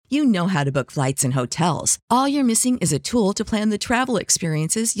You know how to book flights and hotels. All you're missing is a tool to plan the travel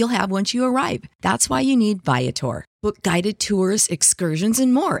experiences you'll have once you arrive. That's why you need Viator. Book guided tours, excursions,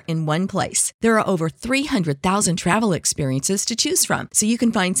 and more in one place. There are over 300,000 travel experiences to choose from, so you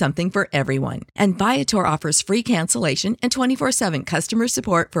can find something for everyone. And Viator offers free cancellation and 24/7 customer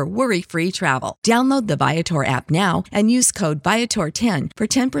support for worry-free travel. Download the Viator app now and use code Viator10 for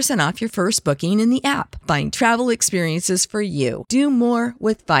 10% off your first booking in the app. Find travel experiences for you. Do more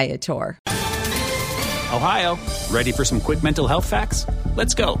with Viator. Ohio, ready for some quick mental health facts?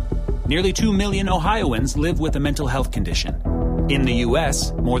 Let's go. Nearly 2 million Ohioans live with a mental health condition. In the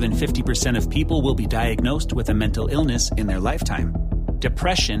U.S., more than 50% of people will be diagnosed with a mental illness in their lifetime.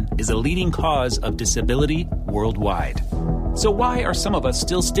 Depression is a leading cause of disability worldwide. So why are some of us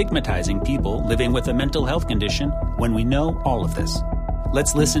still stigmatizing people living with a mental health condition when we know all of this?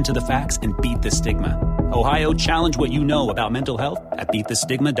 Let's listen to the facts and beat the stigma. Ohio, challenge what you know about mental health at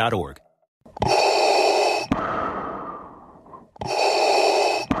beatthestigma.org.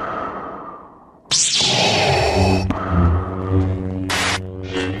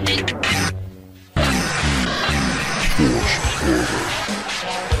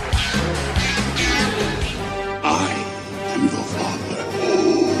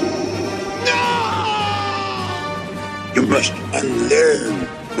 You must unlearn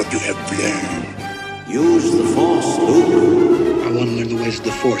what you have learned. Use the Force, Luke. I want to learn the ways of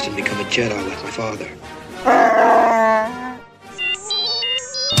the Force and become a Jedi like my father.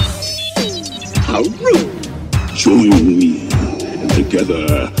 How rude! Join me, and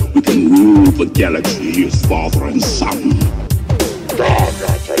together we can rule the galaxy as father and son.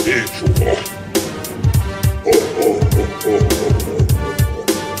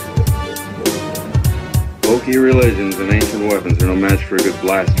 Bulky religions and ancient weapons are no match for a good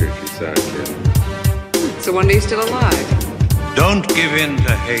blaster at your side, kid. So one day you're still alive. Don't give in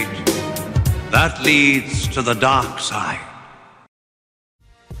to hate. That leads to the dark side.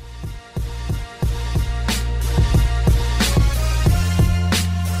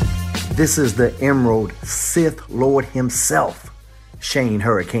 This is the Emerald Sith Lord himself, Shane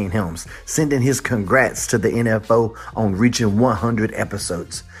Hurricane Helms, sending his congrats to the NFO on reaching 100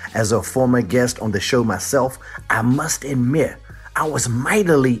 episodes. As a former guest on the show myself, I must admit I was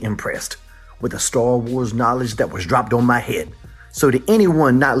mightily impressed with the Star Wars knowledge that was dropped on my head. So to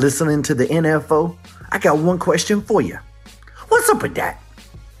anyone not listening to the NFO, I got one question for you. What's up with that?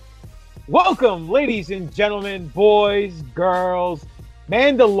 Welcome, ladies and gentlemen, boys, girls,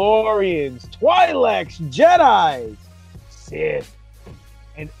 Mandalorians, Twi'leks, Jedis, Sith.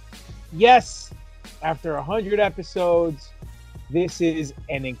 And yes, after 100 episodes, this is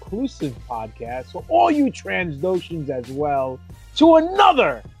an inclusive podcast for all you Transdoshans as well, to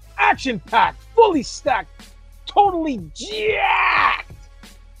another action-packed, fully stacked, totally jacked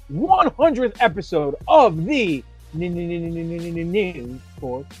 100th episode of the New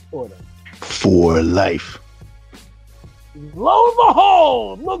Fourth Order. For life. Lo and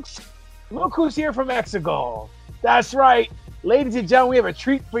behold, look who's here from Mexico. That's right. Ladies and gentlemen, we have a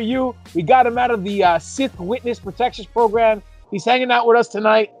treat for you. We got him out of the Sith Witness Protection Program. He's hanging out with us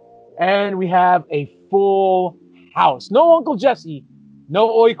tonight, and we have a full house. No Uncle Jesse, no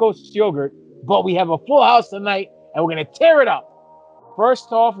Oikos yogurt, but we have a full house tonight, and we're going to tear it up.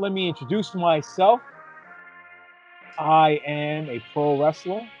 First off, let me introduce myself. I am a pro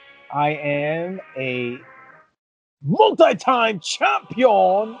wrestler. I am a multi-time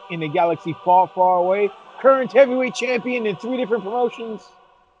champion in the galaxy far, far away. Current heavyweight champion in 3 different promotions.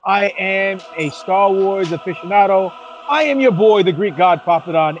 I am a Star Wars aficionado. I am your boy, the Greek God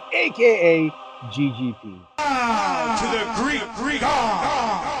Papadon, a.k.a. GGP. To the Greek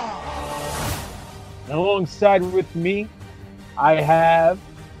God. And alongside with me, I have,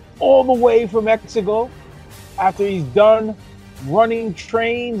 all the way from Mexico, after he's done running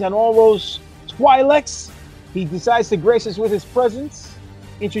trains and all those Twi'leks, he decides to grace us with his presence.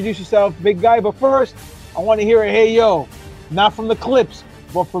 Introduce yourself, big guy. But first, I want to hear a hey yo, not from the clips,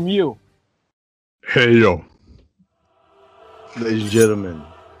 but from you. Hey yo. Ladies and gentlemen,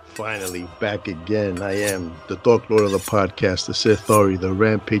 finally back again. I am the Dark Lord of the podcast, the Sith Ori, the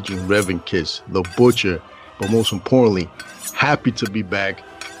Rampaging Reverend Kiss, the Butcher, but most importantly, happy to be back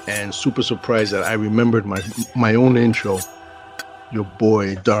and super surprised that I remembered my own intro. Your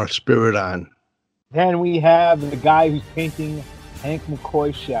boy, Darth Spiridon. Then we have the guy who's painting Hank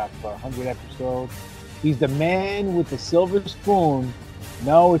McCoy shaft for 100 episodes. He's the man with the silver spoon.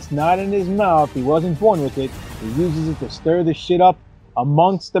 No, it's not in his mouth. He wasn't born with it. He uses it to stir the shit up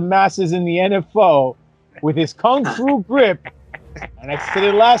amongst the masses in the NFO with his kung fu grip. And I said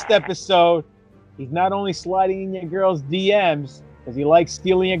it last episode, he's not only sliding in your girl's DMs, because he likes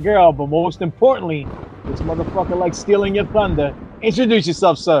stealing a girl, but most importantly, this motherfucker likes stealing your thunder. Introduce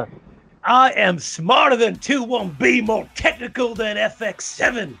yourself, sir. I am smarter than 21B, more technical than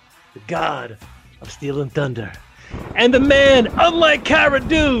FX7, the god of stealing thunder. And the man, unlike Cara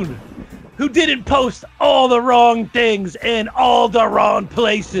Dune, who didn't post all the wrong things in all the wrong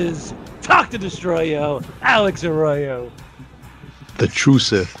places. Talk to Destroyo, Alex Arroyo. The true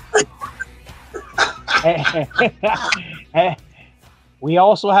Sith. We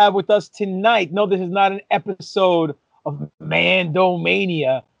also have with us tonight, no, this is not an episode of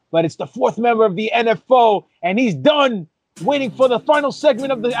Mandomania, but it's the fourth member of the NFO, and he's done waiting for the final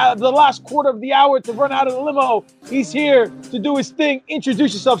segment of the last quarter of the hour to run out of the limo. He's here to do his thing.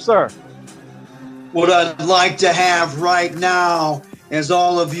 Introduce yourself, sir. What I'd like to have right now is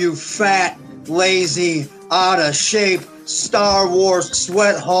all of you fat, lazy, out of shape Star Wars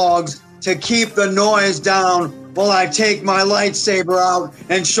sweat hogs to keep the noise down while I take my lightsaber out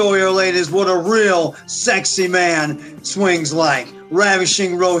and show your ladies what a real sexy man swings like.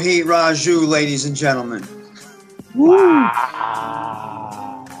 Ravishing Rohit Raju, ladies and gentlemen.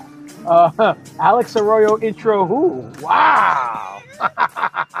 Wow. Alex Arroyo intro who? Wow.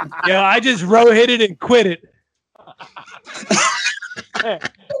 Yeah, I just hit it and quit it.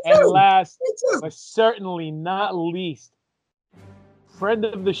 And last, but certainly not least, friend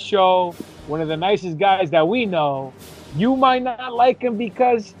of the show, one of the nicest guys that we know. You might not like him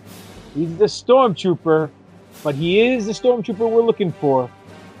because he's the stormtrooper, but he is the stormtrooper we're looking for.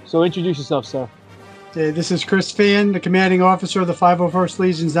 So introduce yourself, sir. Hey, this is Chris Fian, the commanding officer of the 501st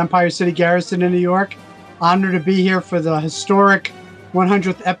Legion's Empire City Garrison in New York. Honored to be here for the historic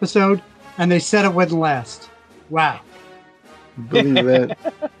 100th episode, and they said it wouldn't last. Wow. Believe that.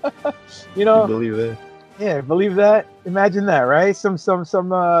 You know, believe that. Yeah, believe that. Imagine that, right? Some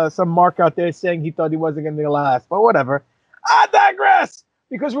mark out there saying he thought he wasn't going to last, but whatever. I digress,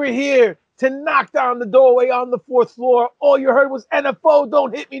 because we're here to knock down the doorway on the fourth floor. All you heard was NFO,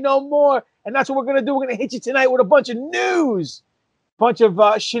 don't hit me no more. And that's what we're going to do. We're going to hit you tonight with a bunch of news, bunch of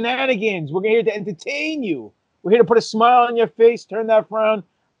shenanigans. We're here to entertain you. We're here to put a smile on your face, turn that frown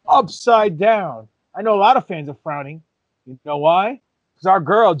upside down. I know a lot of fans are frowning. You know why? Because our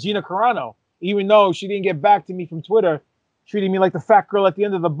girl, Gina Carano, even though she didn't get back to me from Twitter, treating me like the fat girl at the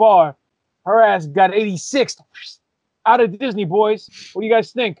end of the bar, her ass got 86 out of Disney, boys. What do you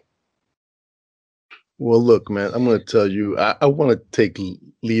guys think? Well, look, man, I'm going to tell you, I want to take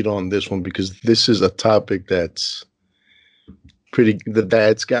lead on this one because this is a topic that's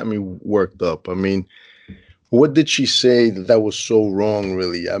that's got me worked up. I mean, what did she say that was so wrong,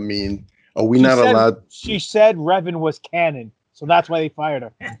 really? I mean, are we not allowed? She said Revan was canon, so that's why they fired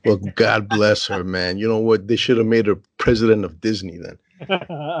her. Well, God bless her, man. You know what? They should have made her president of Disney then.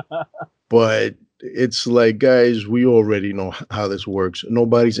 But it's like, guys, we already know how this works.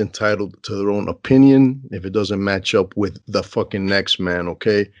 Nobody's entitled to their own opinion if it doesn't match up with the fucking next man,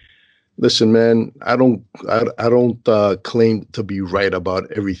 okay? Listen, man, I don't claim to be right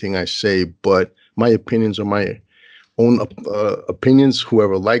about everything I say, but my opinions are my own opinions.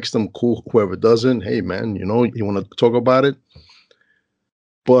 Whoever likes them, cool. Whoever doesn't, hey, man, you know, you want to talk about it.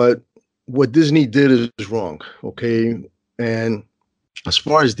 But what Disney did is wrong, okay? And as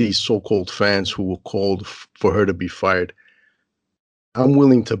far as these so-called fans who were called for her to be fired, I'm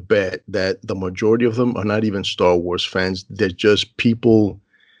willing to bet that the majority of them are not even Star Wars fans. They're just people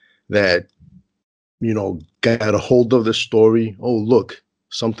that, you know, got a hold of the story. Oh, look,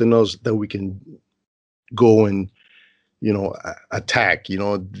 something else that we can go and, you know, attack. You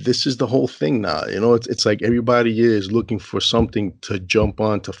know, this is the whole thing now. You know, it's like everybody is looking for something to jump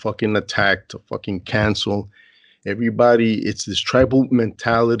on, to fucking attack, to fucking cancel. Everybody, it's this tribal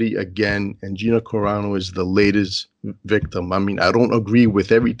mentality again, and Gina Carano is the latest victim. I mean, I don't agree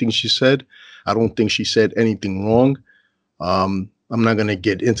with everything she said. I don't think she said anything wrong. I'm not going to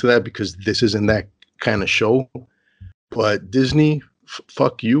get into that because this isn't that kind of show. But Disney,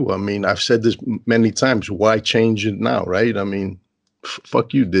 fuck you. I mean, I've said this many times. Why change it now, right? I mean,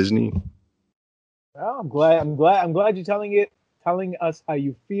 fuck you, Disney. Well, I'm glad you're telling us how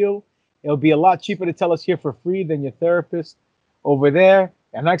you feel. It'll be a lot cheaper to tell us here for free than your therapist over there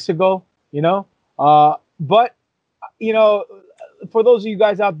in Mexico, you know. But, you know, for those of you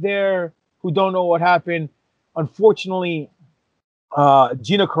guys out there who don't know what happened, unfortunately,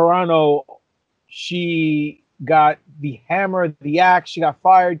 Gina Carano, she got the hammer, the axe. She got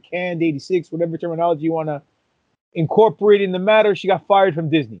fired, canned, 86, whatever terminology you want to incorporate in the matter. She got fired from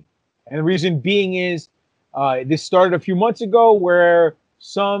Disney. And the reason being is this started a few months ago where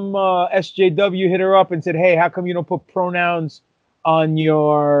some SJW hit her up and said, hey, how come you don't put pronouns on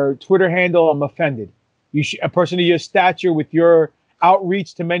your Twitter handle? I'm offended. A person of your stature with your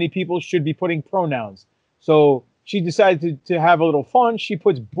outreach to many people should be putting pronouns. So she decided to have a little fun. She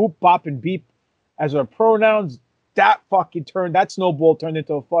puts boop, bop, and beep as her pronouns. That snowball turned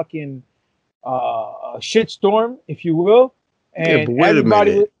into a fucking shitstorm, if you will. And but wait a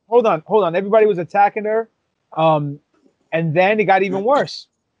minute. Hold on. Everybody was attacking her. And then it got even worse.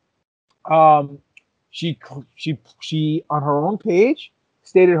 She on her own page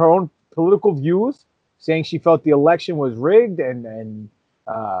stated her own political views, saying she felt the election was rigged and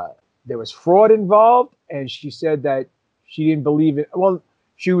there was fraud involved. And she said that she didn't believe it. Well,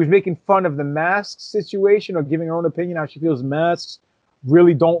 she was making fun of the mask situation, or giving her own opinion how she feels masks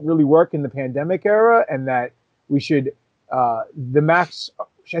don't really work in the pandemic era, and that we should the masks.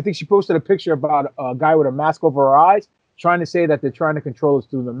 I think she posted a picture about a guy with a mask over her eyes, trying to say that they're trying to control us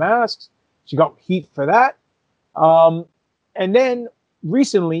through the masks. She got heat for that. And then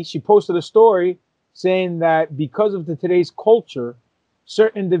recently she posted a story saying that because of today's culture,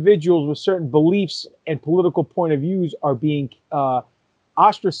 certain individuals with certain beliefs and political point of views are being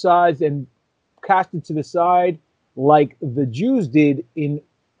ostracized and casted to the side, like the Jews did in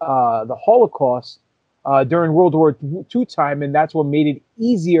the Holocaust during World War II time. And that's what made it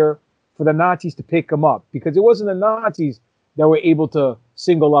easier for the Nazis to pick them up, because it wasn't the Nazis that were able to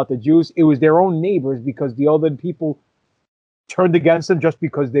single out the Jews. It was their own neighbors, because the other people turned against them just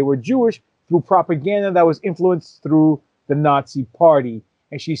because they were Jewish through propaganda that was influenced through the Nazi party.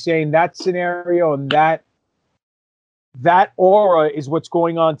 And she's saying that scenario and that aura is what's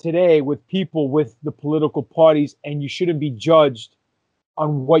going on today with people with the political parties, and you shouldn't be judged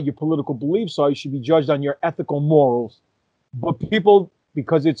on what your political beliefs are. You should be judged on your ethical morals. But people,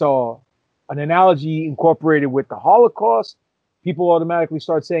 because it's an analogy incorporated with the Holocaust, people automatically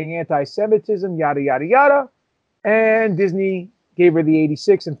start saying anti-Semitism, yada, yada, yada. And Disney gave her the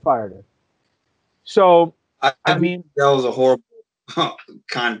 86 and fired her. So, I mean, that was a horrible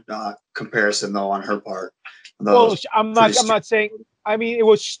comparison, though, on her part. Well, I'm not saying. I mean, it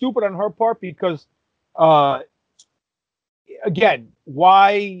was stupid on her part because, again,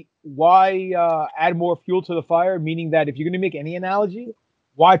 why add more fuel to the fire? Meaning that if you're going to make any analogy,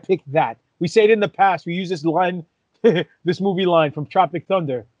 why pick that? We say it in the past. We use this line, this movie line from Tropic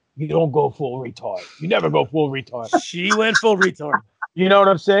Thunder. You don't go full retard. You never go full retard. She went full retard. You know what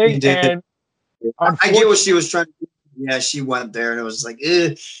I'm saying? And I get what she was trying to do. Yeah, she went there, and it was like,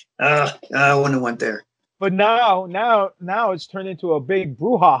 I wouldn't have went there. But now it's turned into a big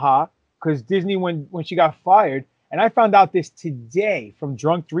brouhaha because Disney, when she got fired, and I found out this today from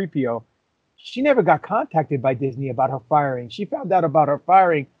Drunk 3PO, she never got contacted by Disney about her firing. She found out about her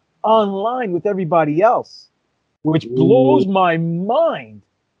firing online with everybody else, which blows my mind,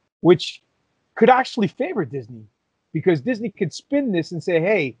 which could actually favor Disney, because Disney could spin this and say,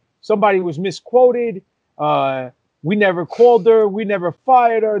 hey, somebody was misquoted. We never called her. We never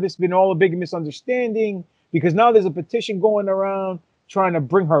fired her. This has been all a big misunderstanding, because now there's a petition going around trying to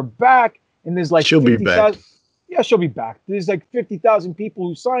bring her back. And there's like, she'll be back. Yeah, she'll be back. There's like 50,000 people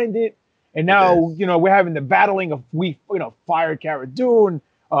who signed it. And now, we're having the battling of fired Cara Dune,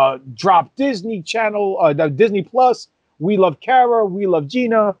 drop Disney Channel, Disney Plus. We love Cara. We love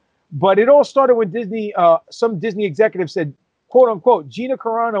Gina. But it all started when Disney, some Disney executive said, quote unquote, Gina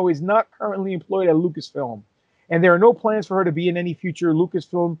Carano is not currently employed at Lucasfilm, and there are no plans for her to be in any future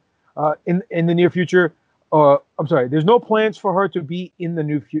Lucasfilm in the near future. There's no plans for her to be in the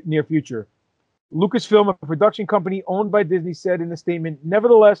near future. Lucasfilm, a production company owned by Disney, said in a statement,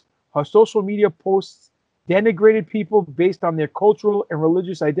 nevertheless, her social media posts denigrated people based on their cultural and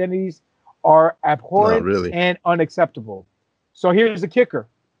religious identities are abhorrent and unacceptable. So here's the kicker.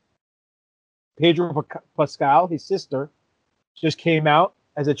 Pedro Pascal, his sister, just came out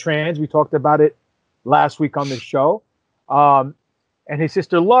as a trans. We talked about it last week on the show. And his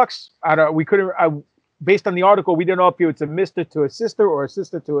sister Lux, based on the article, we didn't know if it's a Mr. to a sister or a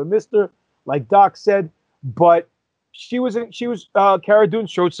sister to a Mr., like Doc said, but Cara Dune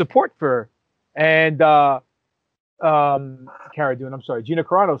showed support for her. And Gina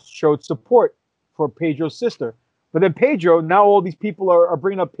Carano showed support for Pedro's sister. But then Pedro, now all these people are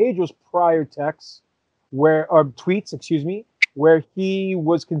bringing up Pedro's prior texts, tweets, where he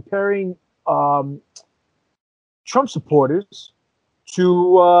was comparing Trump supporters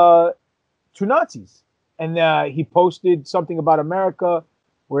to Nazis. And he posted something about America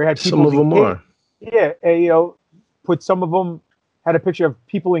where he had people. Some of them are. Yeah, put some of them, had a picture of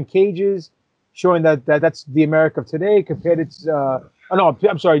people in cages, showing that's the America of today, compared it to,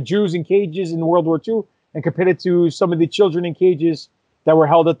 Jews in cages in World War II, and compared it to some of the children in cages that were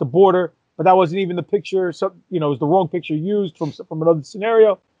held at the border. But that wasn't even the picture. So, it was the wrong picture used from another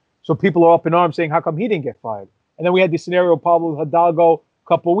scenario. So people are up in arms saying, how come he didn't get fired? And then we had the scenario of Pablo Hidalgo a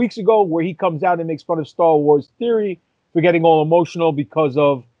couple of weeks ago where he comes out and makes fun of Star Wars Theory for getting all emotional because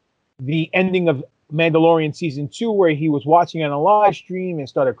of the ending of Mandalorian Season 2, where he was watching on a live stream and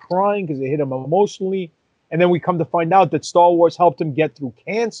started crying because it hit him emotionally. And then we come to find out that Star Wars helped him get through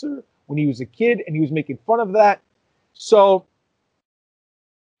cancer when he was a kid, and he was making fun of that. So,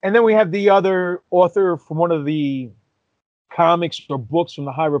 and then we have the other author from one of the comics or books from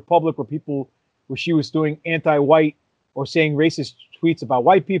the High Republic where she was doing anti-white or saying racist tweets about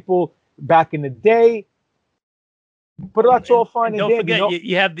white people back in the day. But that's all fine and don't dandy. forget,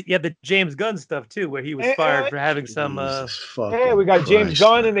 you have the James Gunn stuff too, where he was fired for having some. Hey, we got James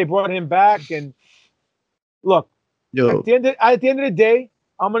Gunn, and they brought him back. And look, at the end of the day,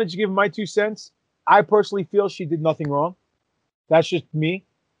 I'm gonna just give my 2 cents. I personally feel she did nothing wrong. That's just me.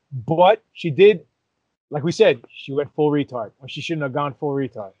 But she did, like we said, she went full retard, or she shouldn't have gone full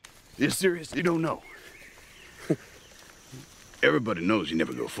retard. You're serious? You don't know. Everybody knows you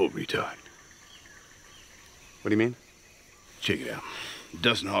never go full retard. What do you mean? Check it out.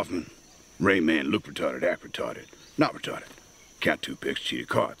 Dustin Hoffman, Rain Man, look retarded, act retarded, not retarded. Count 2 picks, cheated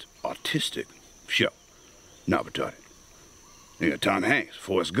cards. Autistic, sure, not retarded. You got Tom Hanks,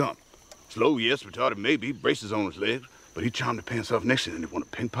 Forrest Gump. Slow, yes, retarded maybe, braces on his legs, but he charmed the pants off next to him and he won a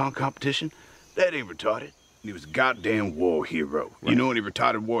ping pong competition. That ain't retarded. He was a goddamn war hero. Right. You know any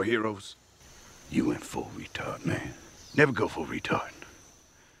retarded war heroes? You went full retard, man. Never go full retard.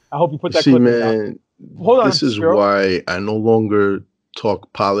 I hope you put that See, clip man, in. Hold on, this is why I no longer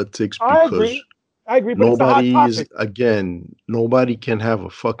talk politics, I because agree, but it's a hot topic. Nobody can have a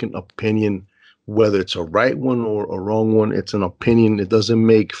fucking opinion, whether it's a right one or a wrong one. It's an opinion. It doesn't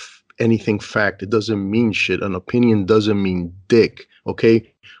make anything fact. It doesn't mean shit. An opinion doesn't mean dick,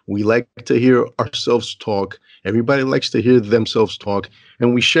 okay? We like to hear ourselves talk. Everybody likes to hear themselves talk,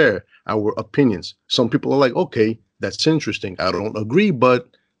 and we share our opinions. Some people are like, okay, that's interesting. I don't agree, but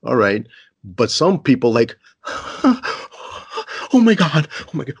all right. But some people like, oh my God.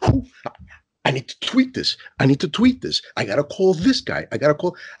 I need to tweet this. I gotta call this guy. I gotta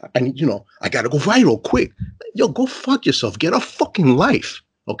go viral quick. Yo, go fuck yourself. Get a fucking life.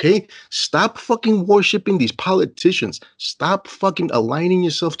 Okay? Stop fucking worshiping these politicians. Stop fucking aligning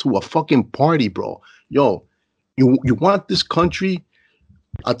yourself to a fucking party, bro. Yo, you want this country?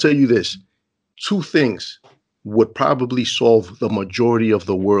 I'll tell you this. 2 things would probably solve the majority of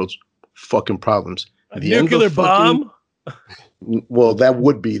the world's fucking problems. A nuclear bomb? Well, that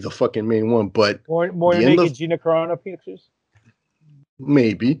would be the fucking main one, but more naked Gina Carano pictures?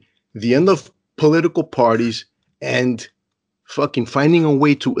 Maybe. The end of political parties and fucking finding a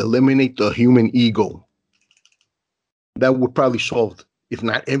way to eliminate the human ego. That would probably solve, if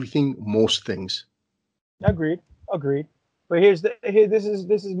not everything, most things. Agreed. But this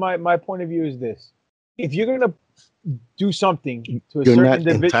is my point of view is this. If you're gonna do something to a certain individual,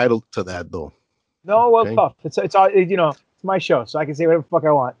 you're not entitled to that, though. No, well, okay. Tough. It's it's my show, so I can say whatever the fuck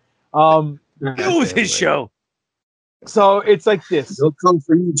I want. It was his show. So it's like this. They'll come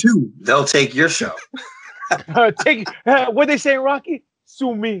for you too. They'll take your show. What they saying, Rocky?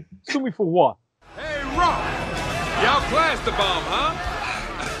 Sue me for what? Hey, Rock, y'all classed the bomb, huh?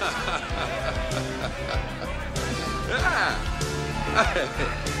 Yeah.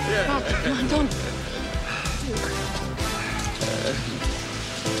 Don't.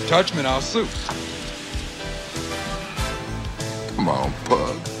 Touch me and I'll sue. Come on,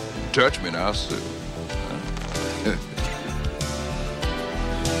 pug. Touch me and I'll sue.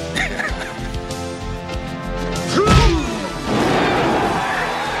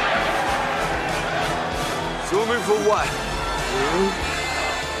 Sue me for what?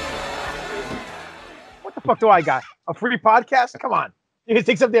 What the fuck do I got? A free podcast? Come on. You can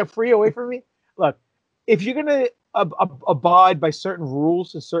take something free away from me? Look, if you're going to abide by certain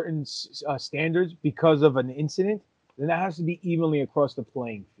rules and certain standards because of an incident, then that has to be evenly across the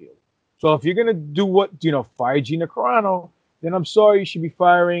playing field. So if you're going to do fire Gina Carano, then I'm sorry, you should be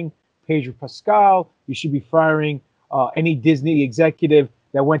firing Pedro Pascal. You should be firing any Disney executive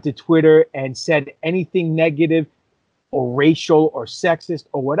that went to Twitter and said anything negative or racial or sexist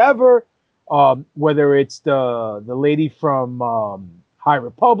or whatever, whether it's the lady from High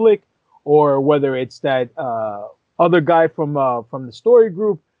Republic or whether it's that other guy from the story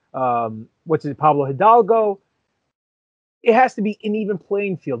group, Pablo Hidalgo. It has to be an even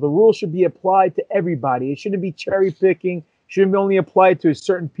playing field. The rules should be applied to everybody. It shouldn't be cherry picking. Shouldn't be only applied to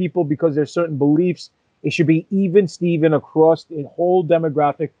certain people because there's certain beliefs. It should be even, Steven, across the whole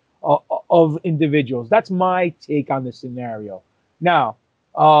demographic of individuals. That's my take on the scenario. Now,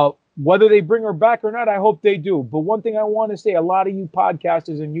 whether they bring her back or not, I hope they do. But one thing I want to say, a lot of you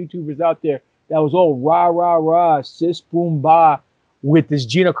podcasters and YouTubers out there that was all rah, rah, rah, sis, boom, bah, with this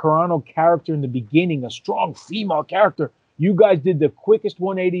Gina Carano character in the beginning, a strong female character. You guys did the quickest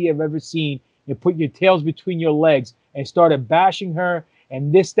 180 I've ever seen and put your tails between your legs and started bashing her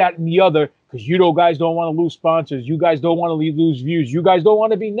and this, that, and the other because you guys don't want to lose sponsors. You guys don't want to lose views. You guys don't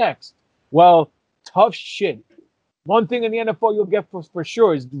want to be next. Well, tough shit. One thing in the NFL you'll get for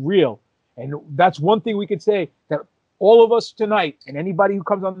sure is real. And that's one thing we could say, that all of us tonight and anybody who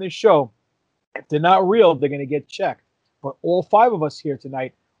comes on this show, if they're not real, they're going to get checked. But all 5 of us here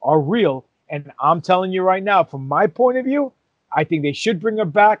tonight are real. And I'm telling you right now, from my point of view, I think they should bring her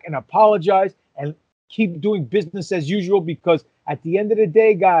back and apologize and keep doing business as usual, because at the end of the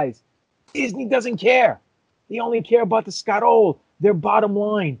day, guys, Disney doesn't care. They only care about the Scott Old, their bottom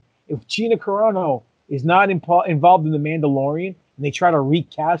line. If Gina Carano is not involved in The Mandalorian and they try to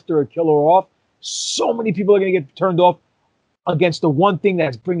recast her or kill her off, so many people are going to get turned off against the one thing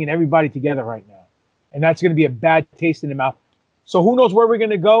that's bringing everybody together right now. And that's going to be a bad taste in the mouth. So who knows where we're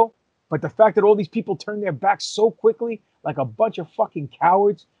going to go? But the fact that all these people turn their backs so quickly, like a bunch of fucking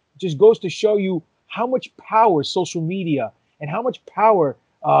cowards, just goes to show you how much power social media and how much power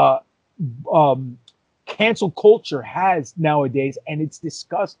cancel culture has nowadays. And it's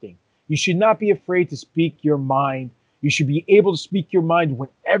disgusting. You should not be afraid to speak your mind. You should be able to speak your mind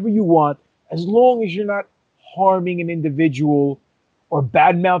whenever you want, as long as you're not harming an individual or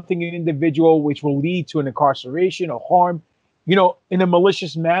bad-mouthing an individual, which will lead to an incarceration or harm, in a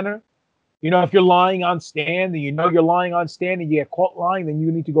malicious manner. If you're lying on stand and you're lying on stand and you get caught lying, then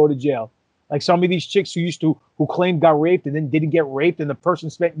you need to go to jail. Like some of these chicks who claimed got raped and then didn't get raped and the person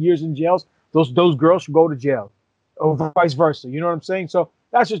spent years in jails, those girls should go to jail, or vice versa. You know what I'm saying? So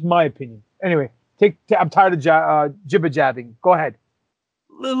that's just my opinion. Anyway, I'm tired of jibber-jabbing. Go ahead.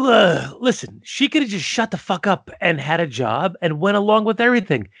 Listen, she could have just shut the fuck up and had a job and went along with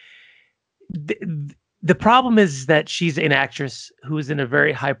everything. The problem is that she's an actress who is in a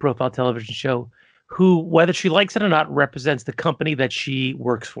very high-profile television show who, whether she likes it or not, represents the company that she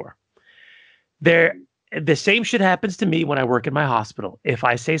works for. The same shit happens to me when I work in my hospital. If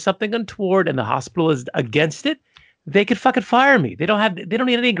I say something untoward and the hospital is against it, they could fucking fire me. They don't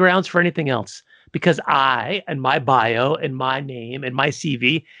need any grounds for anything else, because I and my bio and my name and my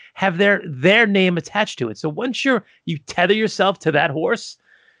CV have their name attached to it. So once you tether yourself to that horse,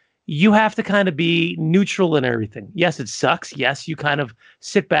 you have to kind of be neutral in everything. Yes, it sucks. Yes, you kind of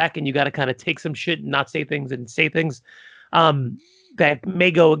sit back and you got to kind of take some shit and not say things and say things that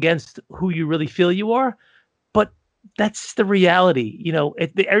may go against who you really feel you are. But that's the reality.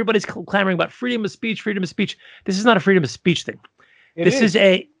 Everybody's clamoring about freedom of speech, freedom of speech. This is not a freedom of speech thing.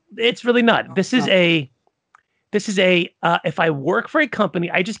 It's really not. This is a, if I work for a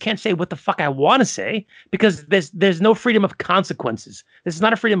company, I just can't say what the fuck I want to say, because there's no freedom of consequences. This is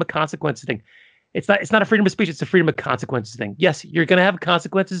not a freedom of consequences thing. It's not a freedom of speech. It's a freedom of consequences thing. Yes, you're going to have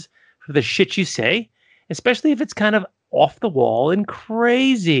consequences for the shit you say, especially if it's kind of off the wall and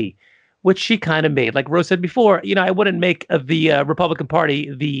crazy, which she kind of made. Like Rose said before, I wouldn't make of the Republican Party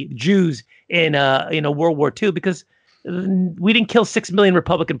the Jews in World War II, because we didn't kill 6 million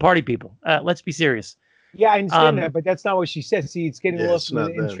Republican Party people. Let's be serious. Yeah, I understand that, but that's not what she said. See, it's getting lost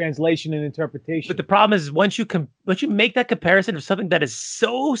in translation and interpretation. But the problem is, once you make that comparison of something that is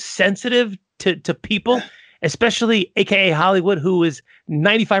so sensitive to people, especially AKA Hollywood, who is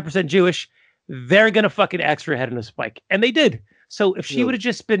 95% Jewish, they're gonna fucking ask for a head in a spike, and they did. So if she would have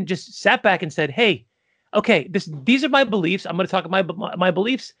just sat back and said, "Hey, okay, these are my beliefs. I'm going to talk about my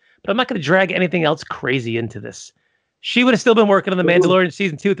beliefs, but I'm not going to drag anything else crazy into this," she would have still been working on The Mandalorian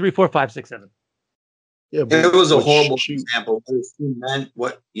season 2, 3, 4, 5, 6, 7. Yeah, it was a horrible example. Whether she meant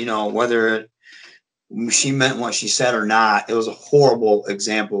whether she meant what she said or not, it was a horrible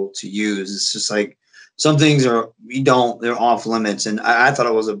example to use. It's just like some things they're off limits. And I thought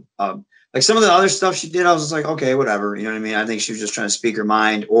it was like some of the other stuff she did, I was just like, okay, whatever. You know what I mean? I think she was just trying to speak her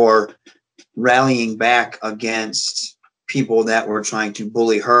mind or rallying back against people that were trying to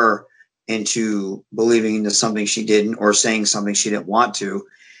bully her into believing into something she didn't, or saying something she didn't want to.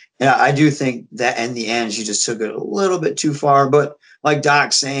 And I do think that in the end, she just took it a little bit too far. But like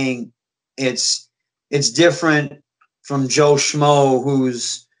Doc's saying, it's different from Joe Schmo,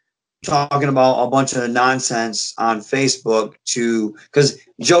 who's talking about a bunch of nonsense on Facebook, because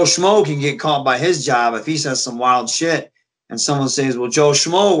Joe Schmo can get caught by his job if he says some wild shit and someone says, well, Joe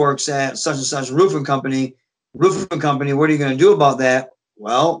Schmo works at such and such roofing company, what are you going to do about that?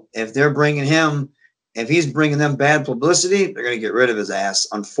 Well, if he's bringing them bad publicity, they're going to get rid of his ass,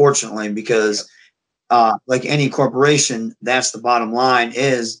 unfortunately, because like any corporation, that's the bottom line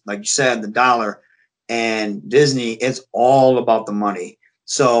is, like you said, the dollar. And Disney, it's all about the money.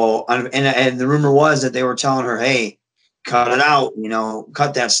 So, and the rumor was that they were telling her, hey, cut it out,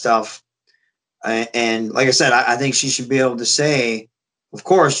 cut that stuff. And like I said, I think she should be able to say, of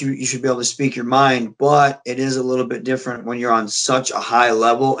course, you should be able to speak your mind, but it is a little bit different when you're on such a high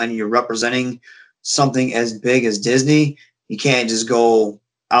level and you're representing something as big as Disney. You can't just go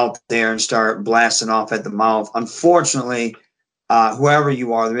out there and start blasting off at the mouth. Unfortunately, whoever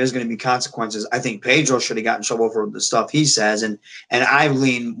you are, there is going to be consequences. I think Pedro should have gotten in trouble for the stuff he says. And I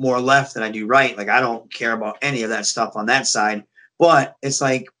lean more left than I do right. Like, I don't care about any of that stuff on that side, but it's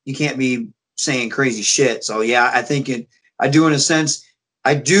like, you can't be saying crazy shit. So yeah, I think I do in a sense,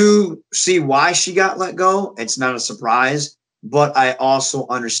 I do see why she got let go. It's not a surprise, but I also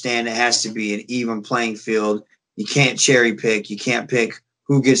understand it has to be an even playing field. You can't cherry pick. You can't pick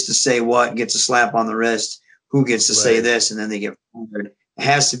who gets to say what, gets a slap on the wrist, who gets to say this, and then they get fired. It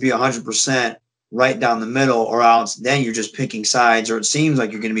has to be 100% right down the middle, or else then you're just picking sides, or it seems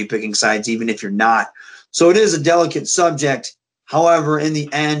like you're going to be picking sides even if you're not. So it is a delicate subject. However, in the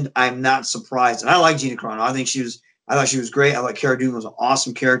end, I'm not surprised. And I like Gina Carano. I thought she was great. I thought Cara Dune was an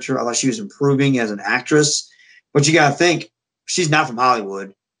awesome character. I thought she was improving as an actress. But you got to think, she's not from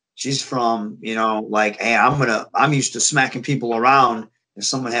Hollywood. She's from, like, hey, I'm used to smacking people around if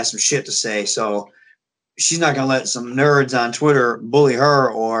someone has some shit to say. So she's not going to let some nerds on Twitter bully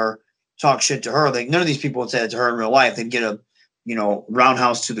her or talk shit to her. Like, none of these people would say that to her in real life. They'd get a,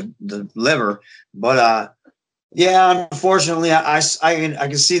 roundhouse to the liver. But, yeah, unfortunately, I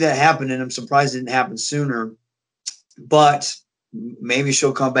can see that happening. I'm surprised it didn't happen sooner. But maybe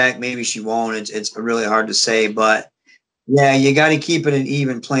she'll come back. Maybe she won't. It's really hard to say. But, yeah, you got to keep it an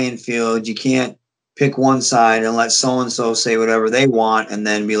even playing field. You can't pick one side and let so-and-so say whatever they want and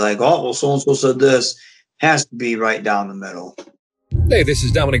then be like, oh, well, so-and-so said this. Has to be right down the middle. Hey, this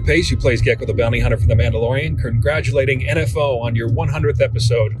is Dominic Pace, who plays Gekko the Bounty Hunter from The Mandalorian, congratulating NFO on your 100th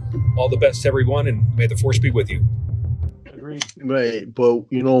episode. All the best, everyone, and may the Force be with you. Agreed. Right, but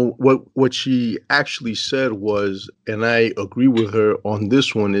what she actually said was, and I agree with her on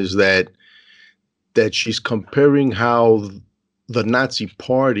this one, is that she's comparing how the Nazi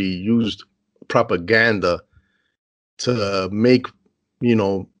Party used propaganda to make,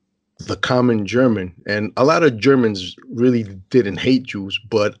 the common German. And a lot of Germans really didn't hate Jews,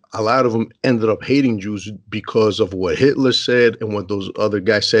 but a lot of them ended up hating Jews because of what Hitler said and what those other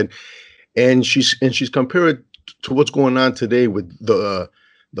guys said. And she's compared to what's going on today with the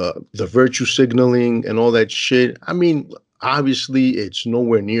virtue signaling and all that shit. I mean, obviously it's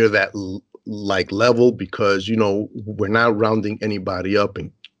nowhere near that level because, we're not rounding anybody up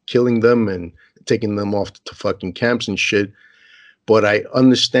and killing them and taking them off to fucking camps and shit. But I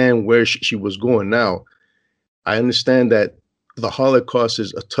understand where she was going. Now, I understand that the Holocaust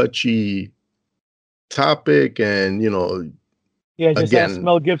is a touchy topic, and yeah, just ask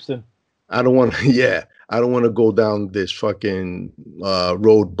Mel Gibson. I don't want to go down this fucking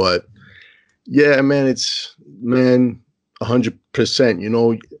road, but yeah, man, it's 100%.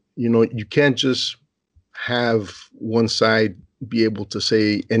 You can't just have one side be able to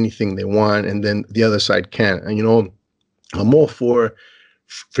say anything they want, and then the other side can't. And I'm all for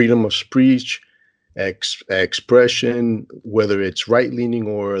freedom of speech, expression, whether it's right-leaning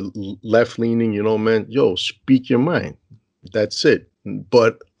or left-leaning, man, speak your mind. That's it.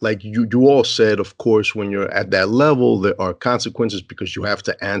 But like you all said, of course, when you're at that level, there are consequences because you have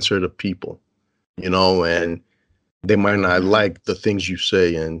to answer to people, and they might not like the things you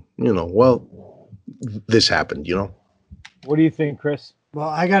say. And, this happened, What do you think, Chris? Well,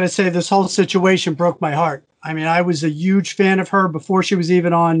 I got to say, this whole situation broke my heart. I mean, I was a huge fan of her before she was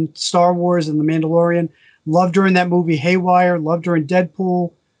even on Star Wars and The Mandalorian. Loved her in that movie Haywire. Loved her in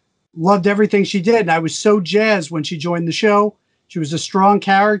Deadpool. Loved everything she did. And I was so jazzed when she joined the show. She was a strong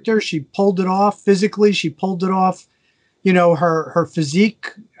character. She pulled it off physically. She pulled it off. Her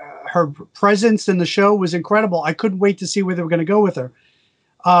physique, her presence in the show was incredible. I couldn't wait to see where they were going to go with her.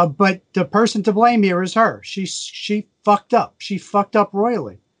 But the person to blame here is her. She fucked up. She fucked up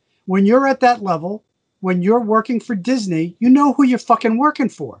royally. When you're at that level, when you're working for Disney, you know who you're fucking working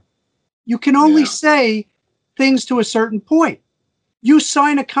for. You can only say things to a certain point. You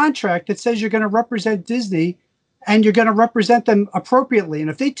sign a contract that says you're going to represent Disney and you're going to represent them appropriately. And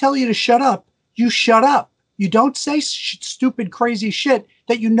if they tell you to shut up, you shut up. You don't say stupid, crazy shit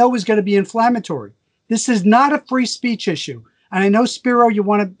that you know is going to be inflammatory. This is not a free speech issue. And I know, Spiro, you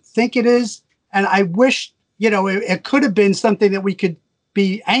want to think it is. And I wish, it could have been something that we could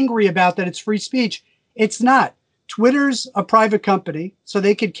be angry about, that it's free speech. It's not. Twitter's a private company, so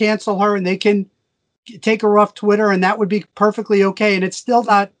they could cancel her and they can take her off Twitter, and that would be perfectly okay. And it's still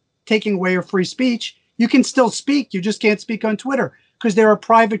not taking away her free speech. You can still speak. You just can't speak on Twitter because they're a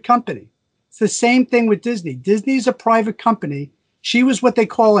private company. It's the same thing with Disney. Disney is a private company. She was what they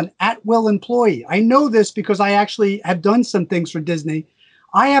call an at-will employee. I know this because I actually have done some things for Disney.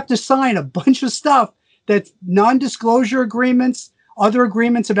 I have to sign a bunch of stuff that's non-disclosure agreements, other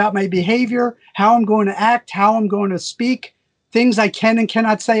agreements about my behavior, how I'm going to act, how I'm going to speak, things I can and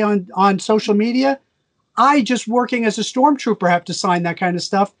cannot say on social media. I, just working as a stormtrooper, have to sign that kind of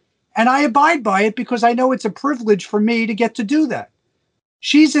stuff. And I abide by it because I know it's a privilege for me to get to do that.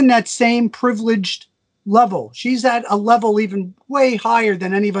 She's in that same privileged level. She's at a level even way higher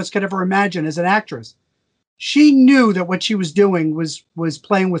than any of us could ever imagine as an actress. She knew that what she was doing was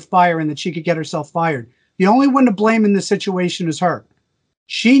playing with fire and that she could get herself fired. The only one to blame in this situation is her.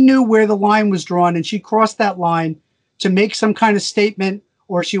 She knew where the line was drawn, and she crossed that line to make some kind of statement,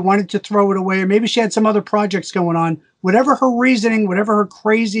 or she wanted to throw it away, or maybe she had some other projects going on. Whatever her reasoning, whatever her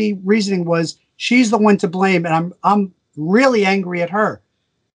crazy reasoning was, she's the one to blame, and I'm really angry at her.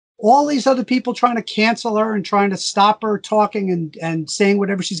 All these other people trying to cancel her and trying to stop her talking and saying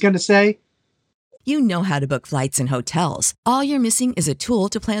whatever she's going to say. You know how to book flights and hotels. All you're missing is a tool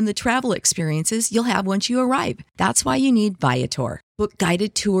to plan the travel experiences you'll have once you arrive. That's why you need Viator. Book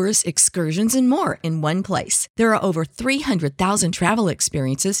guided tours, excursions, and more in one place. There are over 300,000 travel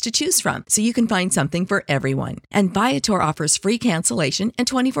experiences to choose from, so you can find something for everyone. And Viator offers free cancellation and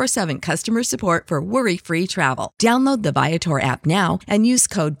 24/7 customer support for worry-free travel. Download the Viator app now and use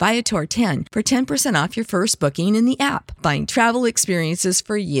code Viator10 for 10% off your first booking in the app. Find travel experiences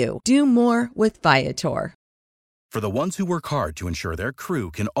for you. Do more with Viator. For the ones who work hard to ensure their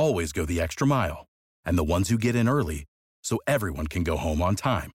crew can always go the extra mile, and the ones who get in early so everyone can go home on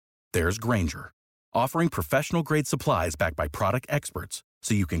time, there's Grainger, offering professional-grade supplies backed by product experts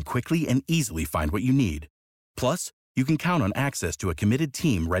so you can quickly and easily find what you need. Plus, you can count on access to a committed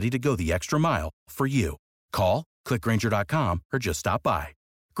team ready to go the extra mile for you. Call, click Grainger.com, or just stop by.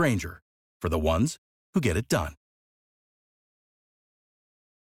 Grainger, for the ones who get it done.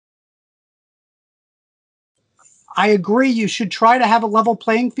 I agree you should try to have a level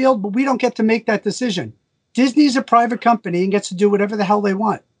playing field, but we don't get to make that decision. Disney's a private company and gets to do whatever the hell they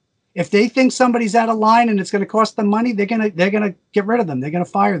want. If they think somebody's out of line and it's going to cost them money, they're going to get rid of them. They're going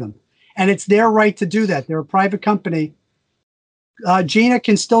to fire them. And it's their right to do that. They're a private company. Gina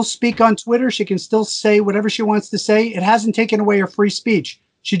can still speak on Twitter. She can still say whatever she wants to say. It hasn't taken away her free speech.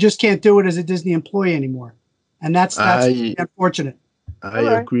 She just can't do it as a Disney employee anymore. And that's unfortunate. I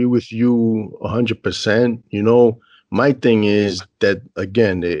agree with you 100%. You know, my thing is that,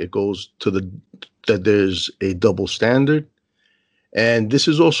 again, it goes to that there's a double standard. And this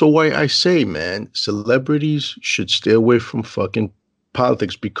is also why I say, man, celebrities should stay away from fucking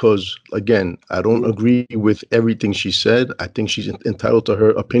politics because, again, I don't agree with everything she said. I think she's entitled to her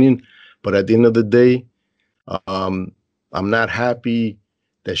opinion. But at the end of the day, I'm not happy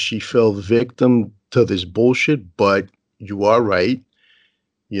that she fell victim to this bullshit. But you are right.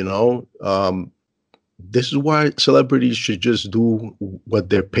 You know, this is why celebrities should just do what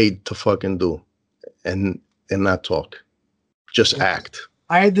they're paid to fucking do and not talk. Just act.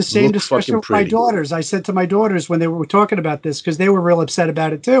 I had the same discussion with my daughters. I said to my daughters when they were talking about this, because they were real upset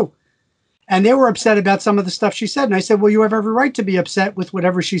about it too. And they were upset about some of the stuff she said. And I said, well, you have every right to be upset with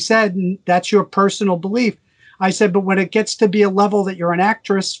whatever she said. And that's your personal belief. I said, but when it gets to be a level that you're an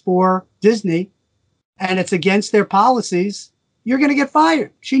actress for Disney and it's against their policies, you're going to get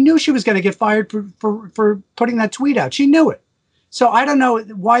fired. She knew she was going to get fired for putting that tweet out. She knew it. So I don't know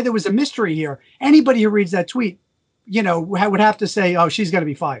why there was a mystery here. Anybody who reads that tweet, you know, would have to say, oh, she's going to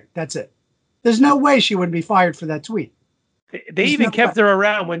be fired. That's it. There's no way she wouldn't be fired for that tweet. They even kept her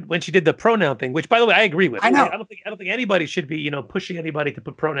around when she did the pronoun thing, which, by the way, I agree with. I know. I don't think anybody should be, you know, pushing anybody to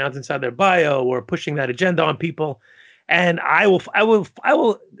put pronouns inside their bio or pushing that agenda on people. And I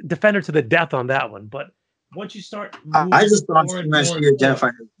will defend her to the death on that one. But once you start, I just thought she mentioned you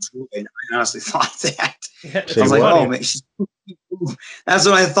identified as a droid. I honestly thought that. Yeah, I was like, oh man, that's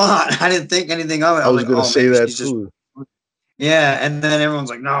what I thought. I didn't think anything of it. I was going to say that too. Yeah, and then everyone's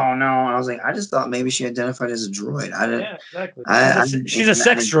like, no. And I was like, I just thought maybe she identified as a droid. I didn't. Yeah, exactly. She's a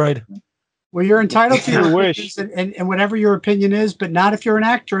sex droid. Well, you're entitled to your wish and whatever your opinion is, but not if you're an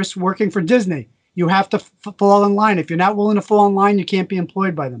actress working for Disney. You have to fall in line. If you're not willing to fall in line, you can't be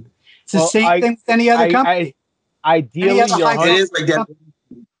employed by them. It's the same thing with any other company. Ideally, it is like that.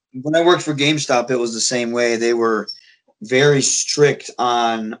 When I worked for GameStop, it was the same way. They were very strict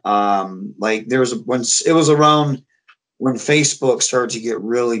on like there was it was around when Facebook started to get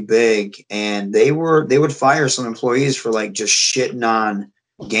really big, and they would fire some employees for like just shitting on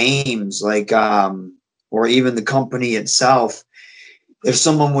games, like or even the company itself, if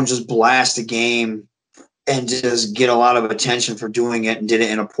someone would just blast a game and just get a lot of attention for doing it and did it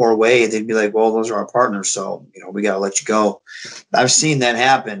in a poor way, they'd be like, well, those are our partners, so we got to let you go. I've seen that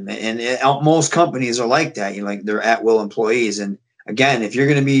happen, and most companies are like that. They're at-will employees. And again, if you're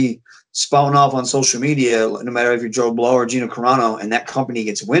going to be spouting off on social media, no matter if you're Joe Blow or Gino Carano, and that company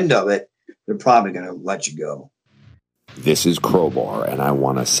gets wind of it, they're probably going to let you go. This is Crowbar, and I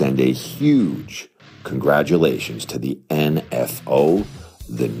want to send a huge congratulations to the NFO,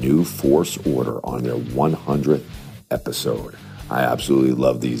 the New Force Order, on their 100th episode. I absolutely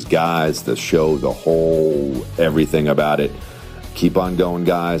love these guys, the show, the whole everything about it. Keep on going,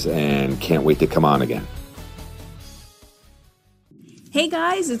 guys, and can't wait to come on again. Hey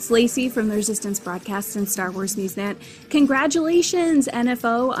guys, it's Lacey from the Resistance Broadcast and Star Wars Newsnet. Congratulations,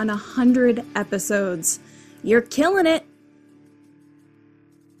 NFO, on 100 episodes. You're killing it.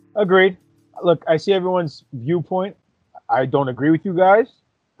 Agreed. Look, I see everyone's viewpoint. I don't agree with you guys.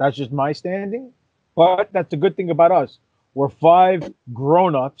 That's just my standing. But that's the good thing about us. We're 5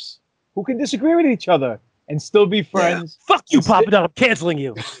 grown-ups who can disagree with each other and still be friends. Yeah. Fuck you, Papa Don. I'm canceling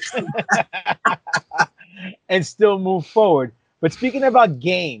you. And still move forward. But speaking about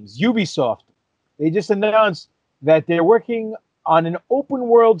games, Ubisoft, they just announced that they're working on an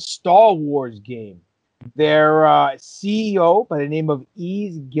open-world Star Wars game. Their CEO, by the name of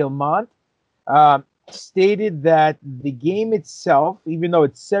Yves Guillemot, stated that the game itself, even though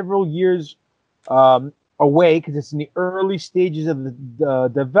it's several years away, because it's in the early stages of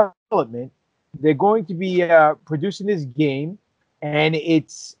the development, they're going to be producing this game, and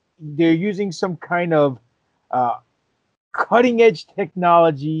they're using some kind of cutting-edge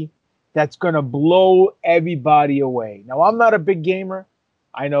technology that's going to blow everybody away. Now, I'm not a big gamer.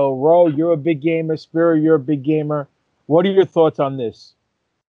 I know, Ro, you're a big gamer. Spiro, you're a big gamer. What are your thoughts on this?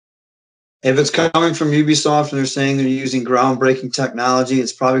 If it's coming from Ubisoft and they're saying they're using groundbreaking technology,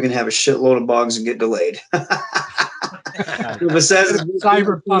 it's probably going to have a shitload of bugs and get delayed. Bethesda,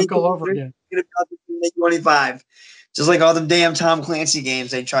 Cyberpunk all over again. 25, just like all the damn Tom Clancy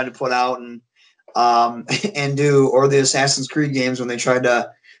games they tried to put out and do, or the Assassin's Creed games when they tried to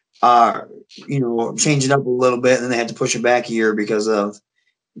change it up a little bit, and then they had to push it back a year because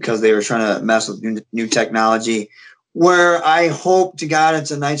they were trying to mess with new technology. Where I hope to God it's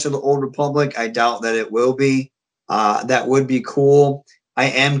a Knights of the Old Republic. I doubt that it will be. That would be cool. I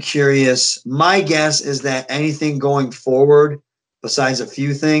am curious. My guess is that anything going forward, besides a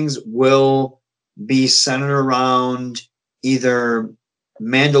few things, will be centered around either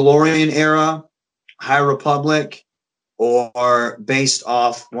Mandalorian era, High Republic, or based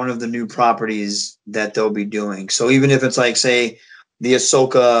off one of the new properties that they'll be doing. So even if it's like, say, the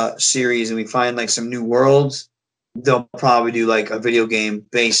Ahsoka series and we find like some new worlds, they'll probably do like a video game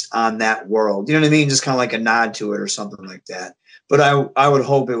based on that world. You know what I mean? Just kind of like a nod to it or something like that. But I would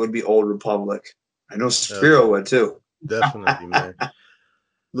hope it would be Old Republic. I know Spiro would too. Definitely, man.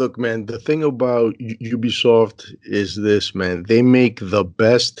 Look, man, the thing about Ubisoft is this, man. They make the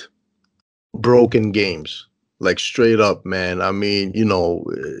best broken games. Like straight up, man. I mean,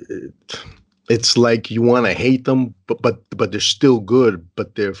 it's like you want to hate them, but they're still good,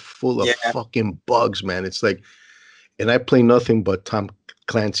 but they're full of fucking bugs, man. It's like, and I play nothing but Tom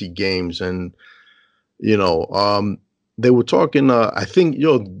Clancy games, and they were talking. I think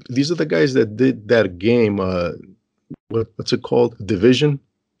these are the guys that did that game. What's it called? Division.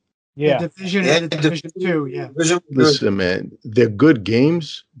 Yeah, Division and Division 2. Yeah. Listen, man, they're good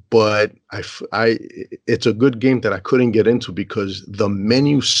games, but it's a good game that I couldn't get into because the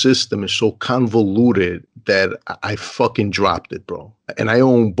menu system is so convoluted that I fucking dropped it, bro. And I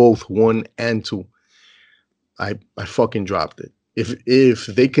own both 1 and 2. I fucking dropped it. If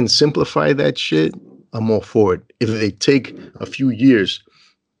they can simplify that shit, I'm all for it. If they take a few years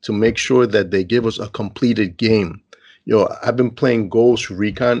to make sure that they give us a completed game. I've been playing Ghost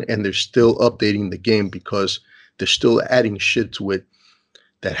Recon, and they're still updating the game because they're still adding shit to it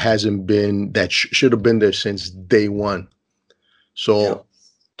that hasn't been, that should have been there since day one. So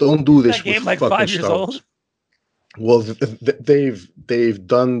don't do this. That game with like fucking 5 years Star Wars. old. Well, they've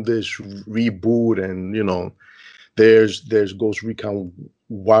done this reboot, and there's Ghost Recon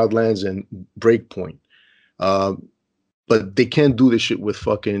Wildlands and Breakpoint. But they can't do this shit with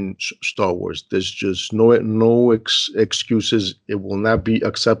fucking Star Wars. There's just no excuses. It will not be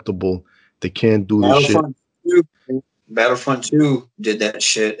acceptable. They can't do this shit. Battlefront 2 did that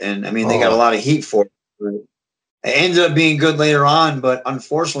shit, and I mean they got a lot of heat for it. It ended up being good later on, but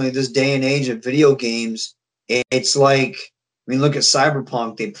unfortunately, this day and age of video games, it's like, I mean, look at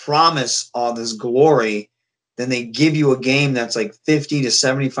Cyberpunk. They promise all this glory, then they give you a game that's like 50 to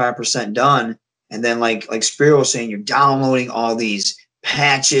 75% done. And then like Spiro was saying, you're downloading all these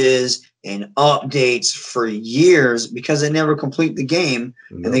patches and updates for years because they never complete the game.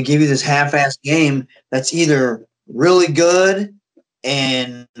 No. And they give you this half-assed game that's either really good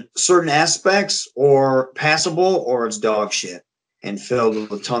in certain aspects or passable, or it's dog shit and filled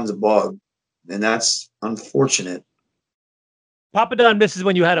with tons of bugs. And that's unfortunate. Papa Don misses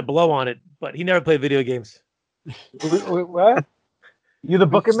when you had a blow on it, but he never played video games. What? You the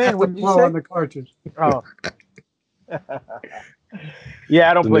Booker man? What did you say? On the cartridge. Oh. Yeah,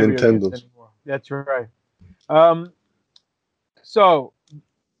 I don't play video games Nintendos. anymore. That's right. So,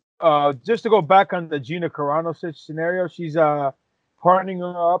 just to go back on the Gina Carano scenario, she's partnering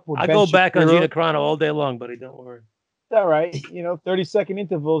her up with I Ben go back on Shapiro. Gina Carano all day long, buddy. Don't worry. All right, 30-second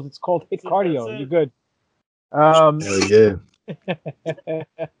intervals. It's called hit cardio. You're good. Yeah.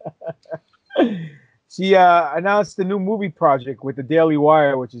 She announced the new movie project with the Daily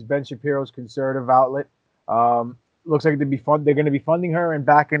Wire, which is Ben Shapiro's conservative outlet. Looks like they're going to be funding her and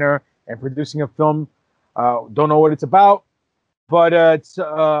backing her and producing a film. Don't know what it's about, but it's.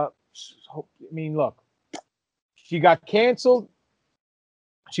 Look, she got canceled.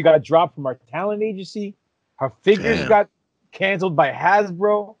 She got dropped from our talent agency. Her figures got canceled by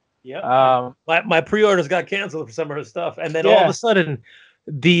Hasbro. Yeah. My pre-orders got canceled for some of her stuff, and then all of a sudden,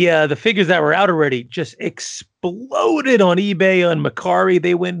 the figures that were out already just exploded on eBay, on Mercari.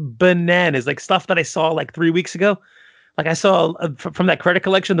 They went bananas. Like stuff that I saw like 3 weeks ago. Like I saw from that credit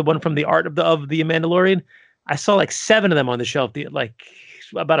collection, the one from the Art of the Mandalorian. I saw like 7 of them on the shelf like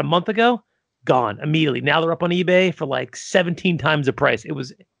about a month ago. Gone immediately. Now they're up on eBay for like 17 times the price. It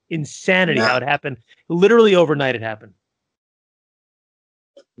was insanity how it happened. Literally overnight it happened.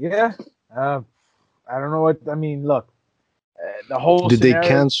 Yeah. I don't know what I mean. Look, the whole Did scenario,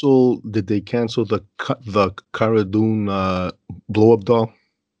 they cancel the Cara Dune blow up doll?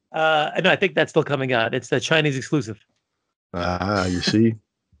 No, I think that's still coming out. It's the Chinese exclusive. Ah, you see.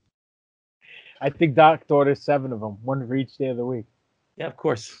 I think Doc ordered 7 of them, one for each day of the week. Yeah, of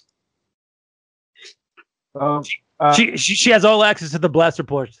course. She has all access to the blast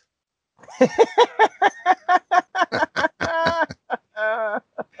reports.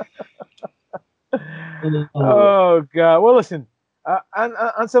 Oh God! Well, listen.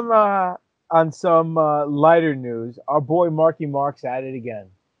 On some lighter news, our boy Marky Mark's at it again.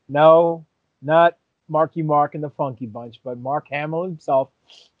 No, not Marky Mark and the Funky Bunch, but Mark Hamill himself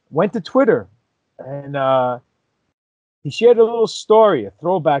went to Twitter and he shared a little story, a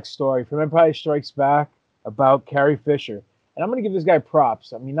throwback story from Empire Strikes Back about Carrie Fisher. And I'm going to give this guy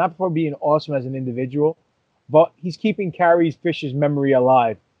props. I mean, not for being awesome as an individual, but he's keeping Carrie Fisher's memory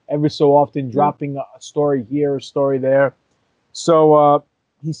alive every so often, dropping a story here, a story there. So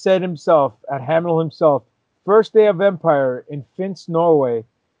he said himself, at Hamill himself, first day of Empire in Finns, Norway,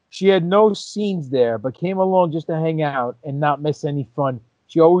 she had no scenes there, but came along just to hang out and not miss any fun.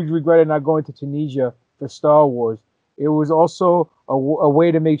 She always regretted not going to Tunisia for Star Wars. It was also a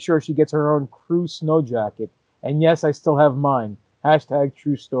way to make sure she gets her own crew snow jacket. And yes, I still have mine. #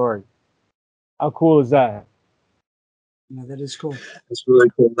 true story. How cool is that? Yeah, that is cool. That's really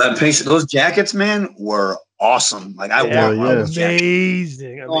cool. Those jackets, man, were awesome. Like I want one of those jackets.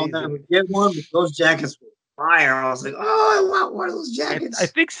 Amazing. I'll never get one, but those jackets were fire. I was like, oh, I want one of those jackets. I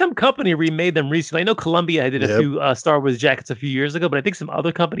think some company remade them recently. I know Columbia did a few Star Wars jackets a few years ago, but I think some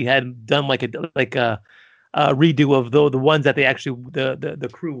other company had done like a redo of the ones that they actually the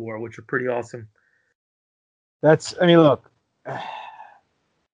crew wore, which were pretty awesome. Look,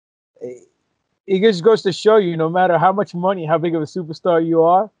 it just goes to show you, no matter how much money, how big of a superstar you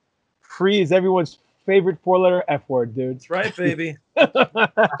are, free is everyone's favorite 4-letter F word, dude. That's right, baby.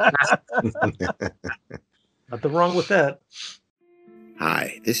 Nothing wrong with that.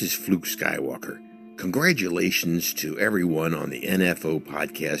 Hi, this is Fluke Skywalker. Congratulations to everyone on the NFO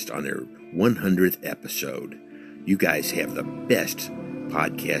podcast on their 100th episode. You guys have the best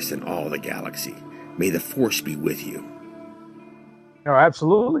podcast in all the galaxy. May the Force be with you. No,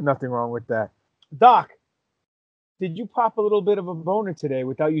 absolutely nothing wrong with that. Doc, did you pop a little bit of a boner today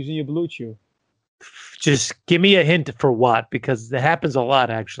without using your Blue Chew? Just give me a hint for what, because it happens a lot,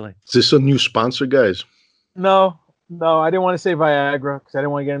 actually. Is this a new sponsor, guys? No, I didn't want to say Viagra because I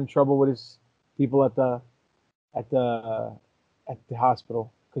didn't want to get him in trouble with his people at the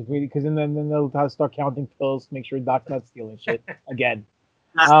hospital. Because then they'll start counting pills to make sure Doc's not stealing shit again.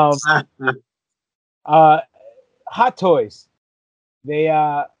 Hot Toys. They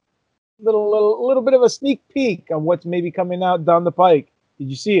little bit of a sneak peek on what's maybe coming out down the pike. Did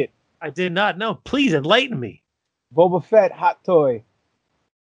you see it? I did not know. Please enlighten me. Boba Fett hot toy.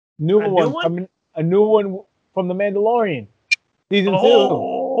 New one. A new one from The Mandalorian, season 2.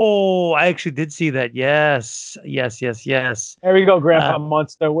 Oh, I actually did see that. Yes. There we go, Grandpa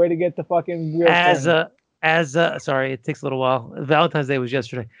Monster. Way to get the fucking wheels turning. Sorry, it takes a little while. Valentine's Day was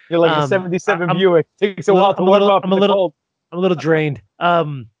yesterday. You're like a 77 Buick. Takes a while to warm up. I'm a little drained.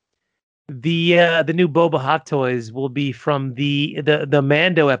 The new Boba Hot Toys will be from the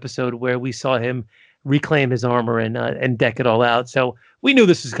Mando episode where we saw him reclaim his armor and deck it all out. So we knew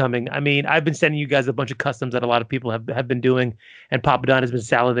this was coming. I mean, I've been sending you guys a bunch of customs that a lot of people have been doing, and Papa Don has been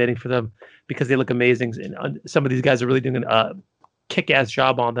salivating for them because they look amazing. And some of these guys are really doing a kick-ass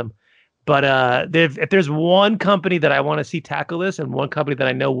job on them. But if there's one company that I want to see tackle this, and one company that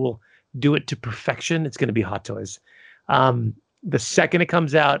I know will do it to perfection, it's going to be Hot Toys. The second it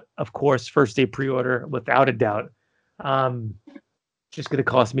comes out, of course, first day pre-order, without a doubt. Just going to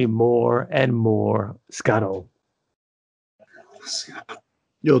cost me more and more scuttle.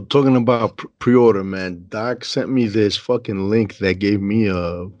 Yo, talking about pre-order, man. Doc sent me this fucking link that gave me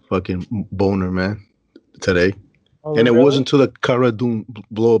a fucking boner, man, today. Oh, and it really? wasn't to the Cara Dune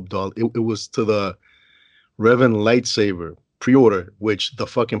blow-up doll. It was to the Revan lightsaber pre-order, which the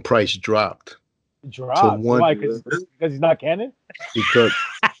fucking price dropped. Why? Because he's not canon? Because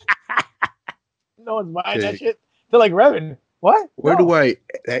no one's buying that shit. They're like, Revan, what? Where do I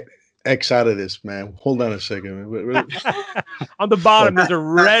X out of this, man? Hold on a second. Man. On the bottom, there's a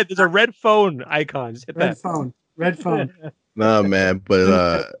red phone icon. Just hit that. Red phone. Nah, man,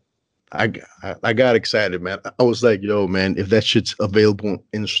 but I got excited, man. I was like, yo, man, if that shit's available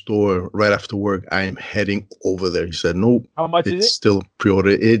in store right after work, I am heading over there. He said, nope. How much is it? It's still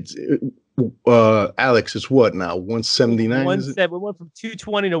pre-order. Alex, it's what now? 179? We went from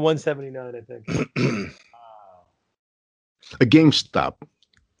 220 to 179, I think. A GameStop.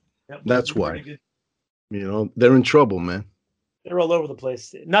 Yep, that's why. You know, they're in trouble, man. They're all over the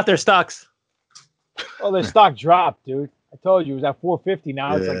place. Not their stocks. Oh, their stock dropped, dude. I told you it was at 450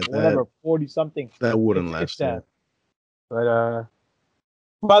 now. It's like whatever, 40 something. That wouldn't last. That. But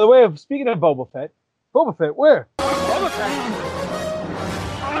by the way, speaking of Boba Fett, where? Boba Fett.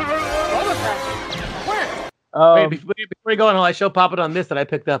 Wait, before you go on, I show Papa on this that I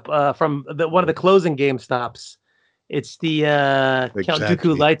picked up from one of the closing game stops. It's the Count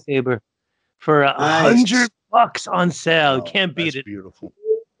Dooku lightsaber for $100 on sale. Can't beat it. Beautiful.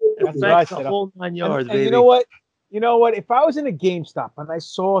 That's the whole 9 yards, baby. You know what? If I was in a GameStop and I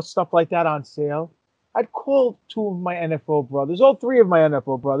saw stuff like that on sale, I'd call two of my NFL brothers, all three of my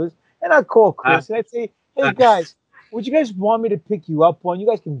NFL brothers, and I'd call Chris and I'd say, hey guys, would you guys want me to pick you up one? You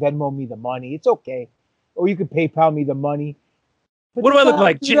guys can Venmo me the money. It's okay. Or you can PayPal me the money. But what do I look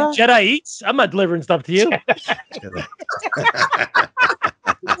like? Jedi Eats? I'm not delivering stuff to you.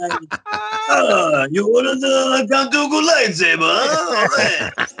 You ordered the Count Dooku lightsaber,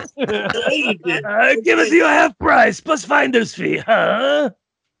 huh? Give it to you half price plus finder's fee, huh?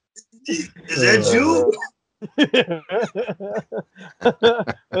 Is that you?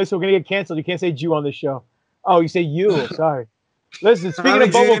 Listen, we're gonna get canceled. You can't say Jew on the show. Oh, you say you. Sorry. Listen, speaking of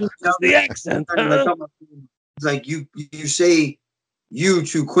Boba, the accent. It's like you say you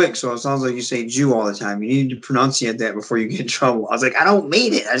too quick, so it sounds like you say Jew all the time. You need to pronunciate that before you get in trouble. I was like, I don't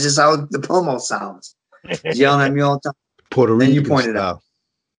mean it. That's just how the promo sounds. He's yelling at me all the time. Puerto Rican. Then you pointed out.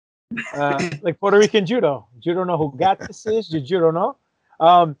 Like Puerto Rican judo. You don't know who got this is. You don't know.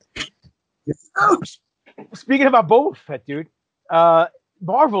 Speaking about Boba Fett, dude,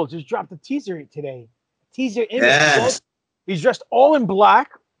 Marvel just dropped a teaser today. Teaser image. Yes. He's dressed all in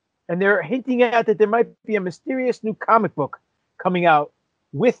black, and they're hinting at that there might be a mysterious new comic book coming out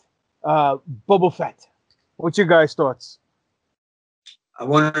with Boba Fett. What's your guys' thoughts? I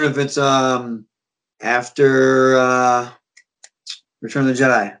wonder if it's after Return of the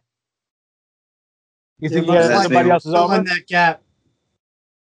Jedi. You think he has somebody else's armor? That gap.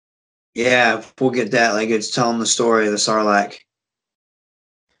 Yeah, we'll get that. Like it's telling the story of the Sarlacc.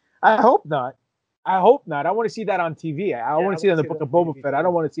 I hope not. I want to see that on TV. I want to see that in the book of Boba Fett. I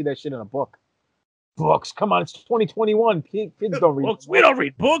don't want to see that shit in a book. Books. Come on, it's 2021. Kids don't read books. We don't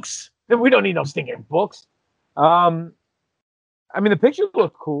read books. We don't need no stinking books. I mean, the picture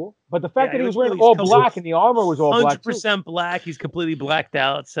looked cool, but the fact that he was wearing all black and the armor was all black. 100% black. He's completely blacked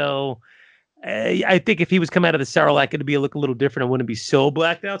out. So I think if he was coming out of the Sarlacc, it'd look a little different. It wouldn't be so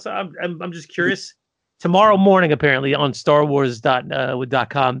blacked out. So I'm just curious. Tomorrow morning, apparently, on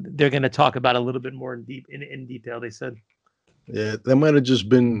StarWars.com, they're going to talk about it a little bit more in detail, they said. Yeah, that might have just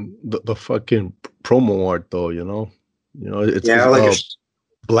been the fucking promo art, though, you know? It's like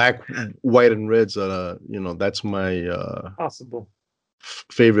black, white, and reds. That's my possible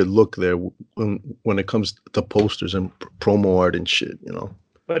favorite look there when it comes to posters and promo art and shit, you know?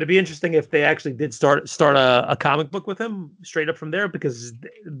 But it'd be interesting if they actually did start a comic book with him straight up from there, because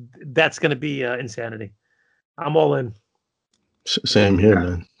that's going to be insanity. I'm all in. Same here,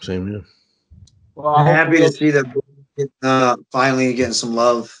 man. Same here. Well, I'm happy to see that finally getting some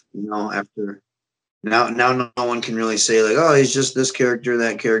love. After now no one can really say like, oh, he's just this character,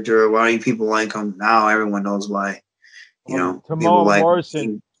 that character. Why do people like him? Now everyone knows why. People Timon like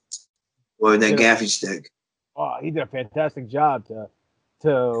Morrison or that gaffy stick. Oh, he did a fantastic job to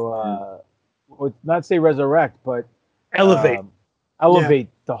not say resurrect, but elevate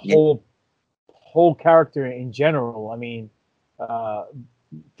the whole character in general. I mean,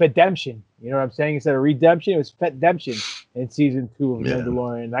 Fedemption. You know what I'm saying? Instead of redemption, it was Fedemption in season 2 of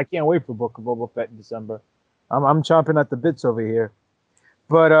Mandalorian. I can't wait for Book of Boba Fett in December. I'm chomping at the bits over here.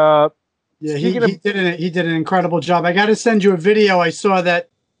 But he did an incredible job. I got to send you a video I saw that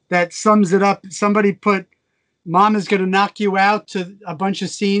sums it up. Somebody put "Mama's Gonna Knock You Out" to a bunch of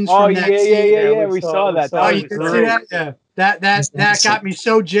scenes from that scene. Yeah. We saw that. Oh, you did see that? Yeah. That got me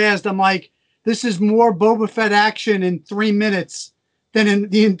so jazzed. I'm like, this is more Boba Fett action in 3 minutes than in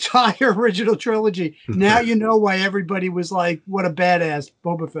the entire original trilogy. Now you know why everybody was like, what a badass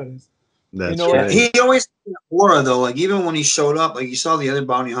Boba Fett is. That's right. He always had an aura, though. Like, even when he showed up, like, you saw the other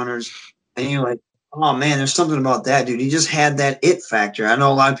bounty hunters, and you're like, oh, man, there's something about that dude. He just had that it factor. I know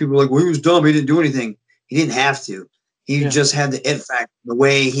a lot of people are like, well, he was dumb. He didn't do anything. He didn't have to. He just had the it factor. The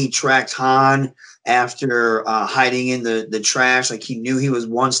way he tracked Han after hiding in the trash, like he knew he was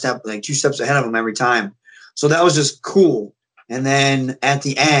 2 steps ahead of him every time. So that was just cool. And then at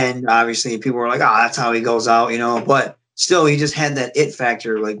the end, obviously, people were like, oh, that's how he goes out, But still, he just had that it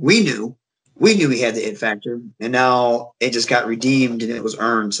factor. Like, we knew he had the it factor. And now it just got redeemed and it was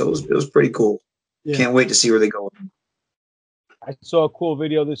earned. So it was pretty cool. Yeah. Can't wait to see where they go. I saw a cool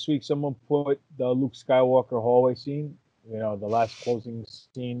video this week. Someone put the Luke Skywalker hallway scene, the last closing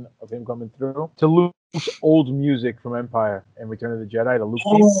scene of him coming through, to Luke's old music from Empire and Return of the Jedi, the Luke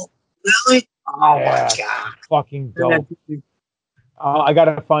theme. Really? Oh, my God. Fucking dope. I got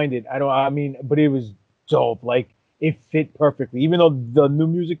to find it. But it was dope. Like, it fit perfectly. Even though the new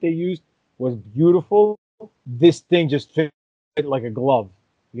music they used was beautiful, this thing just fit like a glove.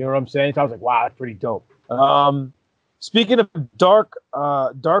 You know what I'm saying? So I was like, wow, that's pretty dope. Speaking of dark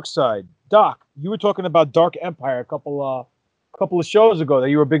side, Doc, you were talking about Dark Empire a couple of shows ago that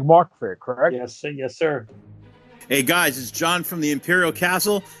you were a big mark for it, correct? Yes, sir. Hey guys, it's John from the Imperial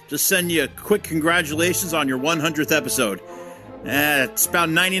Castle. Just sending you a quick congratulations on your 100th episode. It's about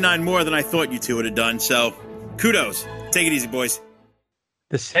 99 more than I thought you two would have done, so kudos. Take it easy, boys.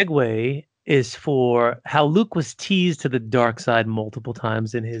 The segue is for how Luke was teased to the dark side multiple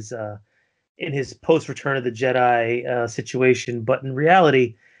times in his post Return of the Jedi situation, but in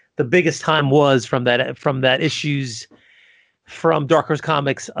reality, the biggest time was from that issues from Dark Horse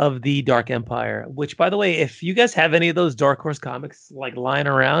Comics of the Dark Empire. Which, by the way, if you guys have any of those Dark Horse comics like lying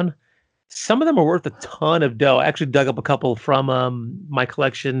around, some of them are worth a ton of dough. I actually dug up a couple from my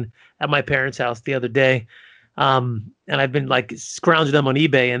collection at my parents' house the other day. And I've been like scrounging them on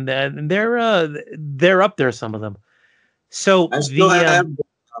eBay, and they're up there, some of them. So I still have a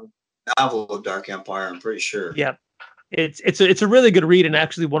novel of Dark Empire, I'm pretty sure. Yeah, it's a really good read, and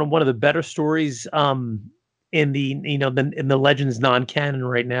actually one of the better stories in the Legends non-canon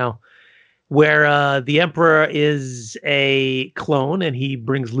right now, where the Emperor is a clone and he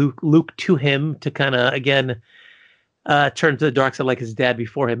brings Luke to him to kind of again turn to the dark side like his dad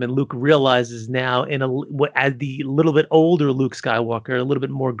before him, and Luke realizes now as the little bit older Luke Skywalker, a little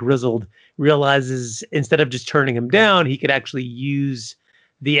bit more grizzled, realizes instead of just turning him down, he could actually use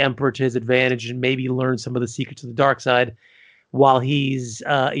the Emperor to his advantage and maybe learn some of the secrets of the dark side, while he's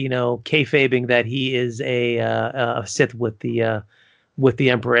kayfabing that he is a Sith with the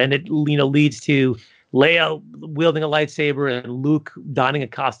Emperor, and it leads to Leia wielding a lightsaber and Luke donning a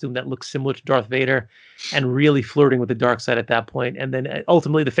costume that looks similar to Darth Vader and really flirting with the dark side at that point. And then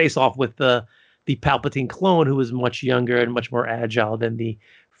ultimately the face-off with the Palpatine clone, who was much younger and much more agile than the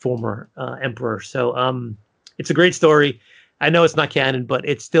former Emperor. So it's a great story. I know it's not canon, but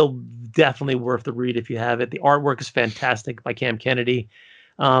it's still definitely worth the read if you have it. The artwork is fantastic by Cam Kennedy.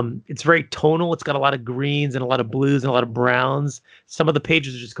 It's very tonal. It's got a lot of greens and a lot of blues and a lot of browns. Some of the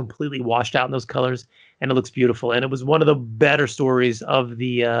pages are just completely washed out in those colors, and it looks beautiful. And it was one of the better stories of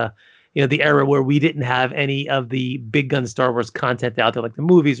the era where we didn't have any of the big gun Star Wars content out there, like the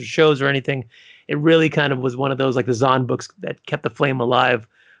movies or shows or anything. It really kind of was one of those, like the Zahn books, that kept the flame alive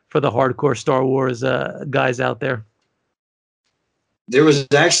for the hardcore Star Wars guys out there. There was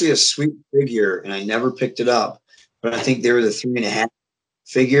actually a sweet figure, and I never picked it up, but I think they were the 3.5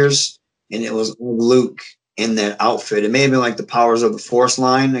 figures, and it was Luke, in that outfit. It may have been like the Powers of the Force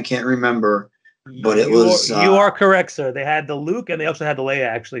line. I can't remember, but it was. You are correct, sir. They had the Luke, and they also had the Leia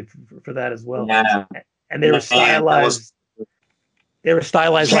actually for that as well. Yeah, and they were stylized. They were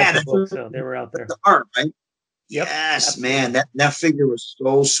stylized like the Yeah, book, so they were out there. the art, right? Yep. Yes, man, that figure was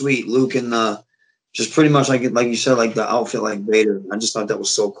so sweet. Luke in the just pretty much like you said, like the outfit like Vader. I just thought that was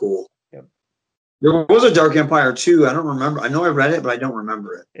so cool. Yep. There was a Dark Empire too. I don't remember. I know I read it, but I don't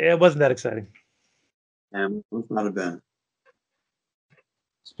remember it. It wasn't that exciting. Must not have been.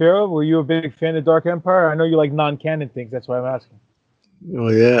 Spiro, were you a big fan of Dark Empire? I know you like non-canon things. That's why I'm asking. Oh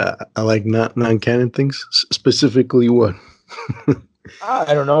yeah, I like non-canon things. Specifically, what?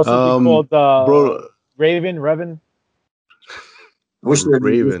 I don't know. Something called Revan. I wish there was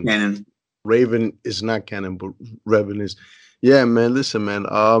Raven. canon. Raven is not canon, but Revan is. Yeah, man. Listen, man.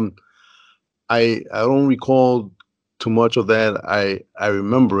 I don't recall too much of that. I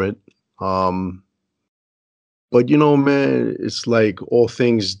remember it. But you know, man, it's like all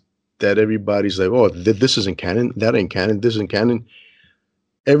things that everybody's like, oh, this isn't canon. That ain't canon. This isn't canon.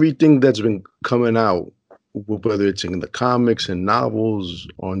 Everything that's been coming out, whether it's in the comics and novels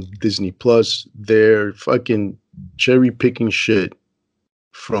on Disney Plus, they're fucking cherry picking shit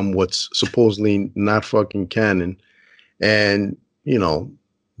from what's supposedly not fucking canon. And, you know,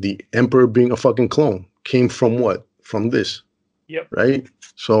 the Emperor being a fucking clone came from what? From this. Yep. Right?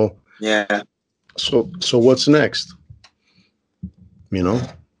 So yeah. So what's next? You know?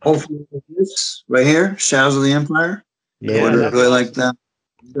 Hopefully this right here, Shadows of the Empire. Yeah, I really like that.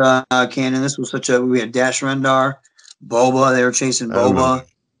 Canon. This was we had Dash Rendar, Boba. They were chasing Boba.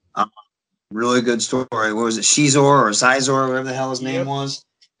 Really good story. What was it? Shizor or Zizor, whatever the hell his name was.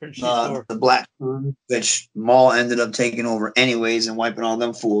 The Black Sun, which Maul ended up taking over anyways and wiping all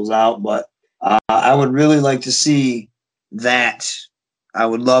them fools out. But I would really like to see that. I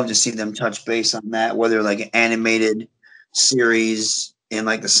would love to see them touch base on that, whether like an animated series in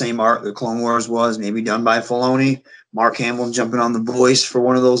like the same art the Clone Wars was, maybe done by Filoni. Mark Hamill jumping on the voice for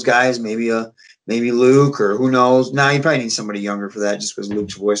one of those guys, maybe Luke, or who knows. Nah, you probably need somebody younger for that just because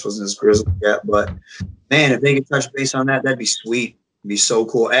Luke's voice wasn't as grizzled yet. But man, if they could touch base on that, that'd be sweet. It'd be so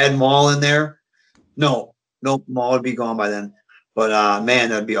cool. Add Maul in there. No, Maul would be gone by then. But man,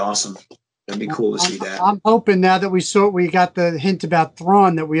 that'd be awesome. That'd be cool to see that. I'm hoping now that we got the hint about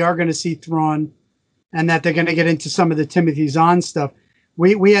Thrawn that we are going to see Thrawn, and that they're going to get into some of the Timothy Zahn stuff.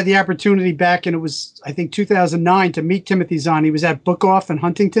 We had the opportunity back in, it was, I think, 2009 to meet Timothy Zahn. He was at Book Off in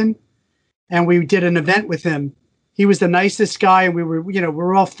Huntington, and we did an event with him. He was the nicest guy, and we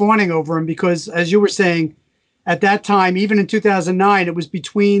were all fawning over him because, as you were saying, at that time, even in 2009, it was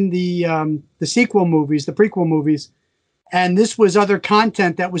between the sequel movies, the prequel movies, and this was other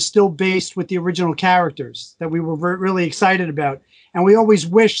content that was still based with the original characters that we were really excited about. And we always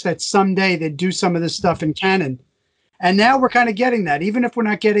wish that someday they'd do some of this stuff in canon. And now we're kind of getting that. Even if we're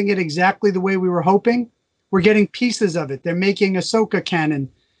not getting it exactly the way we were hoping, we're getting pieces of it. They're making Ahsoka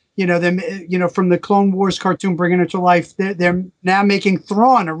canon. From the Clone Wars cartoon, bringing it to life. They're now making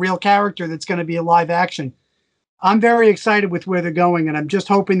Thrawn a real character that's going to be a live action. I'm very excited with where they're going, and I'm just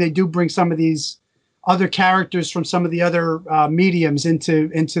hoping they do bring some of these other characters from some of the other mediums into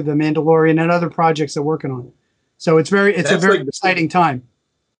the Mandalorian and other projects they're working on. So it's a very exciting time.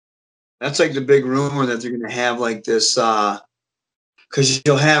 That's like the big rumor that they're going to have like this, because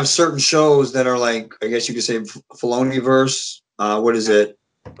you'll have certain shows that are like, I guess you could say Filoni-verse. What is it?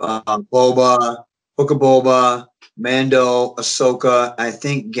 Boba, Book of Boba, Mando, Ahsoka, I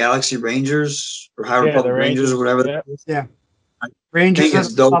think Galaxy Rangers or High Republic Rangers or whatever. Yeah. Rangers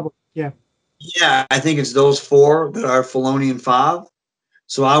of the Republic. Yeah. Yeah, I think it's those four that are Filoni and Favre.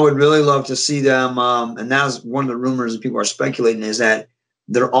 So I would really love to see them. And that's one of the rumors that people are speculating is that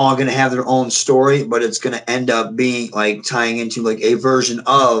they're all going to have their own story, but it's going to end up being like tying into like a version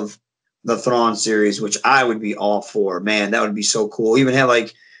of the Thrawn series, which I would be all for. Man, that would be so cool. Even have like,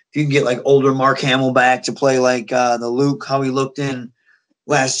 if you can get like older Mark Hamill back to play like the Luke, how he looked in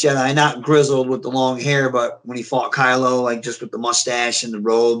Last Jedi, not grizzled with the long hair, but when he fought Kylo, like just with the mustache and the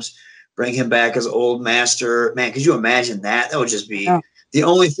robes, bring him back as old master. Man, could you imagine that? That would just be the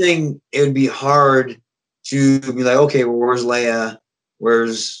only thing. It would be hard to be like, okay, well, where's Leia?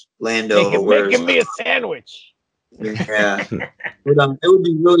 Where's Lando? Making me a sandwich. Yeah. But, it would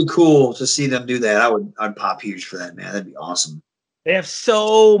be really cool to see them do that. I'd pop huge for that, man. That'd be awesome. They have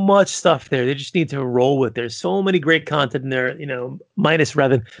so much stuff there. They just need to roll with. There's so many great content in there, minus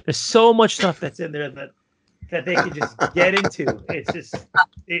Revan. There's so much stuff that's in there that they can just get into. It's just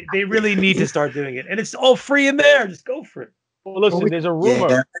they really need to start doing it, and it's all free in there. Just go for it. Well, listen, there's a rumor.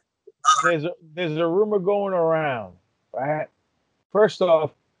 Yeah. There's a rumor going around, right? First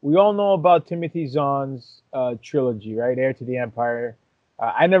off, we all know about Timothy Zahn's trilogy, right? Heir to the Empire.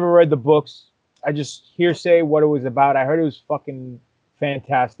 I never read the books. I just hearsay what it was about. I heard it was fucking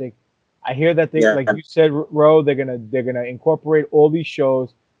fantastic. I hear that they, like you said, Ro, they're gonna incorporate all these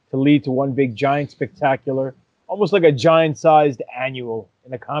shows to lead to one big giant spectacular, almost like a giant-sized annual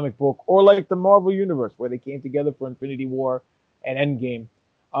in a comic book, or like the Marvel Universe, where they came together for Infinity War and Endgame.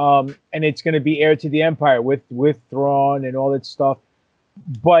 And it's going to be Heir to the Empire with Thrawn and all that stuff.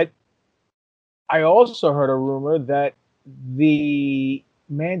 But I also heard a rumor that the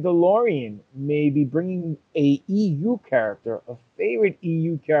Mandalorian may be bringing a EU character, a favorite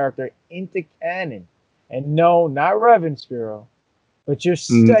EU character, into canon. And no, not Revan, Spiro, but your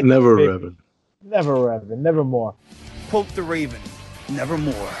second never favorite. Revan. Never Revan, never more. Quote the Raven, never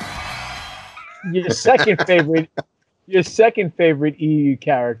more. Your second favorite EU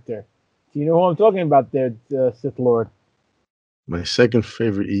character. Do you know who I'm talking about there, Sith Lord? My second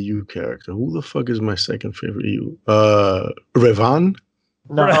favorite EU character. Who the fuck is my second favorite EU? Revan?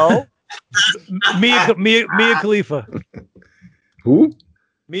 No. Mia Khalifa. Who?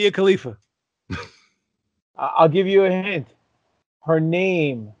 Mia Khalifa. I'll give you a hint. Her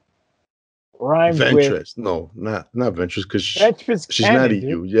name rhymes Ventress. with... No, not Ventress, because Ventress she's canon, not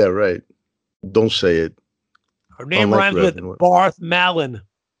EU. Yeah, right. Don't say it. Her name Unlike rhymes Revan. with Barth Malin.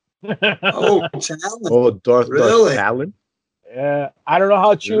 Oh, Talon. Oh, Darth Talon? Yeah, I don't know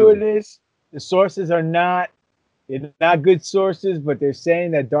how true it is. The sources are not good sources, but they're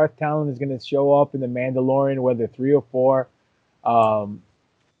saying that Darth Talon is going to show up in The Mandalorian, whether 3 or 4. I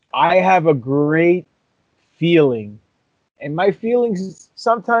have a great feeling, and my feelings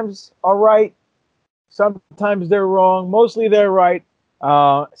sometimes are right, sometimes they're wrong. Mostly they're right,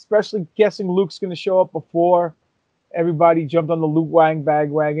 especially guessing Luke's going to show up before everybody jumped on the Luke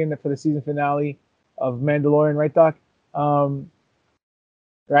bandwagon for the season finale of Mandalorian, right, Doc?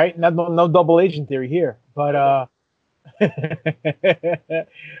 Right? No double agent theory here, but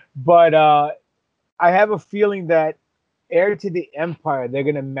but I have a feeling that Heir to the Empire, they're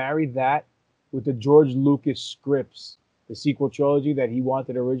gonna marry that with the George Lucas scripts, the sequel trilogy that he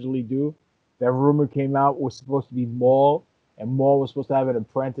wanted to originally do. That rumor came out was supposed to be Maul, and Maul was supposed to have an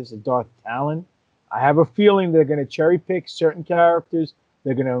apprentice of Darth Talon. I have a feeling they're gonna cherry pick certain characters.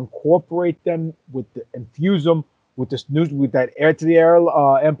 They're gonna incorporate them infuse them with this news, with that Heir to the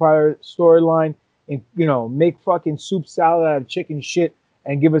Empire storyline, and make fucking soup salad out of chicken shit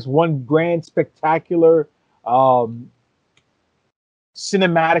and give us one grand spectacular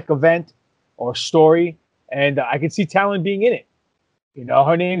cinematic event or story. And I can see Talon being in it.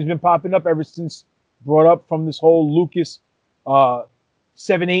 Her name's been popping up ever since brought up from this whole Lucas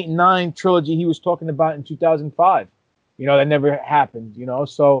 7, 8, and 9 trilogy he was talking about in 2005. That never happened.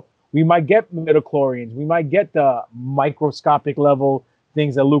 So we might get midichlorians. We might get the microscopic level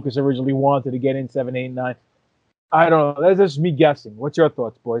things that Lucas originally wanted to get in 7, 8, and 9. I don't know. That's just me guessing. What's your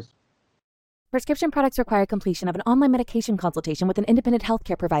thoughts, boys? Prescription products require completion of an online medication consultation with an independent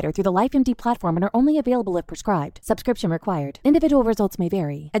healthcare provider through the LifeMD platform and are only available if prescribed. Subscription required. Individual results may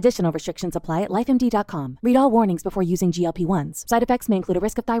vary. Additional restrictions apply at lifemd.com. Read all warnings before using GLP-1s. Side effects may include a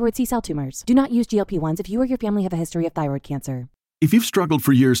risk of thyroid C-cell tumors. Do not use GLP-1s if you or your family have a history of thyroid cancer. If you've struggled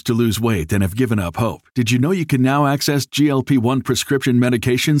for years to lose weight and have given up hope, did you know you can now access GLP-1 prescription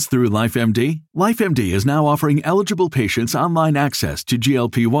medications through LifeMD? LifeMD is now offering eligible patients online access to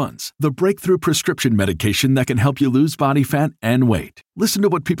GLP-1s, the breakthrough prescription medication that can help you lose body fat and weight. Listen to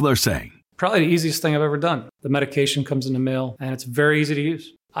what people are saying. Probably the easiest thing I've ever done. The medication comes in the mail, and it's very easy to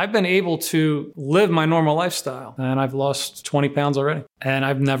use. I've been able to live my normal lifestyle, and I've lost 20 pounds already, and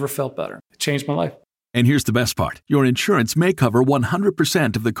I've never felt better. It changed my life. And here's the best part. Your insurance may cover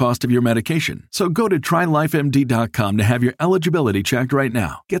 100% of the cost of your medication. So go to TryLifeMD.com to have your eligibility checked right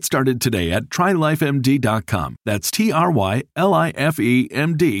now. Get started today at TryLifeMD.com. That's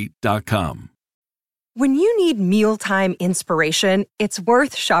TryLifeMD.com. When you need mealtime inspiration, it's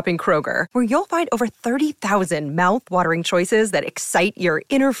worth shopping Kroger, where you'll find over 30,000 mouth-watering choices that excite your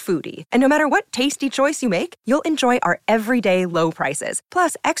inner foodie. And no matter what tasty choice you make, you'll enjoy our everyday low prices,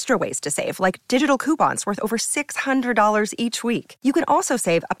 plus extra ways to save, like digital coupons worth over $600 each week. You can also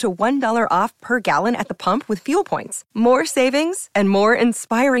save up to $1 off per gallon at the pump with fuel points. More savings and more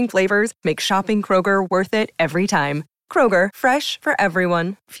inspiring flavors make shopping Kroger worth it every time. Kroger, fresh for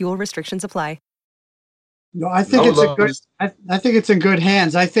everyone. Fuel restrictions apply. No, I think I think it's in good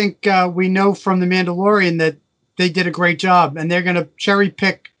hands. I think we know from The Mandalorian that they did a great job, and they're going to cherry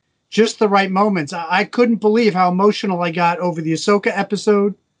pick just the right moments. I couldn't believe how emotional I got over the Ahsoka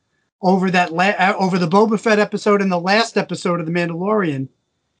episode, over that over the Boba Fett episode, and the last episode of The Mandalorian.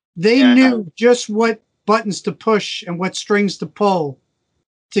 They knew just what buttons to push and what strings to pull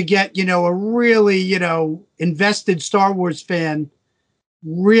to get, a really, invested Star Wars fan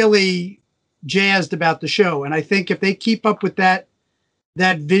really jazzed about the show. And I think if they keep up with that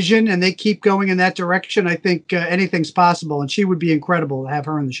vision and they keep going in that direction, I think anything's possible. And she would be incredible to have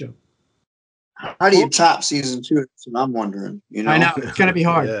her in the show. How do you top season 2? That's what I'm wondering. I know it's going to be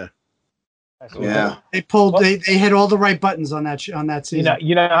hard. Yeah. They hit all the right buttons on that on that season.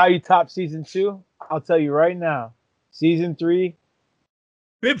 You know how you top season 2? I'll tell you right now. Season 3.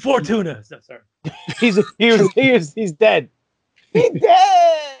 Bib Fortuna. No, sorry. He's dead. He's dead.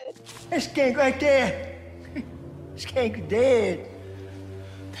 That skank right there. Skank dead.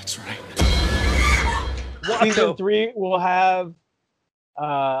 That's right. Season 3 will have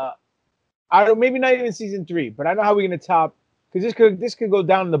I don't, maybe not even season 3, but I know how we're gonna top, because this could go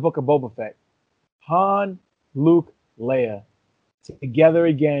down in the book of Boba Fett. Han, Luke, Leia together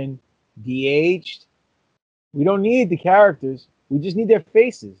again, de-aged. We don't need the characters. We just need their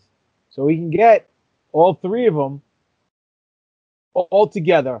faces. So we can get all 3 of them all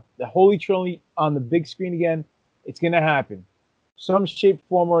together, the Holy Trinity on the big screen again. It's going to happen. Some shape,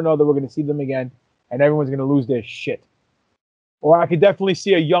 form, or another, we're going to see them again, and everyone's going to lose their shit. Or I could definitely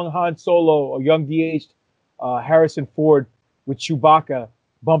see a young Han Solo, a young de-aged Harrison Ford with Chewbacca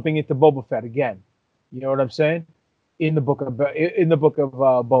bumping into Boba Fett again. You know what I'm saying? In the book of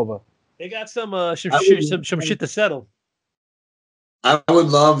Boba. They got some shit to settle. I would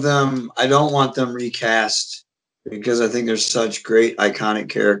love them. I don't want them recast because I think they're such great iconic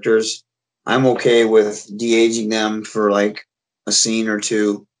characters. I'm okay with de-aging them for like a scene or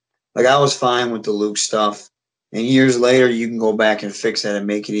 2. Like I was fine with the Luke stuff. And years later, you can go back and fix that and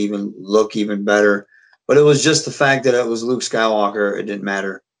make it even look even better. But it was just the fact that it was Luke Skywalker. It didn't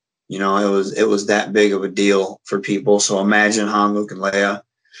matter. It was that big of a deal for people. So imagine Han, Luke, and Leia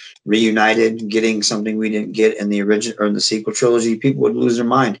reunited, getting something we didn't get in the original or in the sequel trilogy. People would lose their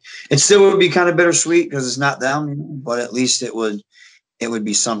mind. It still would be kind of bittersweet because it's not them, but at least it would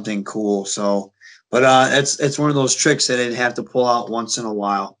be something cool. So, but it's one of those tricks that they'd have to pull out once in a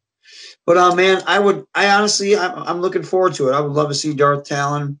while. But man, I'm looking forward to it. I would love to see Darth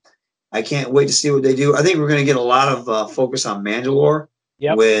Talon. I can't wait to see what they do. I think we're going to get a lot of focus on Mandalore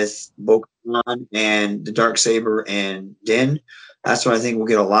with Bo-Katan and the Darksaber and Din. That's what I think we'll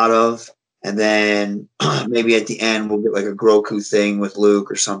get a lot of. And then maybe at the end we'll get like a Grogu thing with Luke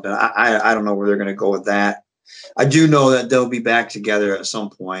or something. I don't know where they're going to go with that. I do know that they'll be back together at some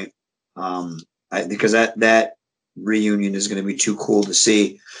point because that reunion is going to be too cool to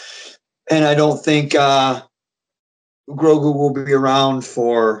see. And I don't think Grogu will be around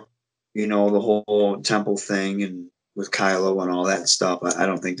for, the whole temple thing and with Kylo and all that stuff. I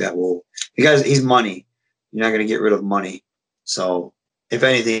don't think that will, because he's money. You're not going to get rid of money. So if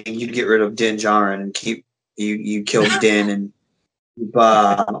anything, you'd get rid of Din Djarin and keep you kill Din and keep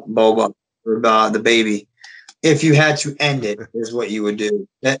Boba or the baby. If you had to end it, is what you would do.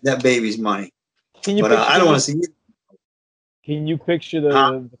 That baby's money. I don't want to see it. Can you picture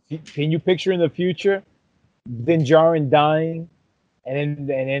Can you picture in the future Din Djarin dying, and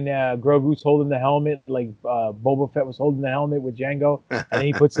then Grogu's holding the helmet like Boba Fett was holding the helmet with Jango, and then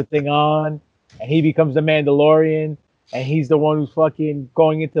he puts the thing on, and he becomes the Mandalorian, and he's the one who's fucking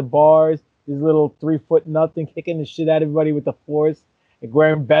going into bars, this little 3-foot nothing, kicking the shit out of everybody with the Force, and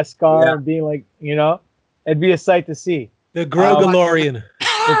wearing Beskar and being like, it'd be a sight to see. The Grogalorian.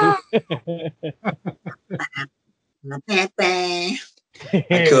 I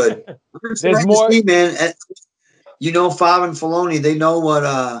could. There's more, man. Favre and Filoni, they know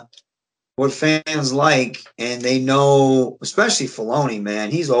what fans like, and they know, especially Filoni,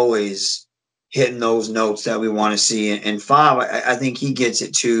 man. He's always hitting those notes that we want to see, and Favre, I think he gets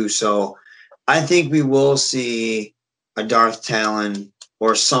it too. So, I think we will see a Darth Talon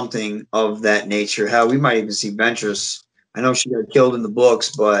or something of that nature. Hell, we might even see Ventress. I know she got killed in the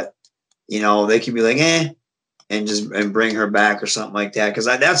books, but they can be like, and bring her back or something like that. Because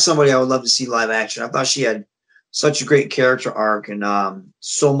that's somebody I would love to see live action. I thought she had such a great character arc and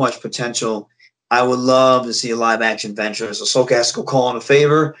so much potential. I would love to see a live action Ventress. So Ahsoka has to go call in a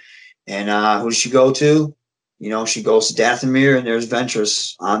favor. And who does she go to? She goes to Dathomir, and there's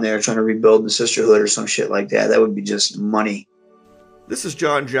Ventress on there trying to rebuild the Sisterhood or some shit like that. That would be just money. This is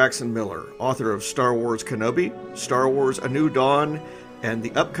John Jackson Miller, author of Star Wars Kenobi, Star Wars A New Dawn, and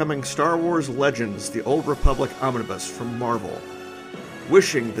the upcoming Star Wars Legends, the Old Republic Omnibus from Marvel.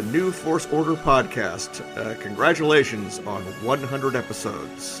 Wishing the new Force Order podcast congratulations on 100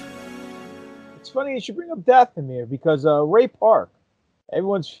 episodes. It's funny you should bring up Dathomir because Ray Park,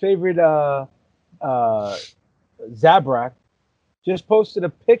 everyone's favorite Zabrak, just posted a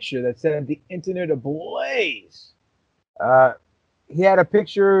picture that set the internet ablaze. he had a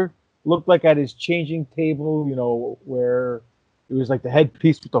picture, looked like at his changing table, you know, where it was like the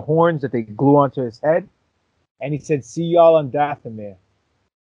headpiece with the horns that they glue onto his head. And he said, "See y'all on Dathomir."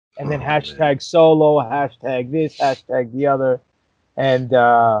 And then hashtag Solo, hashtag this, hashtag the other. And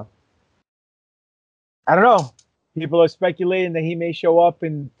I don't know. People are speculating that he may show up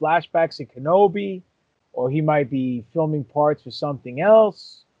in flashbacks in Kenobi, or he might be filming parts for something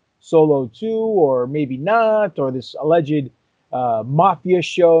else, Solo 2, or maybe not, or this alleged mafia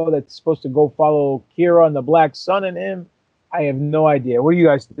show that's supposed to go follow Kira and the Black Sun and him. I have no idea. What do you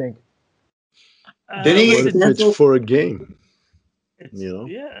guys think? What if it's for a game?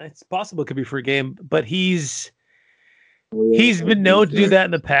 Yeah, it's possible it could be for a game, but he's been known to do that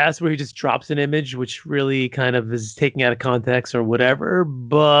in the past, where he just drops an image which really kind of is taken out of context or whatever.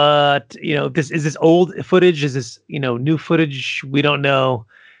 But this old footage? Is this new footage? We don't know.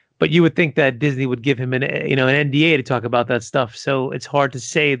 But you would think that Disney would give him an NDA to talk about that stuff. So it's hard to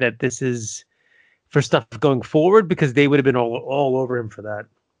say that this is for stuff going forward, because they would have been all over him for that.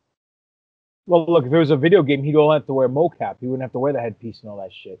 Well, look, if there was a video game, he'd only have to wear mocap. He wouldn't have to wear the headpiece and all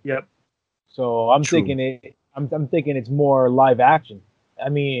that shit. Yep. So I'm thinking it's more live action. I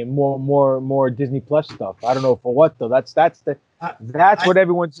mean, more Disney Plus stuff. I don't know for what though. That's what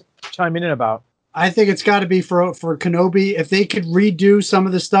everyone's chiming in about. I think it's got to be for Kenobi. If they could redo some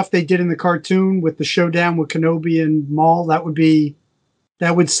of the stuff they did in the cartoon with the showdown with Kenobi and Maul, that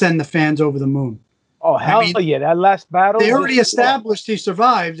would send the fans over the moon. Oh, hell yeah. That last battle. They already established he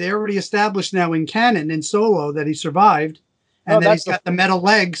survived. They already established now in canon, in Solo, that he survived. And then he's got the metal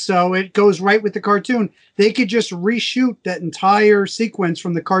legs, so it goes right with the cartoon. They could just reshoot that entire sequence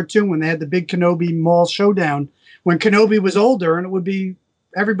from the cartoon when they had the big Kenobi Maul showdown, when Kenobi was older, and it would be,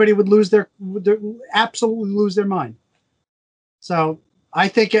 everybody would absolutely lose their mind. So I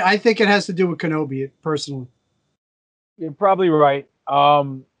think it has to do with Kenobi, personally. You're probably right.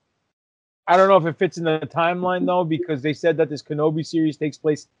 I don't know if it fits in the timeline, though, because they said that this Kenobi series takes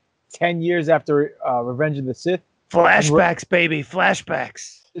place 10 years after Revenge of the Sith. Flashbacks, baby.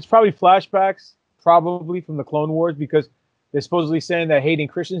 Flashbacks. It's probably flashbacks, probably from the Clone Wars, because they're supposedly saying that Hayden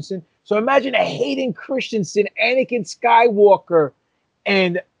Christensen. So imagine a Hayden Christensen, Anakin Skywalker,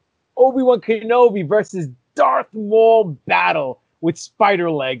 and Obi-Wan Kenobi versus Darth Maul battle with spider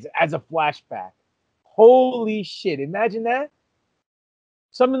legs as a flashback. Holy shit. Imagine that.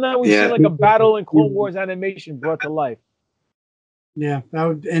 Something that we see like a battle in Clone Wars animation brought to life. Yeah, that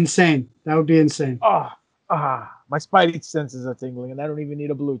would be insane. That would be insane. My spidey senses are tingling, and I don't even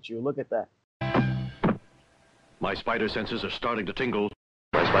need a Blue Chew. Look at that. My spider senses are starting to tingle.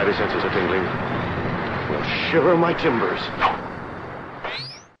 My spider senses are tingling. Will shiver my timbers.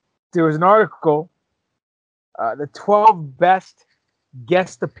 There was an article, the 12 best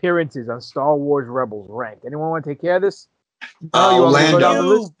guest appearances on Star Wars Rebels ranked. Anyone want to take care of this?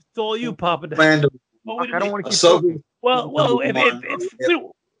 Lando. It's all you, Papa. Lando. I don't want to keep talking. Well,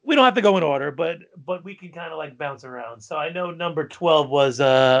 we don't have to go in order, but we can kind of like bounce around. So I know number 12 was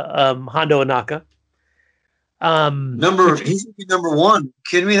Hondo Ohnaka. He's gonna be number 1.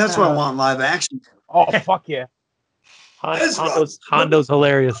 Kidding me? That's what I want live action. Oh fuck yeah! Hondo's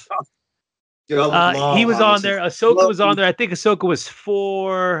hilarious. He was on there. Ahsoka was on there. I think Ahsoka was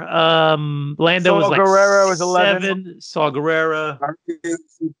 4. Lando was like Gerrera was 11. Saw Gerrera.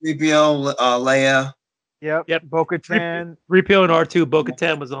 C-3PO, Leia. Yep. Bo-Katan. 3PO and R2.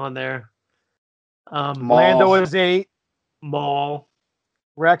 Bo-Katan was on there. Lando was 8. Maul.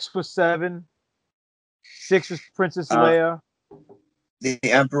 Rex was 7. 6 was Princess Leia. The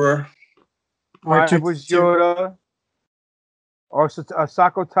Emperor. 5 was Yoda.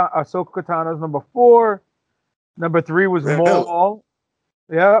 Ahsoka Tano's number 4. Number 3 was Maul.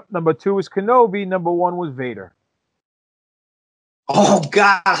 Yep. Number 2 was Kenobi. Number 1 was Vader. Oh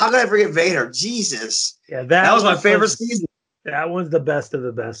God! How could I forget Vader? Jesus. Yeah, that was my favorite season. That one's the best of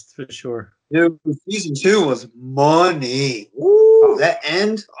the best for sure. Dude, season 2 was money. Woo! That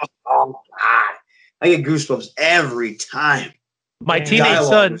end. Oh God! I get goosebumps every time. My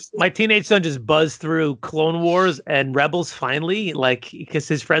teenage son just buzzed through Clone Wars and Rebels finally, like because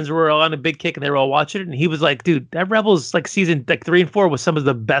his friends were all on a big kick and they were all watching it, and he was like, "Dude, that Rebels like season 3 and 4 was some of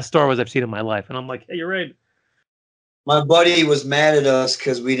the best Star Wars I've seen in my life." And I'm like, "Hey, you're right." My buddy was mad at us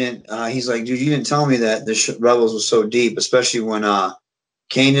because we didn't. He's like, "Dude, you didn't tell me that the Rebels was so deep, especially when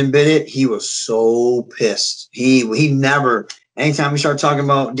Kanan bit it." He was so pissed. He never. Anytime we start talking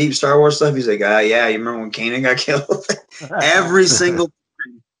about deep Star Wars stuff, he's like, yeah, you remember when Kanan got killed?" Every single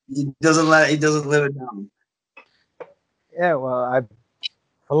time. He doesn't live it down. Yeah, well,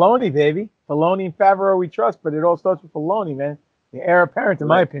 Filoni, baby. Filoni and Favreau we trust, but it all starts with Filoni, man. The heir apparent, in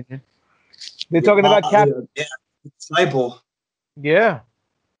my opinion. They're talking about Captain. Yeah, disciple. Yeah.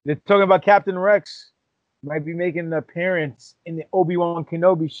 They're talking about Captain Rex might be making an appearance in the Obi-Wan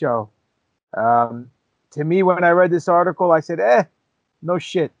Kenobi show. To me, when I read this article, I said, no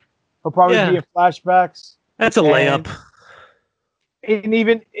shit. He'll probably be in flashbacks. That's a layup. And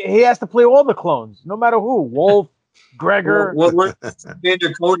even he has to play all the clones, no matter who. Wolf, Gregor. What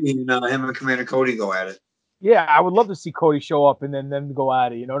Commander Cody and him and Commander Cody go at it. Yeah, I would love to see Cody show up and then them go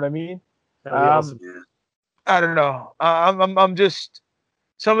at it. You know what I mean? That'd be awesome. I don't know. I'm just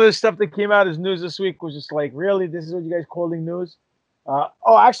some of the stuff that came out as news this week was just like, really, this is what you guys calling news?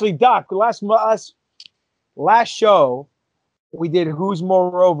 Actually, Doc, last show we did Who's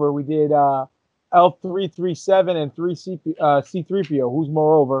Moreover. We did L337 and C3PO. Who's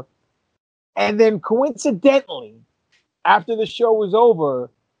Moreover? And then coincidentally, after the show was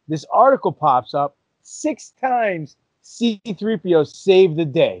over, this article pops up. 6 times C3PO saved the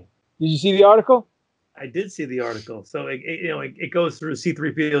day. Did you see the article? I did see the article. So it goes through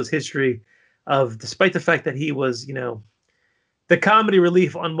C3PO's history of, despite the fact that he was, the comedy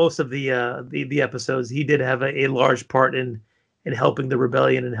relief on most of the episodes, he did have a large part in helping the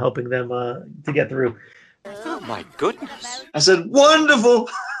rebellion and helping them to get through. Oh my goodness! I said, wonderful.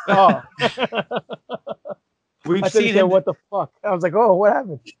 Oh. We've I seen him. What the fuck? I was like, oh, what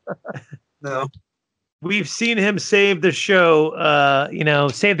happened? No. We've seen him save the show,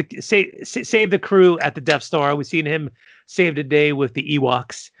 save the crew at the Death Star. We've seen him save the day with the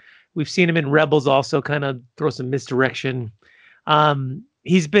Ewoks. We've seen him in Rebels also kind of throw some misdirection.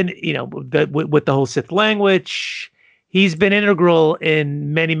 He's been, with the whole Sith language, he's been integral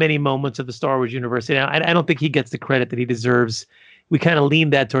in many, many moments of the Star Wars universe. And I don't think he gets the credit that he deserves. We kind of lean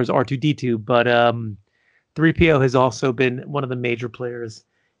that towards R2-D2, but 3PO has also been one of the major players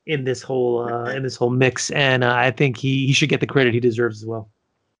in this whole mix, and I think he should get the credit he deserves as well.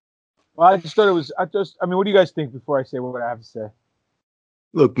 Well, I just thought it was. I mean, what do you guys think before I say what I have to say?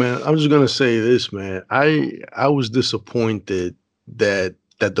 Look, man, I'm just gonna say this, man. I was disappointed that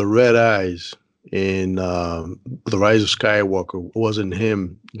the red eyes in The Rise of Skywalker wasn't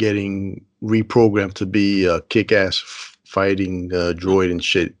him getting reprogrammed to be a kick-ass fighting droid and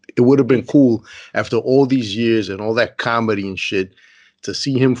shit. It would have been cool after all these years and all that comedy and shit to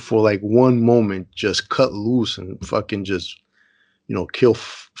see him for like one moment just cut loose and fucking just, kill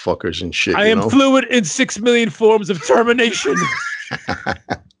fuckers and shit. I am fluid in 6 million forms of termination.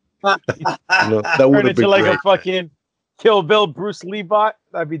 That would have been like great. a fucking Kill Bill Bruce Lee bot.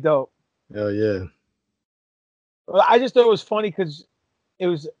 That'd be dope. Hell yeah. Well, I just thought it was funny because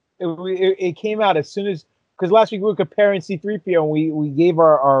it came out as soon as, because last week we were comparing C3PO and we gave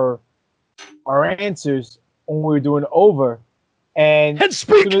our answers when we were doing Over. And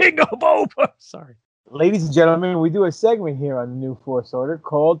speaking of Over, sorry. Ladies and gentlemen, we do a segment here on the New Force Order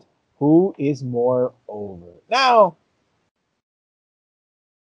called Who is More Over? Now,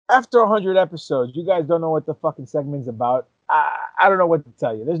 after 100 episodes, you guys don't know what the fucking segment's about. I don't know what to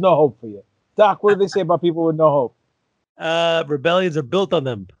tell you. There's no hope for you. Doc, what do they say about people with no hope? Rebellions are built on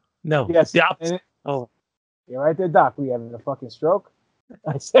them. No. Yes. The opposite. Oh. You're right there, Doc. We having a fucking stroke?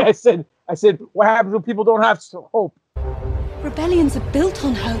 I said, what happens when people don't have hope? Rebellions are built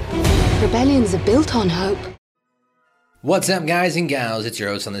on hope. Rebellions are built on hope. What's up, guys and gals? It's your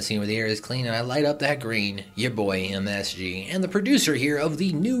host on the scene where the air is clean and I light up that green, your boy MSG, and the producer here of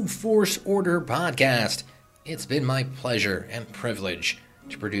the New Force Order podcast. It's been my pleasure and privilege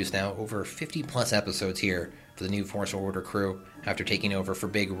to produce now over 50 plus episodes here for the New Force Order crew after taking over for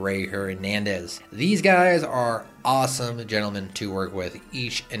Big Ray Hernandez. These guys are awesome gentlemen to work with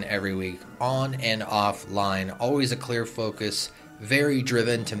each and every week, on and offline, always a clear focus, very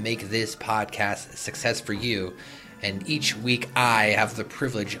driven to make this podcast a success for you. And each week I have the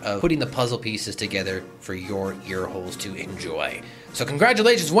privilege of putting the puzzle pieces together for your ear holes to enjoy. So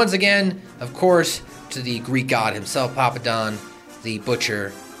congratulations once again, of course, to the Greek god himself, Papa Don, the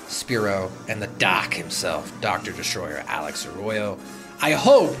Butcher, Spiro, and the Doc himself, Dr. Destroyer Alex Arroyo. I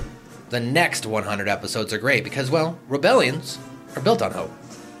hope the next 100 episodes are great because, well, rebellions are built on hope.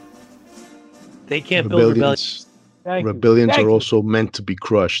 They can't build rebellions. Rebellions are also meant to be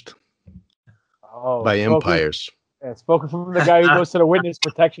crushed by empires. Yeah, spoken from the guy who goes to the witness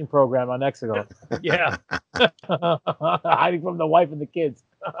protection program on Exegol. Yeah. Hiding from the wife and the kids.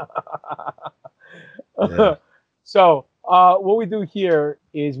 Yeah. So, what we do here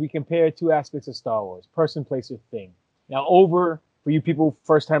is we compare two aspects of Star Wars: person, place, or thing. Now, Over, for you people,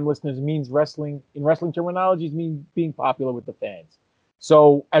 first-time listeners, means wrestling. In wrestling terminology, it means being popular with the fans.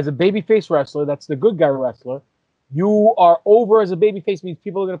 So, as a babyface wrestler, that's the good guy wrestler. You are over as a babyface means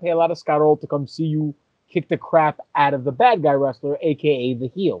people are going to pay a lot of scuttle to come see you kick the crap out of the bad guy wrestler, a.k.a. the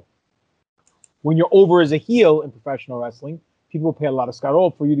heel. When you're over as a heel in professional wrestling, people pay a lot of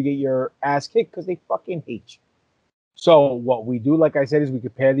scuttle for you to get your ass kicked because they fucking hate you. So what we do, like I said, is we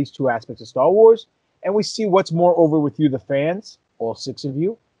compare these two aspects of Star Wars, and we see what's more over with you, the fans, all 6 of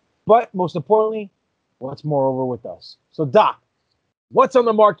you. But most importantly, what's more over with us. So, Doc, what's on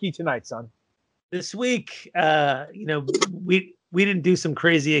the marquee tonight, son? This week, we didn't do some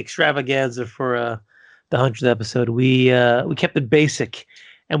crazy extravaganza for the 100th episode. We kept it basic,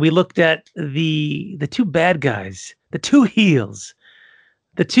 and we looked at the two bad guys, the two heels,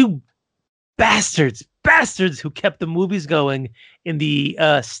 the two bastards who kept the movies going in the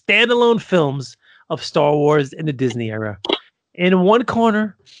standalone films of Star Wars in the Disney era. In one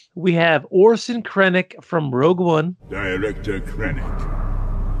corner, we have Orson Krennic from Rogue One. Director Krennic.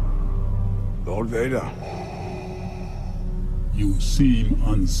 Lord Vader. You seem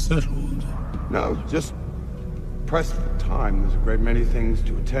unsettled. No, just pressed for time. There's a great many things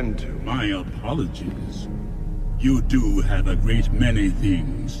to attend to. My apologies. You do have a great many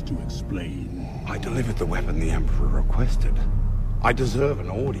things to explain. I delivered the weapon the Emperor requested. I deserve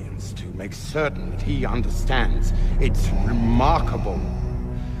an audience to make certain that he understands its remarkable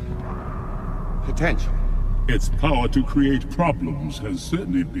potential. Its power to create problems has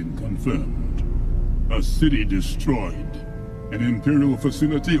certainly been confirmed. A city destroyed. An Imperial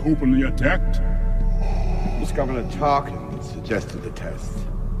facility openly attacked. It was Governor Tarkin that suggested the test.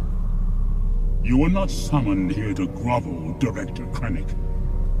 You were not summoned here to grovel, Director Krennic.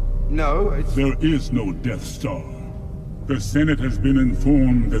 No, There is no Death Star. The Senate has been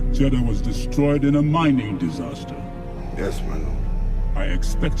informed that Jeddah was destroyed in a mining disaster. Yes, my lord. I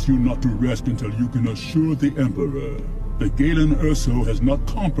expect you not to rest until you can assure the Emperor that Galen Erso has not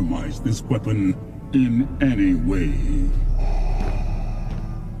compromised this weapon in any way.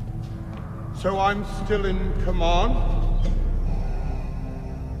 So I'm still in command?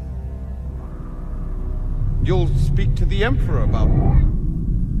 You'll speak to the Emperor about it.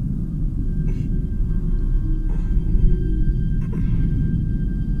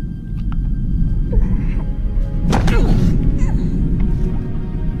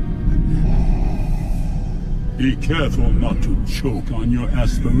 Be careful not to choke on your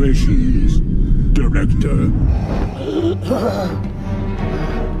aspirations, Director.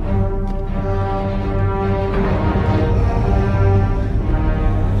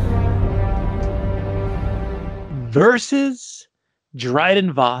 Versus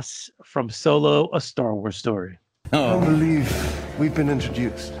Dryden Voss from Solo: A Star Wars Story. I don't believe we've been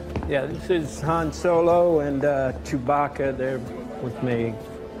introduced. Yeah, this is Han Solo and Chewbacca. They're with me.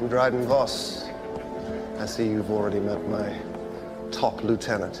 I'm Dryden Voss. I see you've already met my top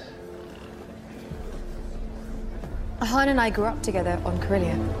lieutenant. Han and I grew up together on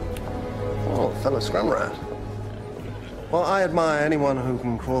Corellia. Oh, fellow scrum rat. Well, I admire anyone who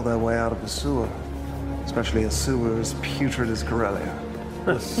can crawl their way out of the sewer. Especially a sewer as putrid as Corellia.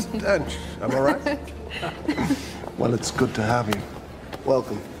 A stench, am I right? Well, it's good to have you.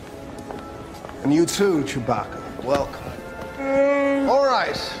 Welcome. And you too, Chewbacca. Welcome. All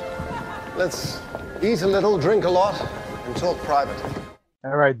right. Let's eat a little, drink a lot, and talk privately.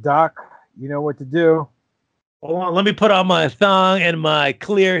 All right, Doc, you know what to do. Hold on, let me put on my thong and my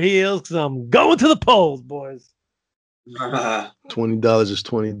clear heels because I'm going to the polls, boys. $20 is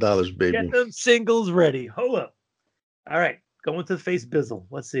 $20, baby. Get them singles ready. Hold up. All right, going to the face bizzle.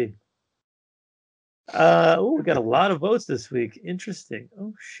 Let's see. Oh, we got a lot of votes this week. Interesting.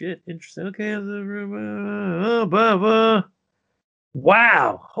 Oh shit. Interesting. Okay.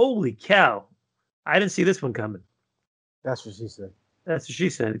 Wow. Holy cow. I didn't see this one coming. That's what she said. That's what she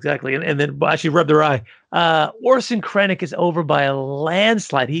said, exactly. And then she rubbed her eye. Orson Krennic is over by a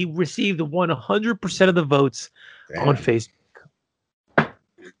landslide. He received 100% of the votes on Facebook.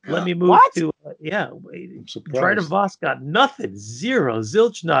 Let me move to, Dryden Voss got nothing. Zero.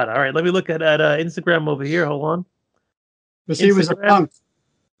 Zilch not. All right, let me look at Instagram over here. Hold on. He was a punk.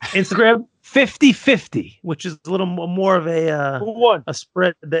 Instagram 50-50, which is a little more of a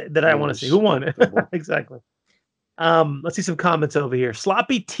spread that I want to see. Who won? Exactly. Let's see some comments over here.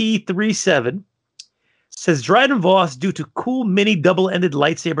 Sloppy T37 says Dryden Voss due to cool mini double-ended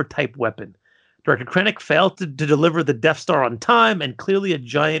lightsaber type weapon. Director Krennic failed to deliver the Death Star on time, and clearly a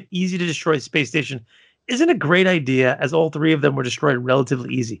giant, easy-to-destroy space station isn't a great idea, as all three of them were destroyed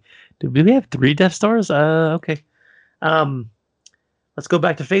relatively easy. Do we have 3 Death Stars? Okay. Let's go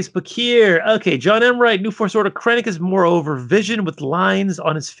back to Facebook here. Okay, John M. Wright, New Force Order. Krennic is moreover. Vision with lines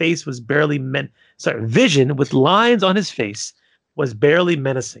on his face was barely Vision with lines on his face was barely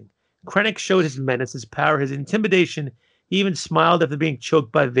menacing. Krennic showed his menace, his power, his intimidation. He even smiled after being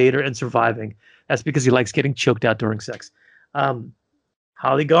choked by Vader and surviving. That's because he likes getting choked out during sex. Han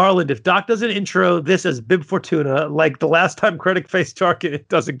Holly Garland, if Doc doesn't intro this as Bib Fortuna, like the last time Krennic faced Tarkin, it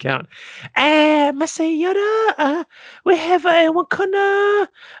doesn't count. Masayada, we have a Wakana,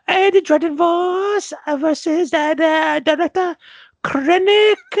 the Dragon Force versus director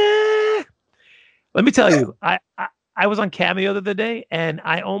Krennic. Let me tell you, I was on Cameo the other day, and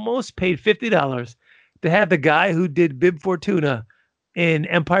I almost paid $50 to have the guy who did Bib Fortuna in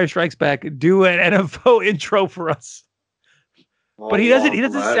Empire Strikes Back do an NFO intro for us. But he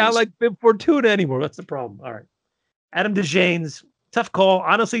doesn't sound like Bib Fortuna anymore. That's the problem. All right. Adam DeJanes, tough call.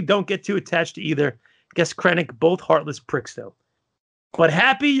 Honestly, don't get too attached to either. Guess Krennic, both heartless pricks, though. But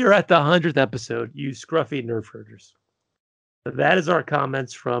happy you're at the 100th episode, you scruffy nerf herders. That is our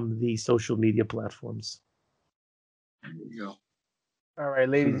comments from the social media platforms. There you go. All right,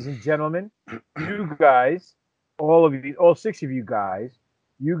 ladies and gentlemen, you guys, all of you, all 6 of you guys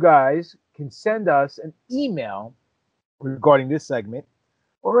can send us an email regarding this segment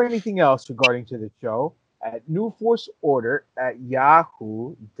or anything else regarding to the show at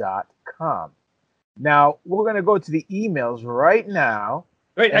newforceorder@yahoo.com. Now, we're going to go to the emails right now.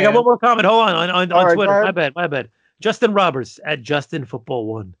 Wait, I got one more comment. Hold on Twitter. My bad. Justin Roberts at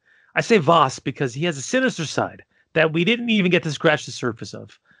JustinFootball1. I say Voss because he has a sinister side that we didn't even get to scratch the surface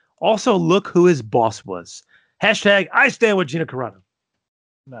of. Also, look who his boss was. Hashtag I stand with Gina Carano.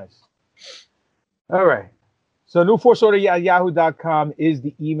 Nice. All right. So newforceorder@yahoo.com is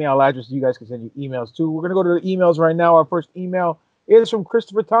the email address you guys can send your emails to. We're going to go to the emails right now. Our first email is from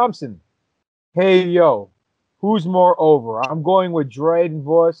Christopher Thompson. Hey, yo, who's more over? I'm going with Dryden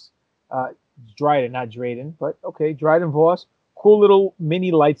Voss. Dryden, not Drayden, but okay, Dryden Voss. Cool little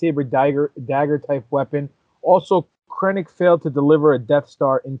mini lightsaber dagger type weapon. Also, Krennic failed to deliver a Death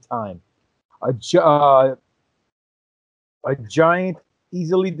Star in time. A giant,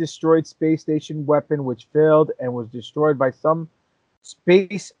 easily destroyed space station weapon which failed and was destroyed by some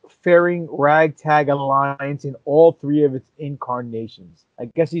space-faring ragtag alliance in all 3 of its incarnations. I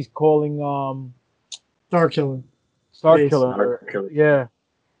guess he's calling Starkiller. Starkiller. Yeah.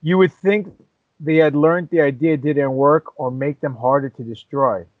 You would think they had learned the idea didn't work or make them harder to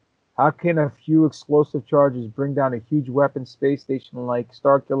destroy. How can a few explosive charges bring down a huge weapon space station like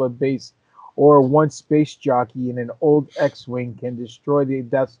Starkiller Base, or one space jockey in an old X-Wing can destroy the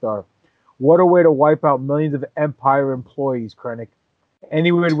Death Star? What a way to wipe out millions of Empire employees, Krennic.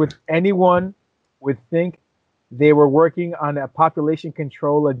 Anyone would think they were working on a population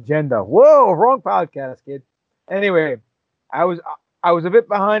control agenda. Whoa, wrong podcast, kid. Anyway, I was a bit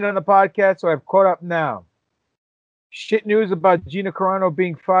behind on the podcast, so I've caught up now. Shit news about Gina Carano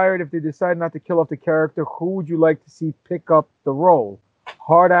being fired if they decide not to kill off the character. Who would you like to see pick up the role?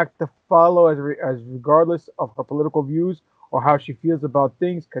 Hard act to follow as regardless of her political views or how she feels about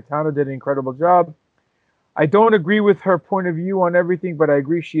things. Katana did an incredible job. I don't agree with her point of view on everything, but I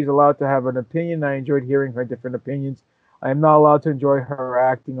agree she's allowed to have an opinion. I enjoyed hearing her different opinions. I am not allowed to enjoy her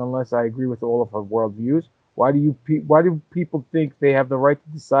acting unless I agree with all of her worldviews. Why do people think they have the right to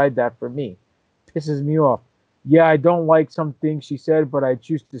decide that for me? Pisses me off. Yeah, I don't like some things she said, but I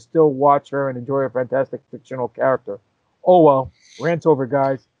choose to still watch her and enjoy a fantastic fictional character. Oh well, rant's over,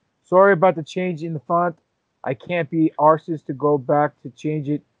 guys. Sorry about the change in the font. I can't be arsed to go back to change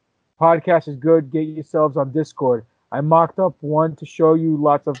it. Podcast is good. Get yourselves on Discord. I mocked up one to show you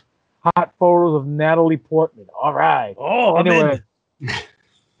lots of hot photos of Natalie Portman. All right. Oh, anyway.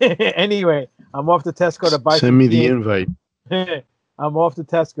 Anyway, I'm off to Tesco to buy Send me the invite. I'm off to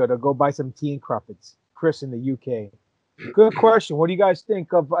Tesco to go buy some tea and crumpets. Chris in the UK. Good question. What do you guys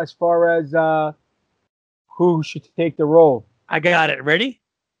think of as far as who should take the role? I got it. Ready?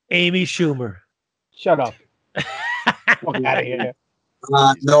 Amy Schumer. Shut up. Fuck out of here.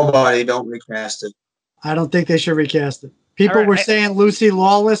 Nobody. Don't recast it. I don't think they should recast it. People were saying Lucy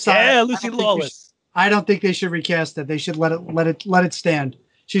Lawless. Lucy Lawless. I don't think they should recast it. They should let it stand.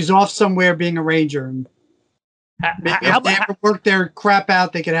 She's off somewhere being a ranger. And if they ever work their crap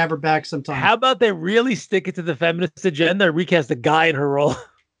out, they could have her back sometime. How about they really stick it to the feminist agenda and recast a guy in her role?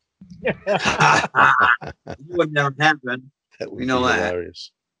 It would never happen. We know that.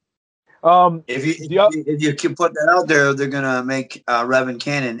 Hilarious. If you can put that out there, they're gonna make Revan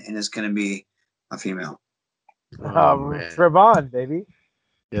canon, and it's gonna be a female. Trevon, baby.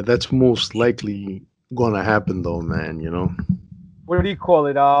 Yeah, that's most likely gonna happen, though, man. You know. What do you call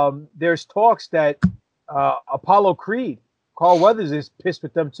it? There's talks that Apollo Creed, Carl Weathers, is pissed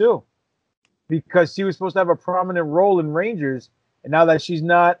with them too, because she was supposed to have a prominent role in Rangers, and now that she's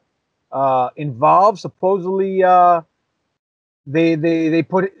not involved, supposedly they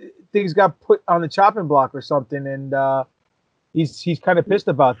put things got put on the chopping block or something, and he's kind of pissed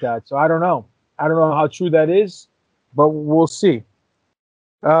about that. So I don't know how true that is, but we'll see.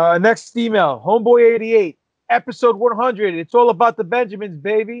 Next email, Homeboy88, episode 100. It's all about the Benjamins,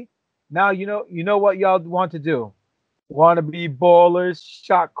 baby. Now you know what y'all want to do. Want to be ballers,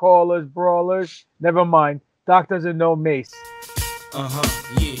 shot callers, brawlers. Never mind. Doc doesn't know Mace. Yeah.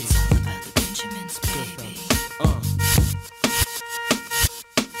 Benjamins, baby.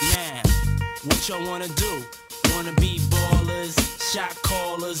 Now, what y'all wanna do? Wanna be ballers, shot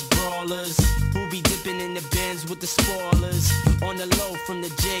callers, brawlers, who be dipping in the bins with the spoilers, on the low from the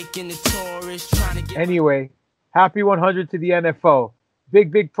Jake and the Taurus, trying to get. Anyway, happy 100 to the NFO.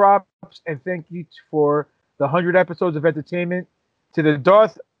 Big props and thank you for the 100 episodes of entertainment. To the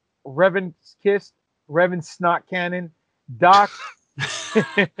Darth Revan Kiss, Revan Snot Cannon, Doc.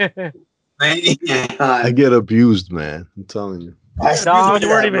 I get abused, man. I'm telling you. Doc, you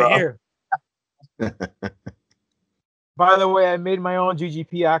weren't even here. By the way, I made my own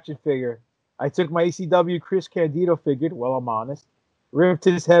GGP action figure. I took my ECW Chris Candido figure, well, I'm honest, ripped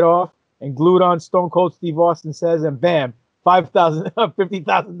his head off, and glued on Stone Cold Steve Austin Says, and bam,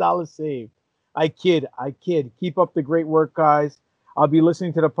 $50,000 saved. I kid. Keep up the great work, guys. I'll be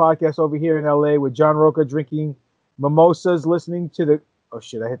listening to the podcast over here in LA with John Roca drinking mimosas, listening to the... Oh,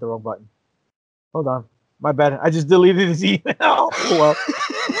 shit, I hit the wrong button. Hold on. My bad. I just deleted his email. Oh, well.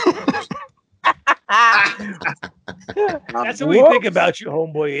 That's what we think about you,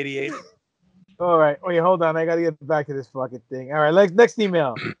 Homeboy 88. All right. Wait, hold on. I got to get back to this fucking thing. All right, next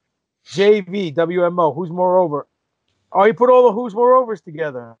email. JV, WMO, Who's Moreover? Oh, he put all the Who's Moreovers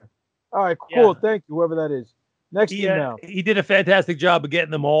together. All right, cool. Yeah. Thank you, whoever that is. Next email. He did a fantastic job of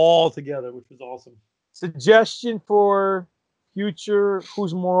getting them all together, which was awesome. Suggestion for future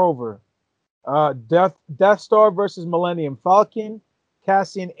Who's Moreover. Death Star versus Millennium Falcon.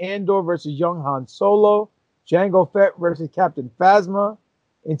 Cassian Andor versus Young Han Solo. Jango Fett versus Captain Phasma.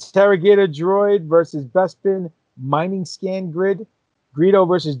 Interrogator Droid versus Bespin Mining Scan Grid. Greedo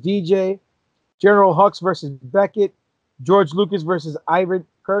versus DJ. General Hux versus Beckett. George Lucas versus Ivan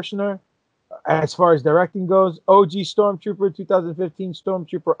Kershner. As far as directing goes, OG Stormtrooper 2015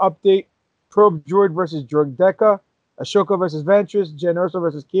 Stormtrooper update. Probe Droid versus Droid Deca. Ashoka versus Ventress. Jen Erso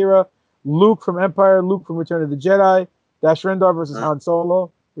versus Kira. Luke from Empire. Luke from Return of the Jedi. Dash Rendar versus Han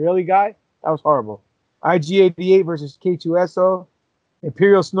Solo. Really, guy? That was horrible. IG-88 versus K2SO.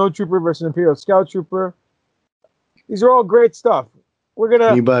 Imperial Snowtrooper versus Imperial Scout Trooper. These are all great stuff.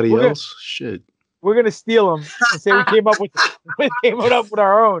 Anybody else? Shit. We're gonna steal them and say we came up with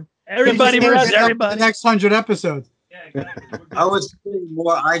our own. Everybody versus everybody. The next 100 episodes. Yeah, exactly. I was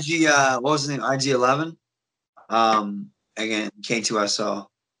more IG. What was the name? IG-11. Again, K2SO.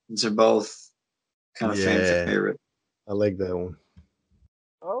 These are both kind of fan favorite. I like that one.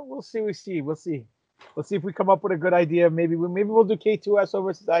 Oh, we'll see. We'll see. Let's see if we come up with a good idea. Maybe we'll do K2SO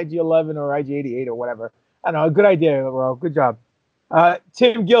versus IG-11 or IG-88 or whatever. I don't know. A good idea, bro. Good job.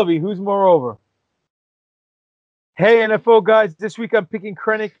 Tim Gilby, Who's Moreover? Hey, NFO guys. This week I'm picking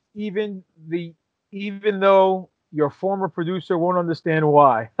Krennic, even though your former producer won't understand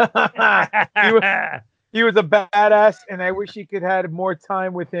why. He was a badass, and I wish he could have had more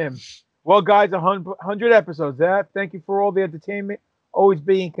time with him. Well, guys, 100 episodes. Thank you for all the entertainment. Always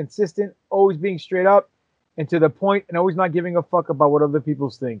being consistent, always being straight up and to the point, and always not giving a fuck about what other people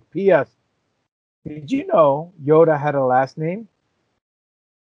think. P.S. Did you know Yoda had a last name?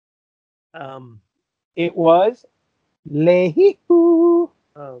 It was Lehihu.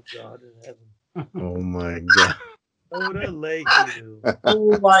 Oh, God in heaven. Oh, my God. Yoda Lehihu.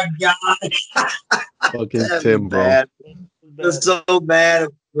 Oh, my God. Fucking Tim, bro. That's so bad.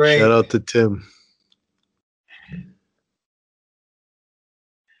 Great. Shout out to Tim.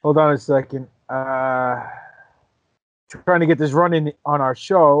 Hold on a second. Trying to get this running on our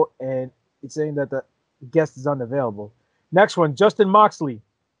show, and it's saying that the guest is unavailable. Next one, Justin Moxley.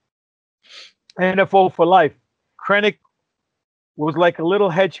 NFO for life. Krennic was like a little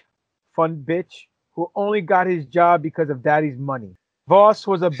hedge fund bitch who only got his job because of daddy's money. Voss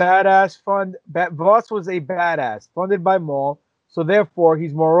was a badass funded by Maul, so therefore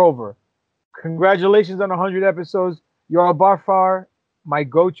he's moreover. Congratulations on 100 episodes. You're by far my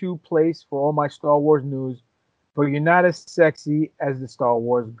go-to place for all my Star Wars news, but you're not as sexy as the Star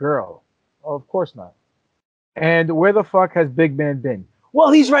Wars girl. Oh, of course not. And where the fuck has Big Man been?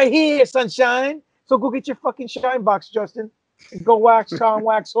 Well, he's right here, sunshine. So go get your fucking shine box, Justin, and go wax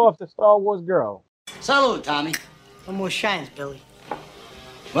off the Star Wars girl. Salud, Tommy. No more shines, Billy.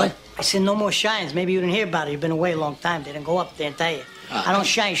 What? I said no more shines. Maybe you didn't hear about it. You've been away a long time. They didn't go up there and tell you. I don't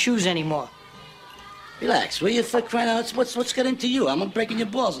shine shoes anymore. Relax, will you? For crying out, what's got into you? I'm breaking your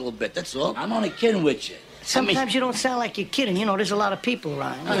balls a little bit, that's all. I'm only kidding with you. Sometimes you don't sound like you're kidding. You know, there's a lot of people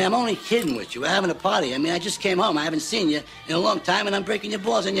around. I mean, I'm only kidding with you. We're having a party. I mean, I just came home. I haven't seen you in a long time, and I'm breaking your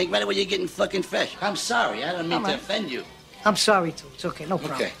balls, and right away you're getting fucking fresh. I'm sorry. I don't mean to offend you. I'm sorry, too. It's okay. No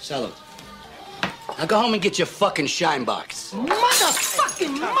problem. Okay, salute. Now go home and get your fucking shine box.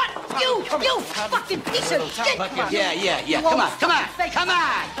 Motherfucking you fucking piece of shit! Yeah. Come on.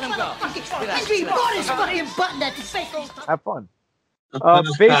 Let him go. He bought his fucking button at the face. Have fun.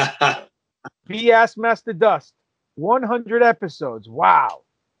 BS Master Dust. 100 episodes. Wow.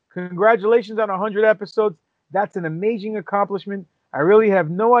 Congratulations on 100 episodes. That's an amazing accomplishment. I really have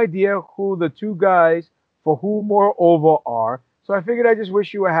no idea who the two guys for whom moreover are, so I figured I'd just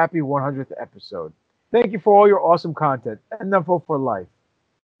wish you a happy 100th episode. Thank you for all your awesome content. And Info for life.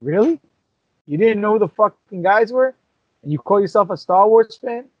 Really? You didn't know who the fucking guys were? And you call yourself a Star Wars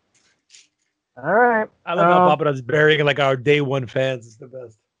fan? All right. I love how Papa's burying like our day one fans. It's the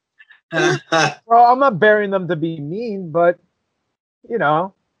best. Well, I'm not burying them to be mean, but, you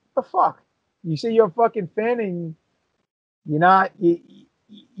know, what the fuck? You say you're a fucking fan and you're not,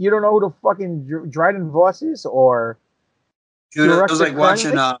 you don't know who the fucking Dryden Voss is? Or dude, it was like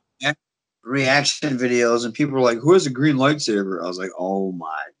watching reaction videos and people were like, who has a green lightsaber? I was like, oh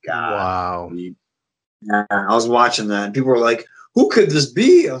my God. Wow. Yeah, I was watching that and people were like, who could this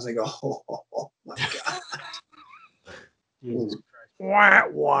be? I was like, oh my God. Jesus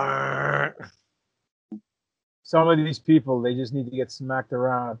Christ. Wah. Some of these people, they just need to get smacked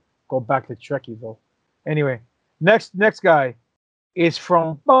around. Go back to Trekkieville. Anyway, next guy is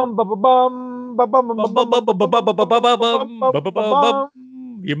from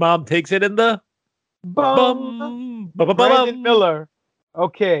Your mom takes it in the Brandon Miller.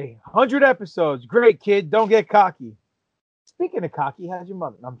 Okay, 100 episodes. Great, kid. Don't get cocky. Speaking of cocky, how's your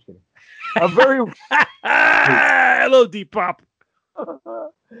mother? No, I'm just kidding. A very hello, Depop.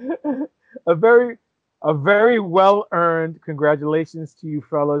 A very well-earned congratulations to you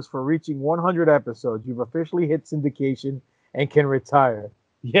fellas for reaching 100 episodes. You've officially hit syndication and can retire.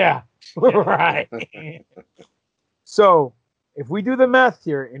 Yeah, right. So, if we do the math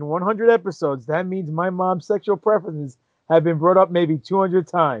here, in 100 episodes, that means my mom's sexual preferences have been brought up maybe 200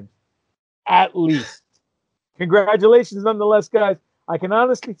 times. At least. Congratulations nonetheless, guys. I can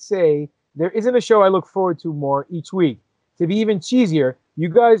honestly say there isn't a show I look forward to more each week. To be even cheesier, your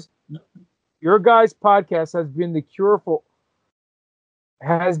guys' podcast has been the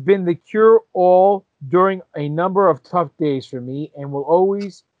cure all during a number of tough days for me and will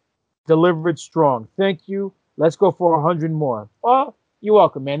always deliver it strong. Thank you. Let's go for 100 more. Well, you're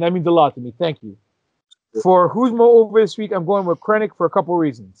welcome, man. That means a lot to me. Thank you. For Who's More Over this week, I'm going with Krennic for a couple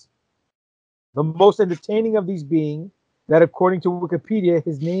reasons. The most entertaining of these being that, according to Wikipedia,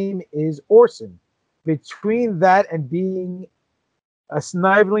 his name is Orson. Between that and being a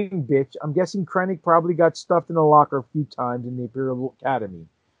sniveling bitch, I'm guessing Krennic probably got stuffed in the locker a few times in the Imperial Academy.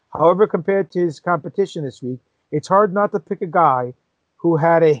 However, compared to his competition this week, it's hard not to pick a guy who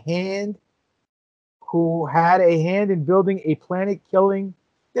had a hand in building a planet-killing,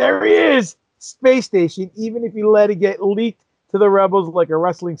 there he is, space station, even if he let it get leaked to the rebels like a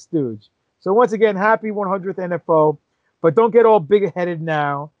wrestling stooge. So once again, happy 100th NFO, but don't get all big-headed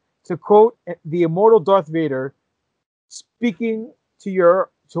now. To quote the immortal Darth Vader, speaking to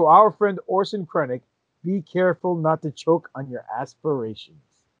our friend Orson Krennic, be careful not to choke on your aspirations.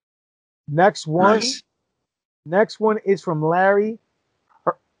 Next one is from Larry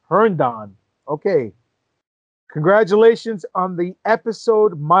Herndon. Okay. Congratulations on the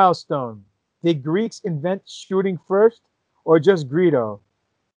episode milestone. Did Greeks invent shooting first or just Greedo?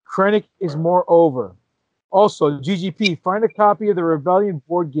 Krennic is moreover. Also, GGP, find a copy of the Rebellion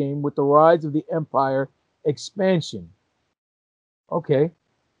board game with the Rise of the Empire expansion. Okay.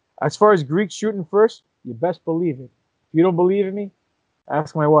 As far as Greeks shooting first, you best believe it. If you don't believe in me,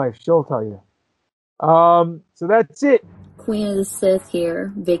 ask my wife. She'll tell you. So that's it. Queen of the Sith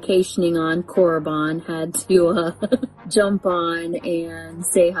here, vacationing on Korriban, had to jump on and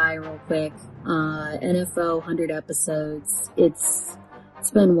say hi real quick. NFO 100 episodes. It's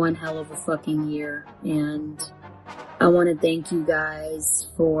been one hell of a fucking year, and I want to thank you guys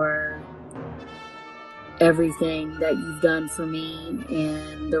for everything that you've done for me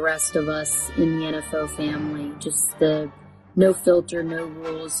and the rest of us in the NFO family. Just the no filter, no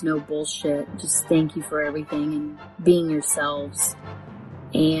rules, no bullshit. Just thank you for everything and being yourselves.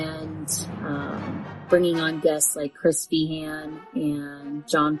 And bringing on guests like Chris Feehan and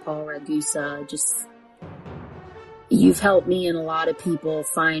John Paul Ragusa. Just, you've helped me and a lot of people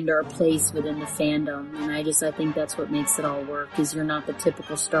find our place within the fandom. And I think that's what makes it all work, is you're not the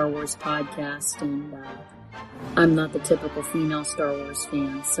typical Star Wars podcast. And I'm not the typical female Star Wars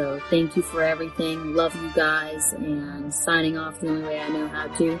fan. So thank you for everything. Love you guys. And signing off the only way I know how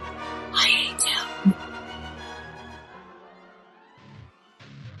to. I hate you.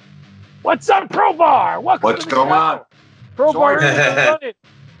 What's up, Crowbar? What's going on? Crowbar, Sorry.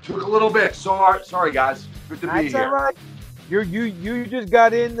 Took a litlittle bit. Sorry, guys. Good to be that's here. all right. You just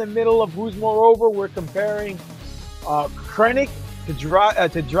got in the middle of Who's Moreover. We're comparing Krennic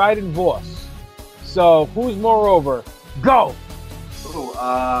to Dryden Voss. So Who's Moreover? Go. Ooh,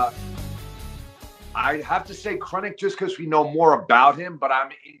 I have to say Krennic just because we know more about him, but I'm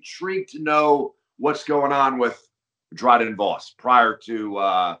intrigued to know what's going on with Dryden Voss prior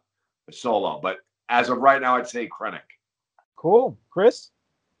to Solo. But as of right now, I'd say Krennic. Cool. Chris?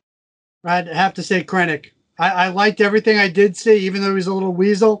 I'd have to say Krennic. I liked everything I did see, even though he was a little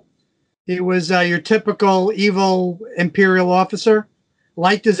weasel. He was your typical evil Imperial officer.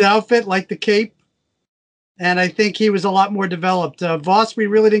 Liked his outfit, liked the cape. And I think he was a lot more developed. Voss, we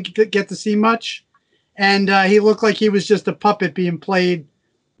really didn't get to see much. And he looked like he was just a puppet being played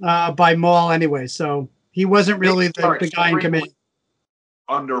by Maul anyway. So he wasn't really the guy in command.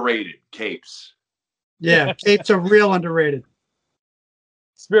 Underrated capes. Yeah, capes are real underrated.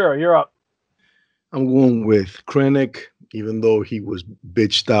 Spiro, you're up. I'm going with Krennic, even though he was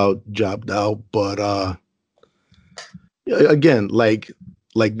bitched out, jobbed out. But again, like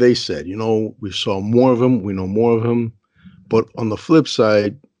they said, we saw more of him. We know more of him. But on the flip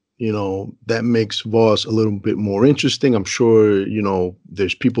side, that makes Voss a little bit more interesting. I'm sure,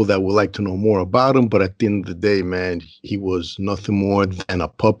 there's people that would like to know more about him. But at the end of the day, man, he was nothing more than a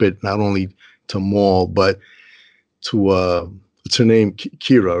puppet, not only to Maul, but to what's her name?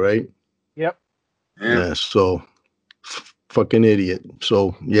 Kira, right? Yep. Yeah, so fucking idiot.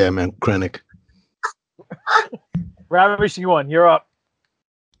 So yeah, man, Krennic. Ravishing One, you're up.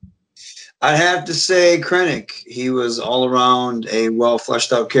 I'd have to say Krennic. He was all around a well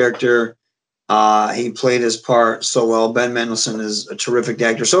fleshed out character. He played his part so well. Ben Mendelsohn is a terrific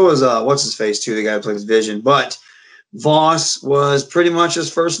actor. So was what's his face too, the guy who plays Vision. But Voss was pretty much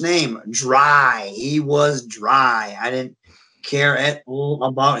his first name. Dry. He was dry. I didn't care at all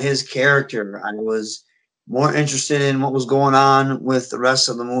about his character. I was more interested in what was going on with the rest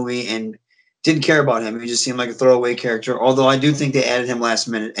of the movie and didn't care about him. He just seemed like a throwaway character, although I do think they added him last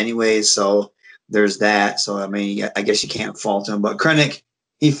minute anyways, so there's that. So, I mean, I guess you can't fault him. But Krennic,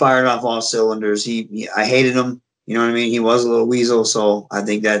 he fired off all cylinders. I hated him. You know what I mean? He was a little weasel, so I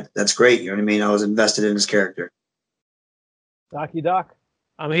think that's great. You know what I mean? I was invested in his character. Doc?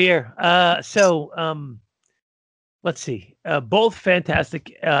 I'm here. Let's see. Both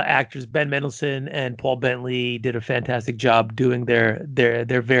fantastic actors, Ben Mendelsohn and Paul Bentley, did a fantastic job doing their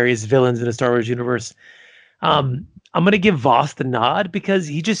various villains in the Star Wars universe. I'm going to give Voss the nod because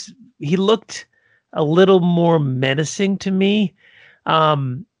he looked a little more menacing to me.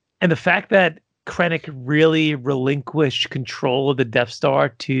 And the fact that Krennic really relinquished control of the Death Star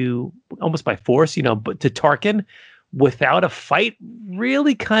to almost by force, but to Tarkin without a fight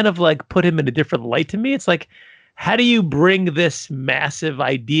really kind of like put him in a different light to me. It's like, how do you bring this massive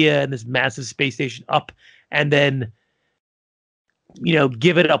idea and this massive space station up and then,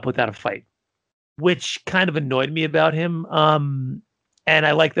 give it up without a fight, which kind of annoyed me about him. And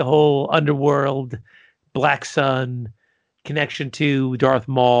I like the whole underworld, Black Sun connection to Darth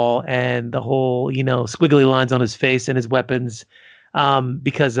Maul and the whole, squiggly lines on his face and his weapons,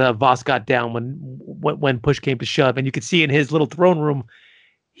 because Voss got down when push came to shove. And you could see in his little throne room,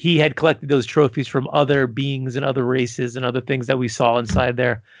 he had collected those trophies from other beings and other races and other things that we saw inside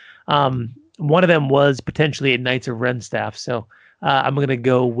there. One of them was potentially a Knights of Ren staff. So I'm going to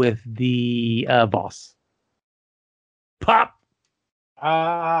go with the Voss. Pop!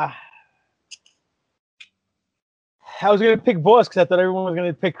 I was going to pick Voss because I thought everyone was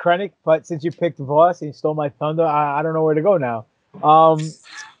going to pick Krennic, but since you picked Voss and you stole my thunder, I don't know where to go now.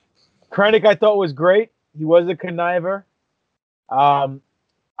 Krennic I thought was great. He was a conniver.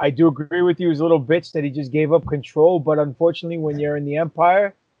 I do agree with you. He was a little bitch that he just gave up control. But unfortunately, when you're in the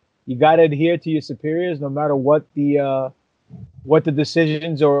Empire, you got to adhere to your superiors no matter what the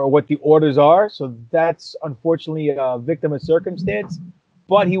decisions or what the orders are. So that's unfortunately a victim of circumstance.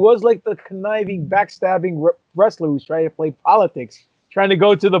 But he was like the conniving, backstabbing wrestler who's trying to play politics, trying to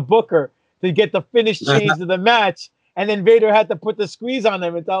go to the booker to get the finish change of the match. And then Vader had to put the squeeze on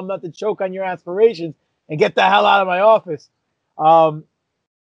him and tell him not to choke on your aspirations and get the hell out of my office.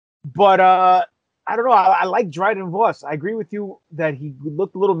 But I don't know. I like Dryden Voss. I agree with you that he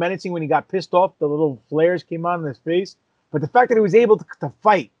looked a little menacing when he got pissed off. The little flares came on in his face. But the fact that he was able to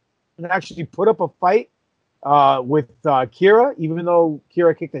fight and actually put up a fight with Kira, even though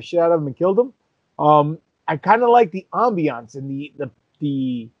Kira kicked the shit out of him and killed him, I kind of like the ambiance and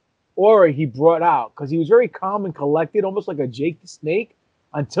the aura he brought out, because he was very calm and collected, almost like a Jake the Snake,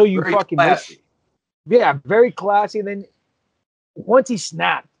 until you Very fucking classy. yeah, very classy. And then once he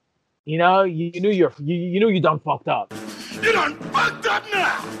snapped, you know, you knew you done fucked up. You done fucked up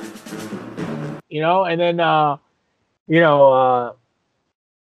now. You know, and then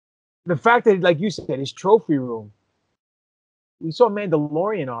the fact that, like you said, his trophy room, we saw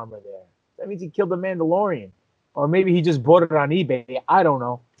Mandalorian armor there. That means he killed the Mandalorian, or maybe he just bought it on eBay. I don't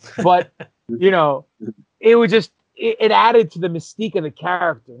know, but you know, it was just it added to the mystique of the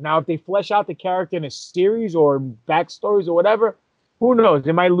character. Now, if they flesh out the character in a series or backstories or whatever, who knows?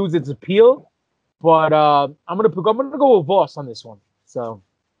 It might lose its appeal. But I'm gonna go with Voss on this one. So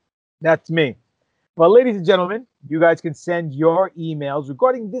that's me. But ladies and gentlemen, you guys can send your emails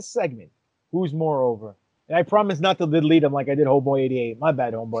regarding this segment. Who's moreover? And I promise not to delete them like I did Homeboy 88. My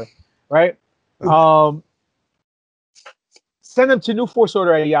bad, Homeboy. Right? Send them to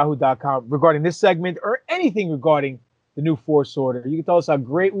newforceorder@yahoo.com regarding this segment or anything regarding the New Force Order. You can tell us how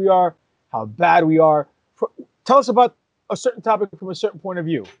great we are, how bad we are. Tell us about a certain topic from a certain point of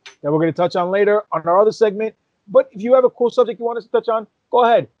view that we're going to touch on later on our other segment. But if you have a cool subject you want us to touch on, go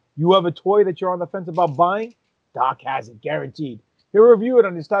ahead. You have a toy that you're on the fence about buying? Doc has it, guaranteed. He'll review it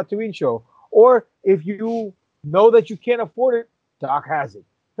on his Tatooine show. Or if you know that you can't afford it, Doc has it.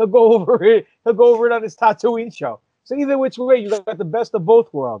 He'll go over it. He'll go over it on his Tatooine show. So either which way, you got the best of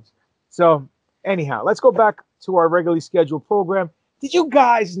both worlds. So anyhow, let's go back to our regularly scheduled program. Did you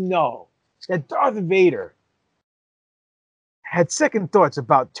guys know that Darth Vader had second thoughts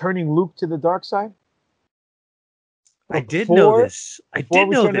about turning Luke to the dark side? I did know this. I did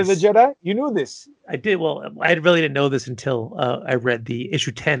know Return of the Jedi? You knew this. I did. Well, I really didn't know this until I read the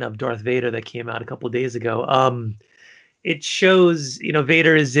issue 10 of Darth Vader that came out a couple of days ago. It shows,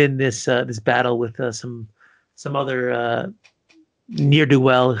 Vader is in this this battle with some other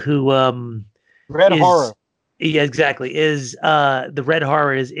ne'er-do-well who Red Horror. Yeah, exactly. Is the Red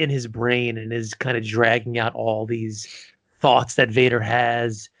Horror is in his brain and is kind of dragging out all these thoughts that Vader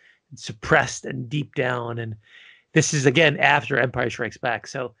has suppressed and deep down. And this is, again, after Empire Strikes Back.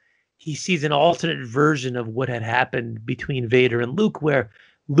 So he sees an alternate version of what had happened between Vader and Luke, where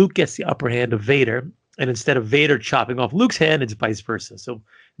Luke gets the upper hand of Vader. And instead of Vader chopping off Luke's hand, it's vice versa. So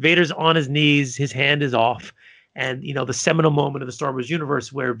Vader's on his knees, his hand is off. And, the seminal moment of the Star Wars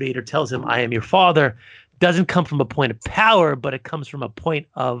universe where Vader tells him, I am your father, doesn't come from a point of power, but it comes from a point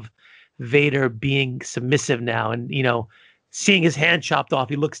of Vader being submissive now. And, seeing his hand chopped off,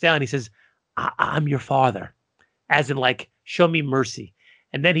 he looks down, he says, I'm your father. As in, like, show me mercy.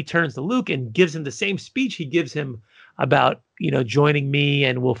 And then he turns to Luke and gives him the same speech he gives him about, joining me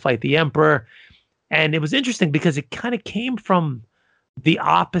and we'll fight the Emperor. And it was interesting because it kind of came from the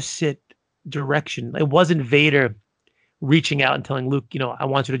opposite direction. It wasn't Vader reaching out and telling Luke, I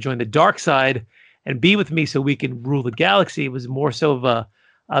want you to join the dark side and be with me so we can rule the galaxy. It was more so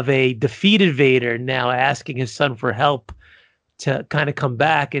of a defeated Vader now asking his son for help to kind of come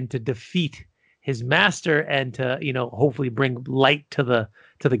back and to defeat his master and to, hopefully bring light to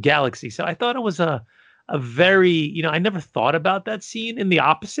the galaxy. So I thought it was a very, I never thought about that scene in the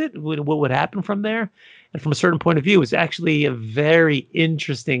opposite, what would happen from there. And from a certain point of view, it was actually a very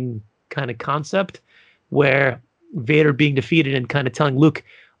interesting kind of concept where Vader being defeated and kind of telling Luke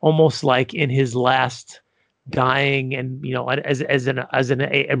almost like in his last dying and, as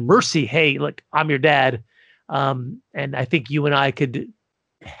a mercy, hey, look, I'm your dad. And I think you and I could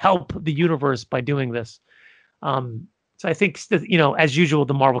help the universe by doing this. So I think, as usual,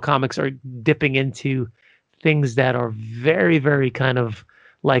 the Marvel comics are dipping into things that are very, very kind of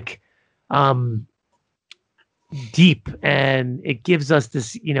like deep, and it gives us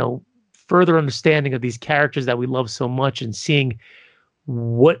this, further understanding of these characters that we love so much, and seeing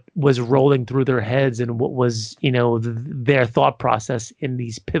what was rolling through their heads and what was, their thought process in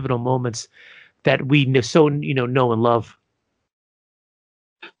these pivotal moments that we know and love.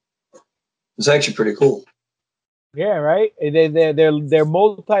 It's actually pretty cool. Yeah, right. They're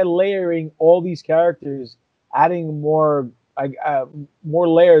multi-layering all these characters, adding more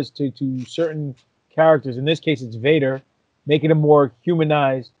layers to certain characters. In this case, it's Vader, making him more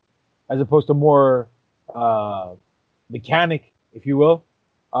humanized as opposed to more mechanic, if you will.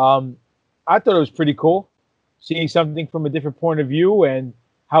 I thought it was pretty cool seeing something from a different point of view and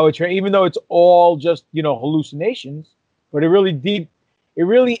how it's, even though it's all just hallucinations, but it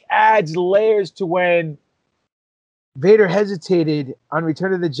really adds layers to when Vader hesitated on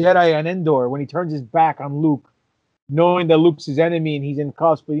Return of the Jedi on Endor when he turns his back on Luke, knowing that Luke's his enemy and he's in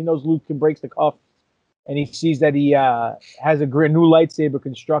cuffs, but he knows Luke can break the cuffs, and he sees that he has a new lightsaber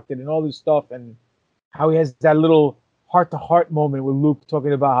constructed and all this stuff. And how he has that little heart-to-heart moment with Luke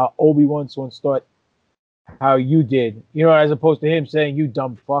talking about how Obi-Wan once thought how you did, as opposed to him saying, "You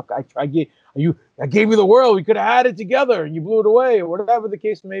dumb fuck, I gave you the world. We could have had it together, and you blew it away," or whatever the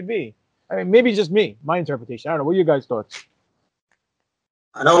case may be. I mean, maybe it's just me, my interpretation. I don't know. What are you guys' thoughts?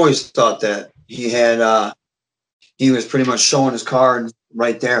 I'd always thought that he was pretty much showing his cards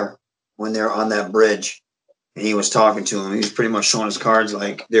right there when they're on that bridge, and he was talking to him. He was pretty much showing his cards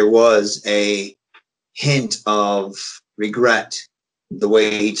like there was a hint of regret the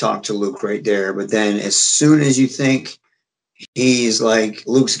way he talked to Luke right there. But then as soon as you think he's like,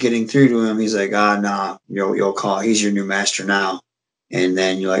 Luke's getting through to him, he's like, nah, you'll call. He's your new master now. And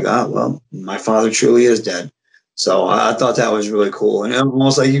then you're like, well, my father truly is dead. So I thought that was really cool. And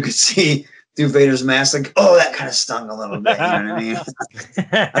almost like you could see through Vader's mask, like, oh, that kind of stung a little bit. You know what I mean?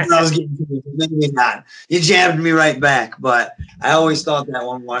 I thought I was getting to maybe not. You jabbed me right back. But I always thought that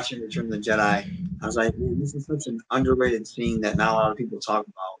when watching Return of the Jedi, I was like, man, this is such an underrated scene that not a lot of people talk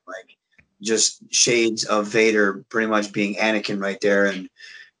about. Like, just shades of Vader pretty much being Anakin right there,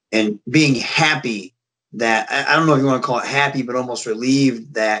 and being happy that, I don't know if you want to call it happy, but almost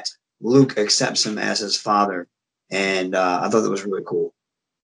relieved that Luke accepts him as his father. And I thought that was really cool.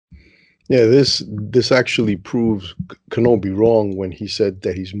 Yeah, this actually proves Kenobi wrong when he said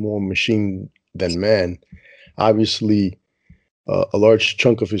that he's more machine than man. Obviously, a large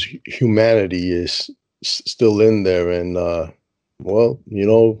chunk of his humanity is still in there. And,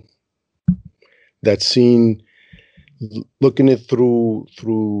 that scene, looking it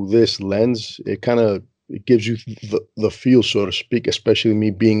through this lens, it kind of gives you the feel, so to speak, especially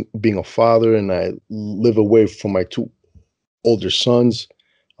me being a father, and I live away from my two older sons.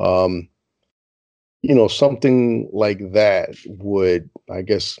 Something like that would, I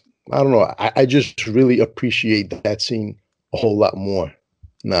guess, I don't know. I just really appreciate that scene a whole lot more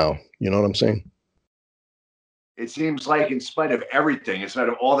now. You know what I'm saying? It seems like in spite of everything, in spite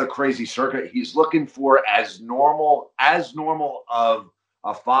of all the crazy circuit, he's looking for as normal of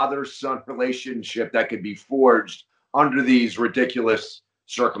a father-son relationship that could be forged under these ridiculous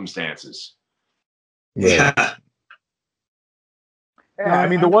circumstances. Yeah. I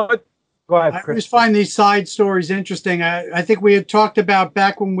mean, go ahead, Chris. I just find these side stories interesting. I think we had talked about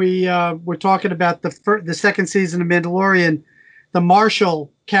back when we were talking about the second season of Mandalorian, the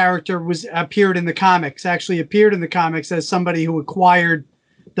Marshall character appeared in the comics as somebody who acquired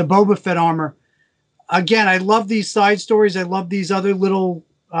the Boba Fett armor. Again, I love these side stories. I love these other little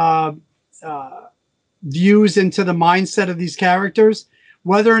views into the mindset of these characters.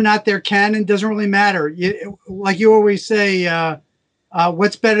 Whether or not they're canon doesn't really matter. Like you always say,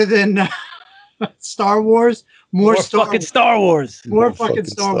 what's better than Star Wars? More fucking Star Wars. More fucking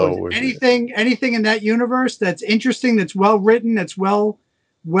Star Wars. Anything in that universe that's interesting, that's well written, that's well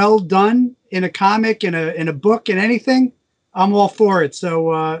done in a comic, in a book, in anything, I'm all for it.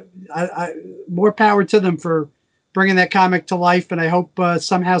 So I more power to them for bringing that comic to life, and I hope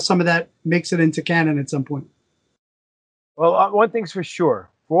somehow some of that makes it into canon at some point. Well, one thing's for sure.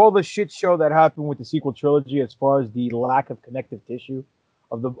 For all the shit show that happened with the sequel trilogy, as far as the lack of connective tissue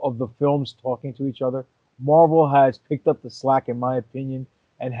of the films talking to each other, Marvel has picked up the slack, in my opinion,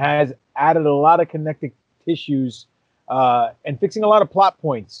 and has added a lot of connective tissues and fixing a lot of plot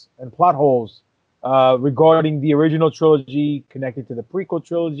points and plot holes regarding the original trilogy, connected to the prequel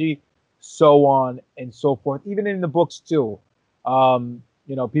trilogy, so on and so forth. Even in the books too,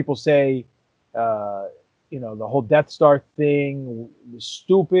 people say, the whole Death Star thing was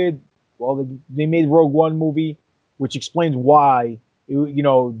stupid. Well, they made Rogue One movie, which explains why,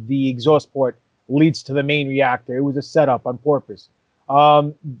 the exhaust port leads to the main reactor. It was a setup on purpose.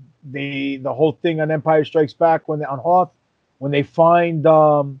 The whole thing on Empire Strikes Back on Hoth, when they find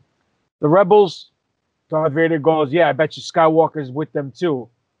the rebels, Darth Vader goes, "Yeah, I bet you Skywalker's with them too."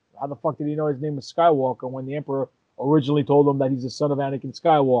 How the fuck did he know his name was Skywalker when the Emperor originally told him that he's the son of Anakin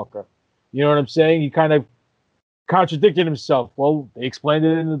Skywalker? You know what I'm saying? He kind of contradicted himself. Well, they explained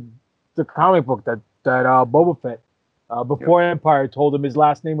it in the comic book that Boba Fett, before Empire, told him his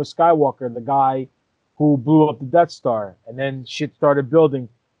last name was Skywalker, the guy who blew up the Death Star, and then shit started building,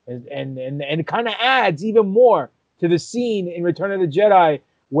 and it kind of adds even more to the scene in Return of the Jedi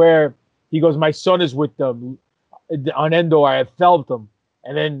where he goes, "My son is with them on Endor. I have felled them,"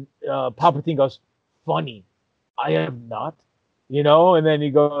 and then Palpatine goes, "Funny, I am not," and then he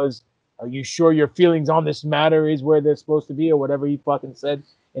goes, "Are you sure your feelings on this matter is where they're supposed to be?" or whatever he fucking said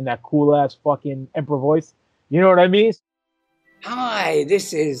in that cool ass fucking Emperor voice. You know what I mean? Hi,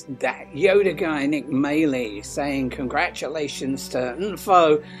 this is that Yoda guy, Nick Maley, saying congratulations to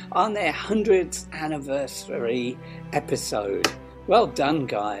Info on their 100th anniversary episode. Well done,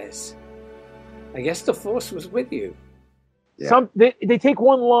 guys. I guess the Force was with you. Yeah. They take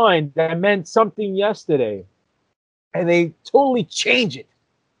one line that meant something yesterday, and they totally change it.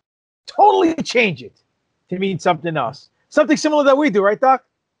 Totally change it to mean something else. Something similar that we do, right, Doc?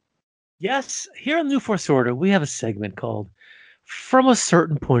 Yes. Here on New Force Order, we have a segment called From a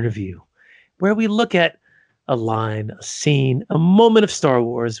Certain Point of View, where we look at a line, a scene, a moment of Star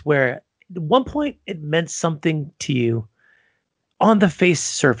Wars where at one point it meant something to you on the face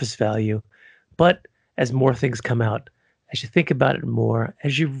surface value, but as more things come out, as you think about it more,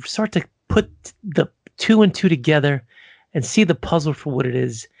 as you start to put the 2 and 2 together and see the puzzle for what it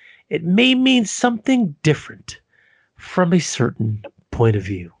is, it may mean something different from a certain point of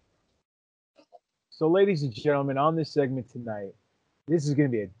view. So, ladies and gentlemen, on this segment tonight, this is going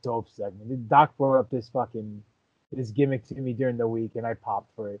to be a dope segment. Doc brought up this gimmick to me during the week, and I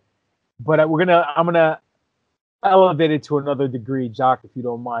popped for it. But I'm gonna elevate it to another degree, Jock, if you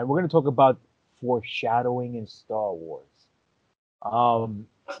don't mind. We're gonna talk about foreshadowing in Star Wars.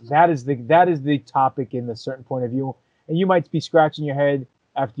 That is the topic in a certain point of view, and you might be scratching your head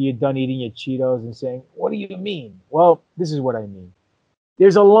after you're done eating your Cheetos and saying, "What do you mean?" Well, this is what I mean.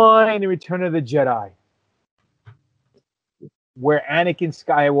 There's a line in Return of the Jedi where Anakin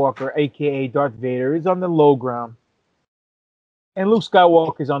Skywalker, aka Darth Vader, is on the low ground, and Luke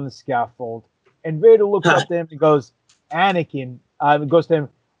Skywalker is on the scaffold, and Vader looks up to him and goes, "Anakin," goes to him,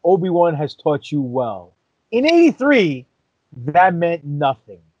 "Obi-Wan has taught you well." In '83, that meant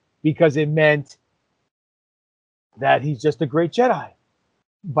nothing because it meant that he's just a great Jedi.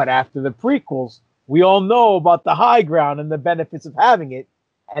 But after the prequels, we all know about the high ground and the benefits of having it.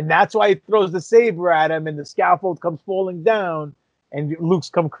 And that's why he throws the saber at him and the scaffold comes falling down and Luke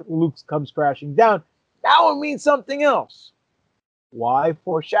comes crashing down. Now it means something else. Why?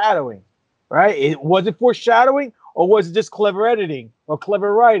 Foreshadowing, right? Was it foreshadowing or was it just clever editing or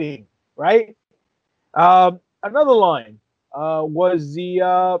clever writing, right? Another line was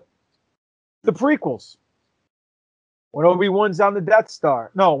the prequels. When Obi-Wan's on the Death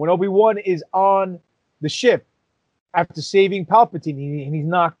Star. No, when Obi-Wan is on the ship after saving Palpatine and he's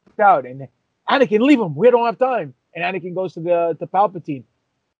knocked out. And Anakin, leave him. We don't have time. And Anakin goes to Palpatine.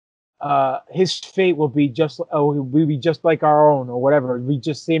 His fate will be just like our own or whatever. It'll be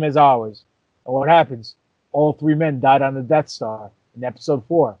just same as ours. And what happens? All 3 men died on the Death Star in episode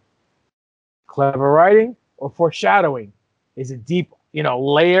 4. Clever writing or foreshadowing? Is it deep,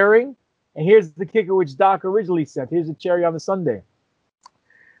 layering? And here's the kicker, which Doc originally said. Here's the cherry on the sundae.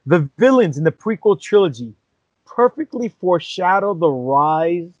 The villains in the prequel trilogy perfectly foreshadow the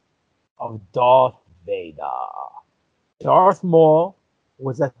rise of Darth Vader. Darth Maul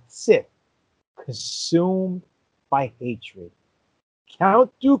was a Sith consumed by hatred.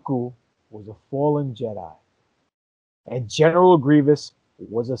 Count Dooku was a fallen Jedi. And General Grievous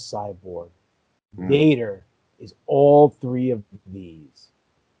was a cyborg. Vader is all 3 of these.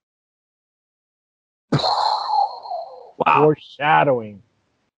 Wow. Foreshadowing.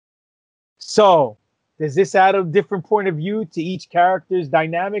 So, does this add a different point of view to each character's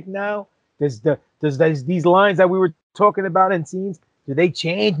dynamic now? Does these lines that we were talking about in scenes, do they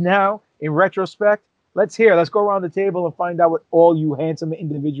change now in retrospect? Let's go around the table and find out what all you handsome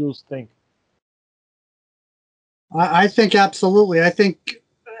individuals think. I think absolutely. I think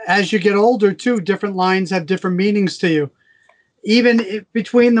as you get older too, different lines have different meanings to you. Even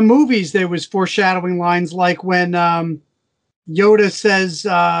between the movies, there was foreshadowing lines like when Yoda says,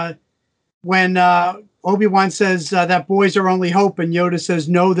 when Obi-Wan says that boys are only hope, and Yoda says,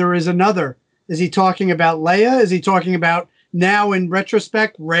 no, there is another. Is he talking about Leia? Is he talking about now in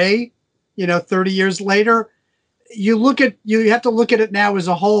retrospect, Rey, 30 years later? You have to look at it now as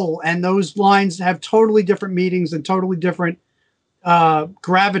a whole, and those lines have totally different meanings and totally different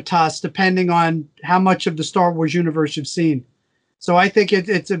gravitas depending on how much of the Star Wars universe you've seen. So I think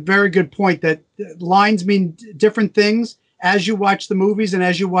it's a very good point that lines mean different things as you watch the movies, and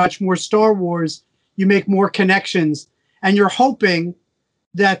as you watch more Star Wars, you make more connections, and you're hoping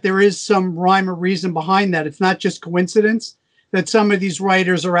that there is some rhyme or reason behind that. It's not just coincidence, that some of these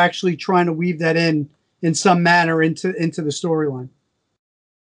writers are actually trying to weave that in some manner into the storyline.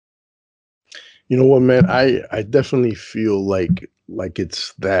 You know what, man? I definitely feel like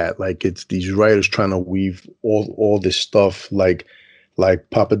it's that, like it's these writers trying to weave all this stuff, like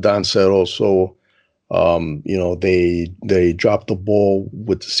Papa Don said also. They dropped the ball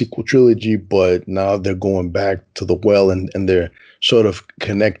with the sequel trilogy, but now they're going back to the well and they're sort of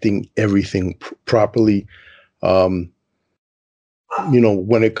connecting everything properly. When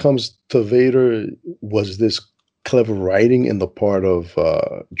it comes to Vader, was this clever writing in the part of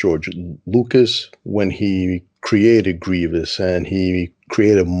George Lucas when he created Grievous and he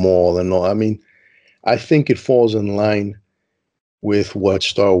created Maul and all? I mean, I think it falls in line with what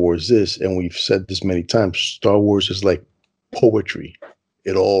Star Wars is, and we've said this many times. Star Wars is like poetry.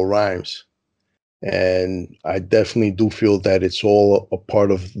 It all rhymes. And I definitely do feel that it's all a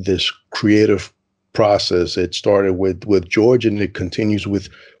part of this creative process. It started with George, and it continues with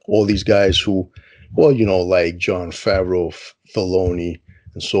all these guys who, well, you know, like Jon Favreau, Filoni,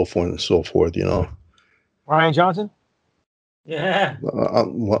 and so forth and so forth, you know. Rian Johnson? Yeah.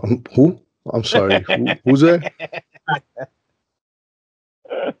 Who? I'm sorry. Who's that?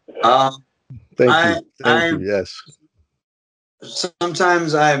 Thank you. Yes.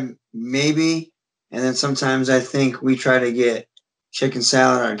 Sometimes I maybe, and then sometimes I think we try to get chicken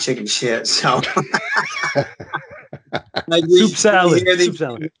salad or chicken shit. So like soup salad. Soup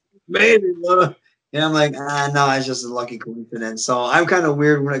salad. Maybe. And I'm like, no, it's just a lucky coincidence. So I'm kind of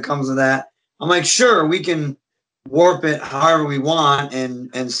weird when it comes to that. I'm like, sure, we can warp it however we want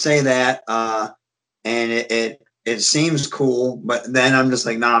and say that, and it seems cool, but then I'm just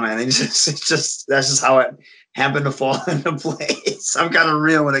like, nah, man, it's just that's just how it happened to fall into place. I'm kind of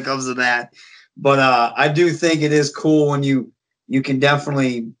real when it comes to that, but I do think it is cool when you can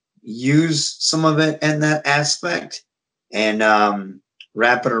definitely use some of it in that aspect and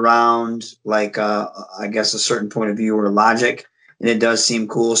wrap it around like I guess a certain point of view or logic, and it does seem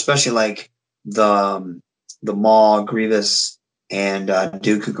cool, especially like the Maul, Grievous, and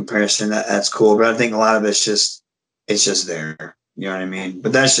Dooku comparison. That's cool, but I think a lot of it's just there. You know what I mean?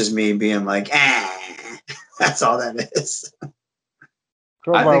 But that's just me being like, that's all that is.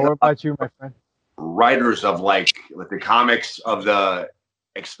 Crowbar, what about you, my friend? Writers of like the comics of the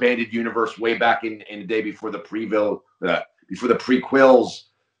expanded universe way back in the day before the prequels,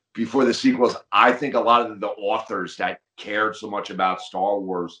 before the sequels. I think a lot of the authors that cared so much about Star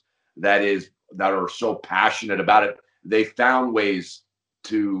Wars, that are so passionate about it, they found ways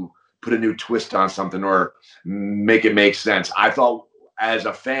to put a new twist on something or make it make sense. I thought as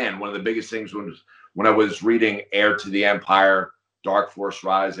a fan, one of the biggest things was when I was reading Heir to the Empire, Dark Force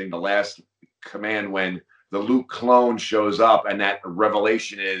Rising, The Last Command, when the Luke clone shows up and that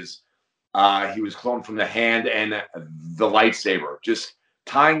revelation is he was cloned from the hand and the lightsaber. Just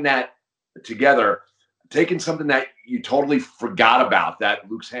tying that together, taking something that you totally forgot about, that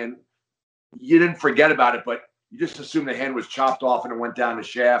Luke's hand, you didn't forget about it, but you just assumed the hand was chopped off and it went down the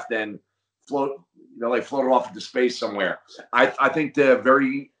shaft and floated off into space somewhere. I think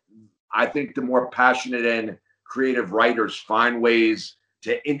the more passionate and creative writers find ways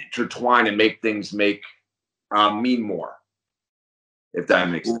to intertwine and make things mean more. If that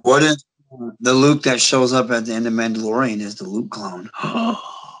makes sense. What if the Luke that shows up at the end of Mandalorian is the Luke clone? You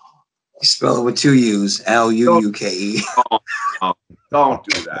spell it with two U's, Luuke. Don't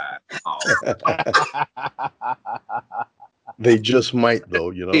do that. They just might,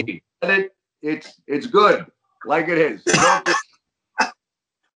 though, you know. It's good, like it is.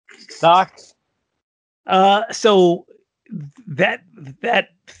 Doc. So that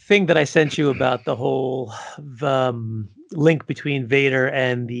thing that I sent you about the whole link between Vader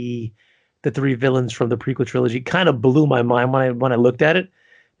and the three villains from the prequel trilogy kind of blew my mind when I looked at it.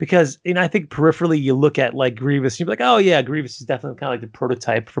 Because, I think peripherally you look at like Grievous, and you're like, oh yeah, Grievous is definitely kind of like the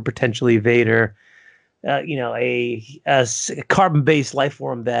prototype for potentially Vader. A carbon-based life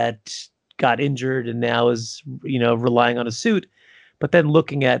form that got injured and now is, relying on a suit. But then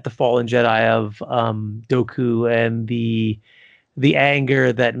looking at the fallen Jedi of Dooku and the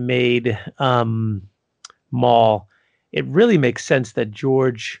anger that made Maul, it really makes sense that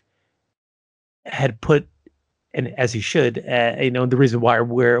George had put, and as he should, the reason why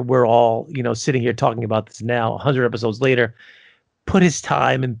we're all, sitting here talking about this now, 100 episodes later, put his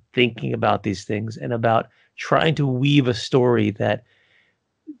time in thinking about these things and about trying to weave a story that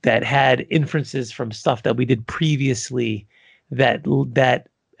had inferences from stuff that we did previously that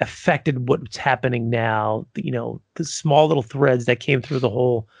affected what's happening now. The small little threads that came through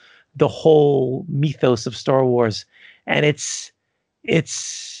the whole mythos of Star Wars, and it's.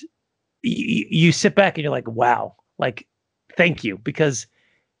 You sit back and you're like, wow, like, thank you. Because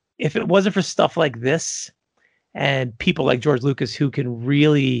if it wasn't for stuff like this and people like George Lucas who can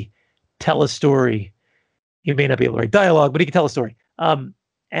really tell a story, he may not be able to write dialogue, but he can tell a story.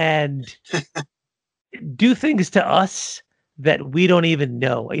 And do things to us that we don't even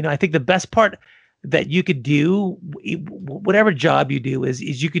know. I think the best part that you could do, whatever job you do, is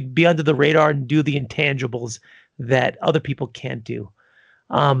you could be under the radar and do the intangibles that other people can't do.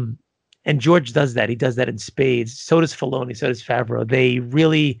 And George does that. He does that in spades. So does Filoni. So does Favreau. They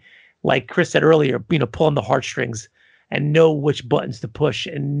really, like Chris said earlier, pull on the heartstrings and know which buttons to push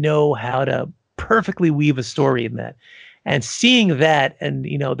and know how to perfectly weave a story in that. And seeing that and,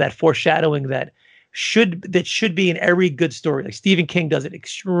 that foreshadowing that should be in every good story. Like Stephen King does it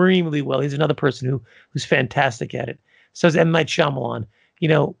extremely well. He's another person who's fantastic at it. So is M. Night Shyamalan. You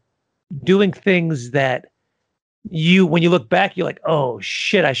know, doing things that when you look back, you're like, oh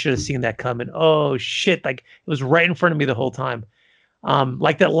shit, I should have seen that coming. Oh shit, like it was right in front of me the whole time.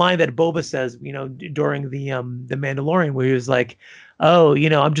 Like that line that Boba says, you know, during the Mandalorian, where he was like, oh, you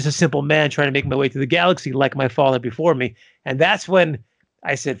know, I'm just a simple man trying to make my way through the galaxy like my father before me. And that's when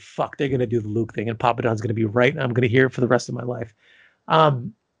I said, fuck, they're going to do the Luke thing and Papa Don's going to be right. And I'm going to hear it for the rest of my life.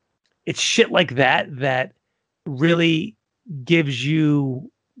 It's shit like that really gives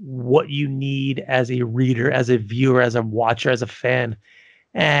you what you need as a reader, as a viewer, as a watcher, as a fan,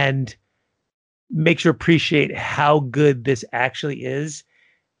 and makes you appreciate how good this actually is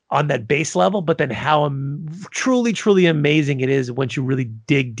on that base level, but then how truly, truly amazing it is once you really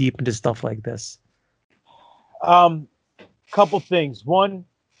dig deep into stuff like this. Couple things. One,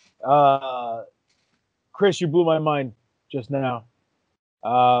 Chris, you blew my mind just now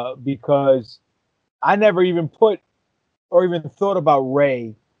because I never even put or even thought about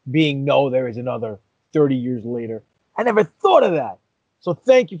Rey being there is another 30 years later. I never thought of that. So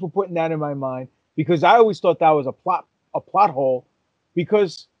thank you for putting that in my mind, because I always thought that was a plot hole,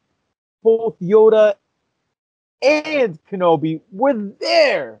 because both Yoda and Kenobi were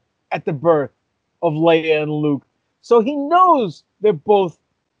there at the birth of Leia and Luke. So he knows they're both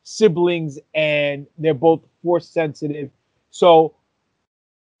siblings and they're both Force sensitive. So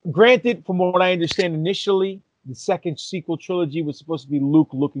granted, from what I understand initially, the second sequel trilogy was supposed to be Luke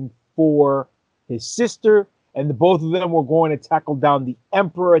looking for his sister, and both of them were going to tackle down the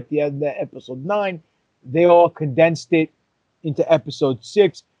Emperor at the end of episode 9. They all condensed it into episode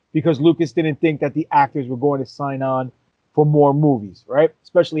 6 because Lucas didn't think that the actors were going to sign on for more movies, right?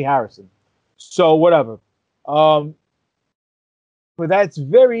 Especially Harrison. So whatever. But that's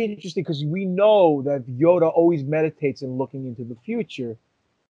very interesting because we know that Yoda always meditates in looking into the future,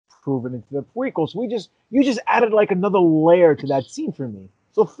 proven into the prequels. So you just added like another layer to that scene for me.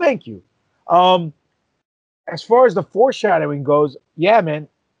 So thank you. As far as the foreshadowing goes, yeah, man,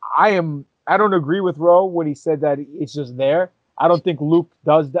 I don't agree with Ro when he said that it's just there. I don't think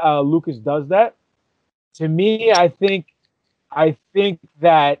Lucas does that. To me, I think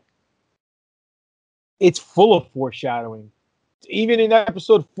that it's full of foreshadowing. Even in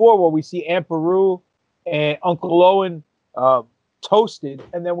episode 4, where we see Aunt Beru and Uncle Owen toasted,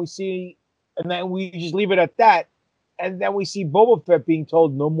 and then we just leave it at that, and then we see Boba Fett being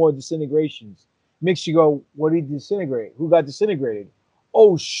told no more disintegrations. Makes you go, what did he disintegrate? Who got disintegrated?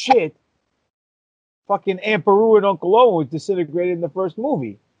 Oh shit! Fucking Aunt Beru and Uncle Owen was disintegrated in the first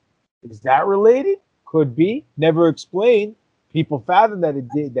movie. Is that related? Could be. Never explained. People fathom that it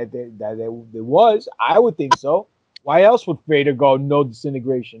did. That it was. I would think so. Why else would Vader go no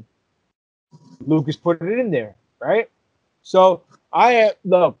disintegration? Lucas put it in there, right? So I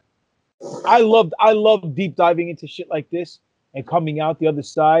love deep diving into shit like this and coming out the other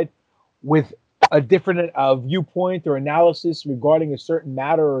side with a different viewpoint or analysis regarding a certain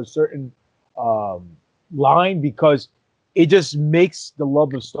matter or a certain line, because it just makes the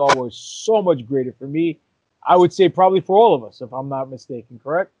love of Star Wars so much greater for me. I would say probably for all of us, if I'm not mistaken,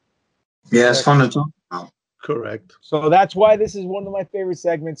 correct? Yeah, it's fun to talk about. Correct. So that's why this is one of my favorite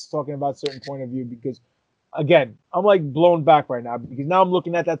segments, talking about a certain point of view, because again, I'm like blown back right now because now I'm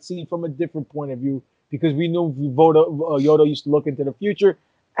looking at that scene from a different point of view, because we knew Yoda used to look into the future.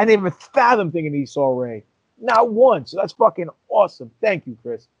 I didn't even fathom thinking he saw Rey. Not once. So that's fucking awesome. Thank you,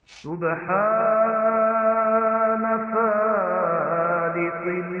 Chris.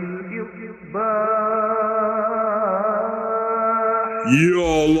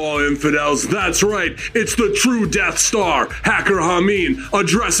 Yo, law infidels, that's right, it's the true Death Star, Hacker Hameen,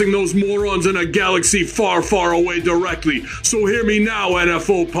 addressing those morons in a galaxy far, far away directly. So hear me now,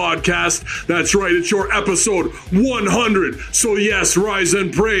 NFO podcast. That's right, it's your episode 100. So yes, rise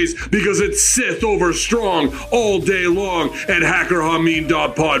and praise, because it's Sith over strong all day long at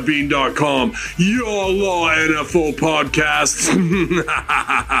hackerhameen.podbean.com. Yo, law NFO podcast.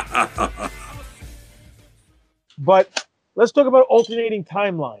 But let's talk about alternating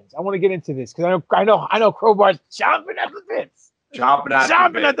timelines. I want to get into this because I know Crowbar's chomping at the bits.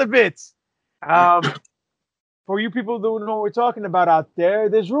 Chomping at the bits. For you people who don't know what we're talking about out there,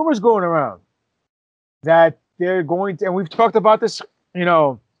 there's rumors going around that they're going to, and we've talked about this, in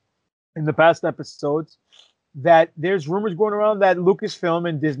the past episodes, that there's rumors going around that Lucasfilm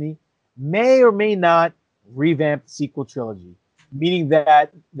and Disney may or may not revamp the sequel trilogy. Meaning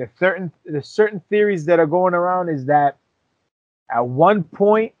that the certain theories that are going around is that at one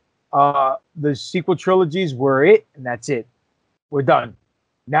point the sequel trilogies were it, and that's it. We're done.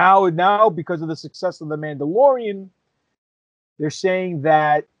 Now, because of the success of The Mandalorian, they're saying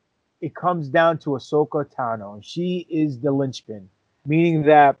that it comes down to Ahsoka Tano, and she is the linchpin, meaning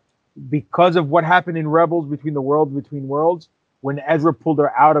that because of what happened in Rebels between the world between worlds, when Ezra pulled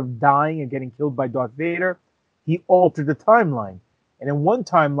her out of dying and getting killed by Darth Vader, he altered the timeline. And in one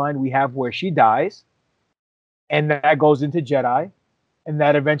timeline, we have where she dies, and that goes into Jedi, and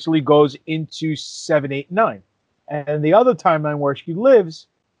that eventually goes into 7, 8, 9. And the other timeline where she lives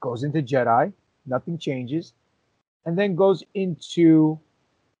goes into Jedi, nothing changes, and then goes into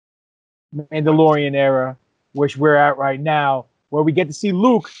Mandalorian era, which we're at right now, where we get to see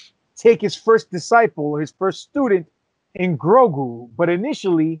Luke take his first disciple, his first student, in Grogu. But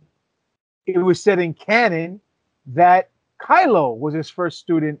initially, it was said in canon that Kylo was his first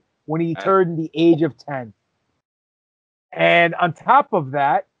student when he turned the age of 10. And on top of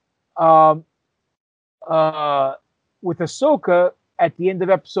that, with Ahsoka at the end of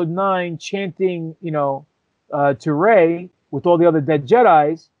episode 9 chanting, to Rey with all the other dead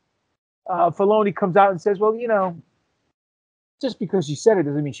Jedis, Filoni comes out and says, well, just because she said it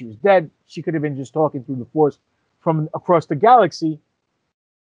doesn't mean she was dead. She could have been just talking through the Force from across the galaxy.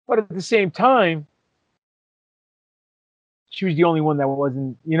 But at the same time, she was the only one that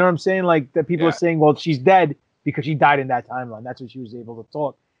wasn't, you know what I'm saying? Like, that people are saying, well, she's dead because she died in that timeline. That's what she was able to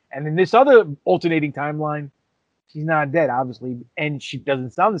talk. And in this other alternating timeline, she's not dead, obviously. And she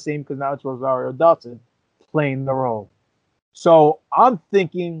doesn't sound the same because now it's Rosario Dawson playing the role. So I'm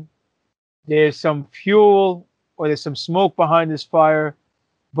thinking there's some fuel or there's some smoke behind this fire.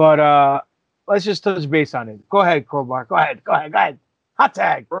 But let's just touch base on it. Go ahead, Crowbar. Go ahead. Hot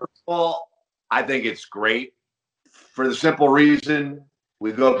tag. First of all, I think it's great for the simple reason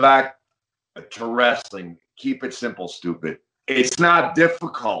we go back to wrestling. Keep it simple, stupid. It's not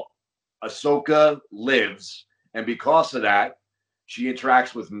difficult. Ahsoka lives, and because of that, she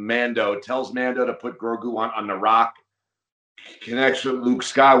interacts with Mando, tells Mando to put Grogu on the rock, connects with Luke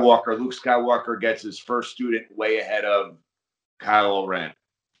Skywalker. Luke Skywalker gets his first student way ahead of Kylo Ren.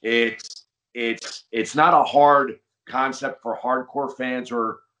 It's not a hard concept for hardcore fans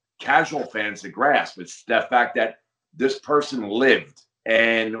or casual fans to grasp. It's the fact that this person lived,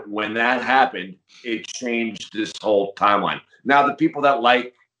 and when that happened, it changed this whole timeline. Now, the people that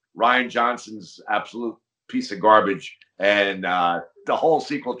like Rian Johnson's absolute piece of garbage and the whole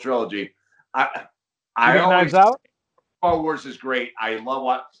sequel trilogy, I always Star Wars is great. I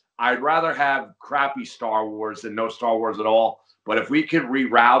love I'd rather have crappy Star Wars than no Star Wars at all. But if we could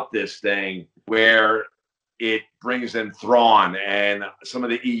reroute this thing where it brings in Thrawn and some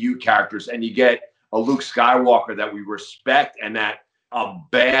of the EU characters, and you get a Luke Skywalker that we respect and that a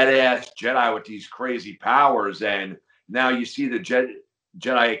badass Jedi with these crazy powers, and now you see the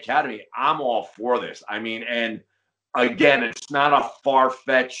Jedi Academy, I'm all for this. I mean, and again, it's not a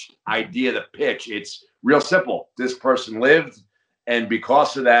far-fetched idea to pitch. It's real simple. This person lived, and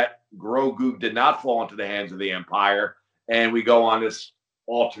because of that, Grogu did not fall into the hands of the Empire, and we go on this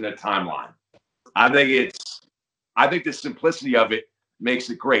alternate timeline. I think the simplicity of it makes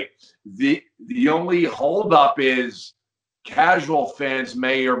it great. The only holdup is casual fans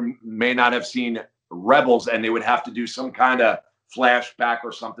may or may not have seen Rebels, and they would have to do some kind of flashback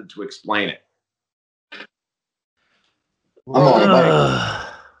or something to explain it. What's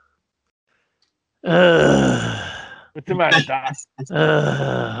the matter, Doc?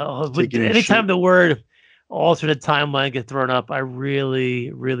 Anytime the word alternate timeline gets thrown up, I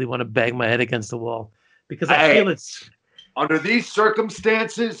really, really want to bang my head against the wall because I feel it's under these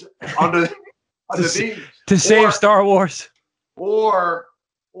circumstances, to save Star Wars, or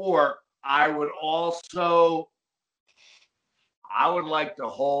I would like the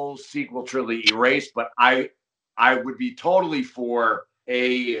whole sequel trilogy erased, but I would be totally for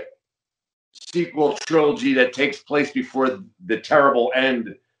a sequel trilogy that takes place before the terrible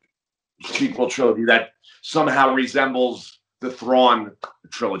end sequel trilogy that somehow resembles the Thrawn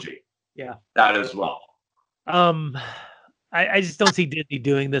trilogy. Yeah. That as well. I just don't see Disney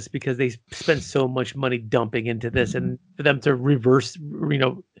doing this because they spend so much money dumping into this, and for them to reverse,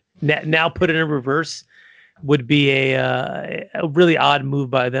 now put it in reverse would be a really odd move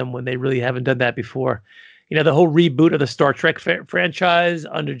by them when they really haven't done that before. The whole reboot of the Star Trek franchise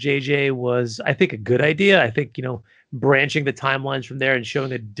under JJ was, I think, a good idea. I think, branching the timelines from there and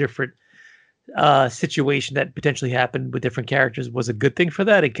showing a different situation that potentially happened with different characters was a good thing for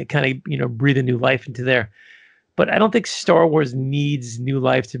that. It could kind of, breathe a new life into there. But I don't think Star Wars needs new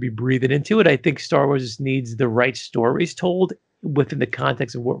life to be breathed into it. I think Star Wars needs the right stories told within the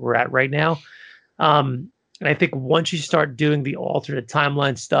context of what we're at right now. And I think once you start doing the alternate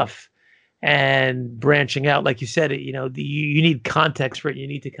timeline stuff and branching out. Like you said, you know, you need context for it. You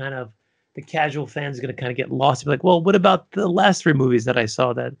need to kind of, the casual fans are going to kind of get lost and be like, well, what about the last 3 movies that I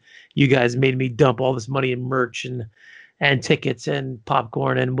saw that you guys made me dump all this money in merch and tickets and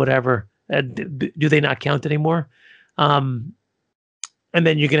popcorn and whatever? Do they not count anymore? And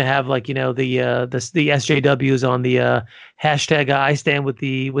then you're going to have, like, you know, the SJWs on the hashtag I stand with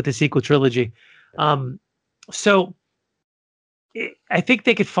the sequel trilogy. So I think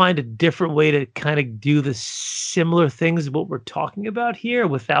they could find a different way to kind of do the similar things what we're talking about here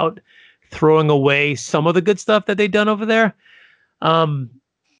without throwing away some of the good stuff that they've done over there.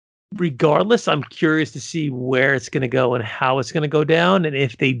 Regardless, I'm curious to see where it's going to go and how it's going to go down. And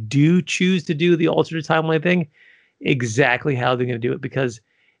if they do choose to do the alternate timeline thing, exactly how they're going to do it. Because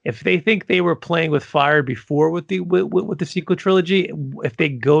if they think they were playing with fire before with the sequel trilogy, if they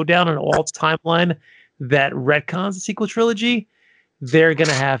go down an alt timeline that retcons the sequel trilogy, they're going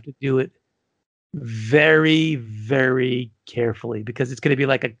to have to do it very, very carefully, because it's going to be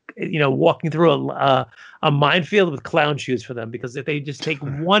like walking through a minefield with clown shoes for them, because if they just take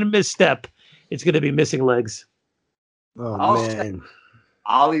one misstep, it's going to be missing legs.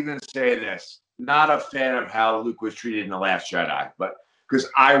 I'll even say this. Not a fan of how Luke was treated in The Last Jedi, but because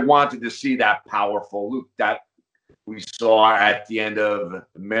I wanted to see that powerful Luke that we saw at the end of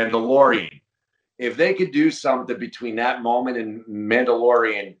Mandalorian. If they could do something between that moment and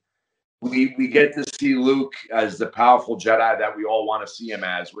Mandalorian, we get to see Luke as the powerful Jedi that we all want to see him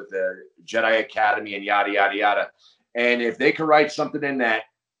as, with the Jedi Academy and yada, yada, yada. And if they could write something in that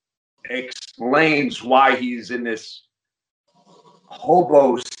explains why he's in this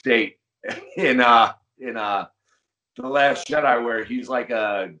hobo state in The Last Jedi, where he's like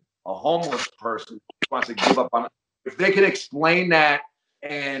a homeless person who wants to give up on it. If they could explain that,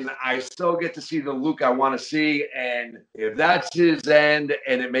 and I still get to see the Luke I want to see, and if that's his end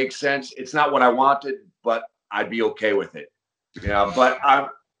and it makes sense, it's not what I wanted, but I'd be okay with it. But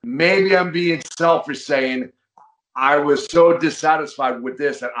maybe I'm being selfish saying I was so dissatisfied with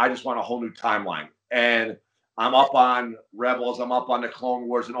this that I just want a whole new timeline. And I'm up on Rebels, I'm up on the Clone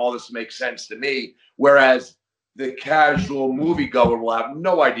Wars, and all this makes sense to me. Whereas the casual moviegoer will have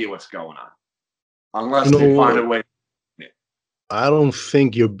no idea what's going on unless they find a way. I don't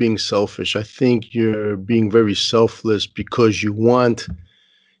think you're being selfish. I think you're being very selfless, because you want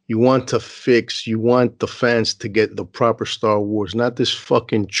to fix, you want the fans to get the proper Star Wars, not this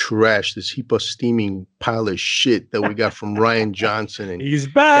fucking trash, this heap of steaming pile of shit that we got from Rian Johnson and he's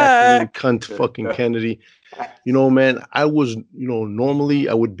back, cunt fucking Kennedy. Man, I was, normally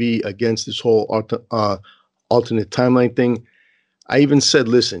I would be against this whole alternate timeline thing. I even said,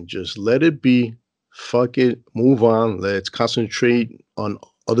 listen, just let it be. Fuck it, move on. Let's concentrate on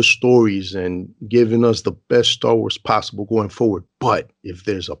other stories and giving us the best Star Wars possible going forward. But if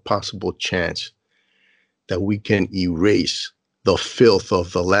there's a possible chance that we can erase the filth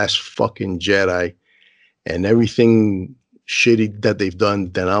of The Last fucking Jedi and everything shitty that they've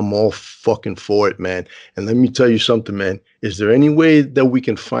done, then I'm all fucking for it, man. And let me tell you something, man. Is there any way that we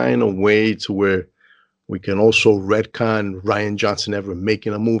can find a way to where we can also retcon Rian Johnson ever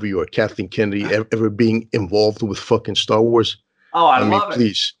making a movie, or Kathleen Kennedy ever being involved with fucking Star Wars? Oh, I love it.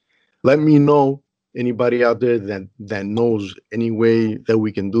 Please let me know, anybody out there that knows any way that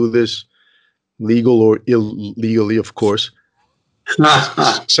we can do this, legal or illegally, of course.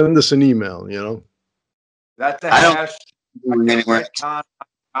 Send us an email, That's a retcon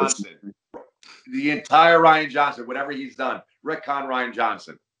Johnson. The entire Rian Johnson, whatever he's done, retcon Rian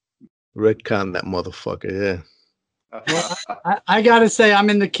Johnson. Retcon that motherfucker, yeah. I gotta say, I'm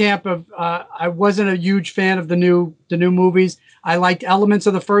in the camp of I wasn't a huge fan of the new movies. I liked elements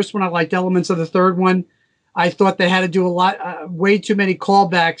of the first one. I liked elements of the third one. I thought they had to do way too many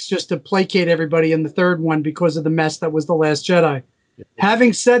callbacks just to placate everybody in the third one because of the mess that was The Last Jedi. Yeah.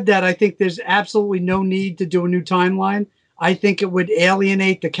 Having said that, I think there's absolutely no need to do a new timeline. I think it would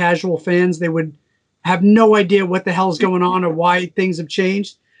alienate the casual fans. They would have no idea what the hell's going on or why things have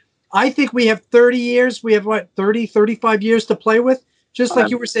changed. I think we have 30 years. We have 35 years to play with. Just like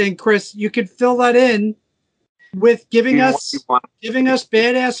you were saying, Chris, you could fill that in with giving us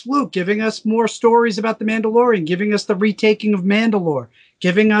badass Luke, giving us more stories about the Mandalorian, giving us the retaking of Mandalore,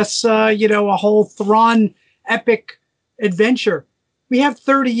 giving us, a whole Thrawn epic adventure. We have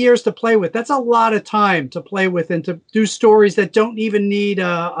 30 years to play with. That's a lot of time to play with and to do stories that don't even need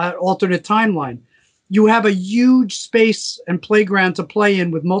an alternate timeline. You have a huge space and playground to play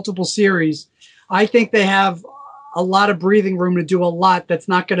in with multiple series. I think they have a lot of breathing room to do a lot that's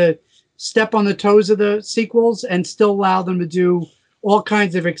not going to step on the toes of the sequels and still allow them to do all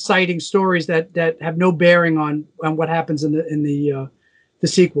kinds of exciting stories that have no bearing on what happens in the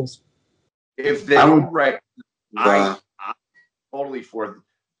sequels. If they don't I'm totally for.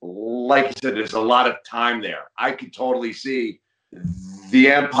 Like you said, there's a lot of time there. I could totally see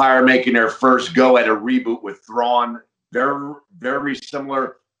the Empire making their first go at a reboot with Thrawn, very, very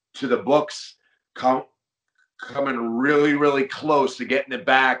similar to the books, coming really, really close to getting it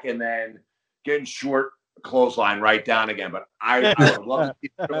back and then getting short clothesline right down again. But I would love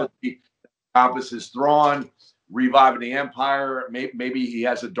to see encompasses Thrawn, reviving the Empire. Maybe he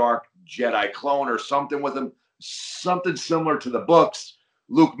has a dark Jedi clone or something with him, something similar to the books.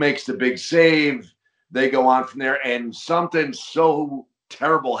 Luke makes the big save. They go on from there, and something so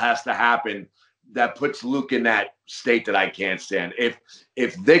terrible has to happen that puts Luke in that state that I can't stand.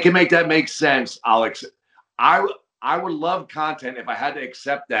 If they can make that make sense, Alex, I would love content if I had to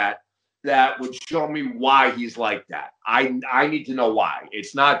accept that would show me why he's like that. I need to know why.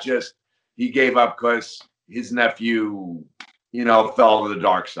 It's not just he gave up because his nephew, fell to the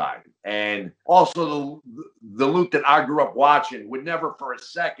dark side. And also the Luke that I grew up watching would never for a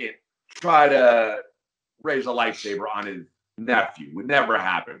second try to raise a lightsaber on his nephew. Would never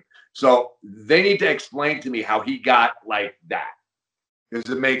happen. So they need to explain to me how he got like that, because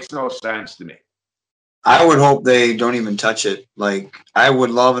it makes no sense to me. I would hope they don't even touch it. Like, I would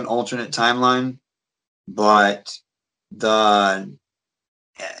love an alternate timeline, but I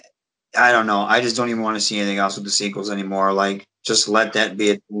don't know. I just don't even want to see anything else with the sequels anymore. Like, just let that be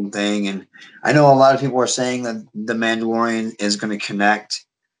its own thing. And I know a lot of people are saying that The Mandalorian is going to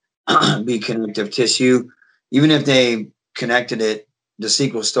be connective tissue. Even if they connected it, the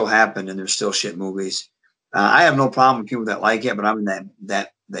sequels still happened and they're still shit movies. I have no problem with people that like it, but I'm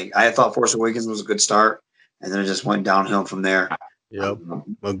that I thought Force Awakens was a good start, and then it just went downhill from there. Yep,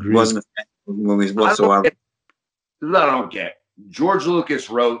 agreed. Wasn't a fan of movies whatsoever. I don't get. George Lucas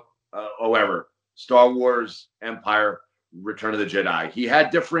wrote, Star Wars, Empire, Return of the Jedi. He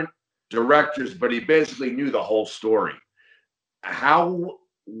had different directors, but he basically knew the whole story. How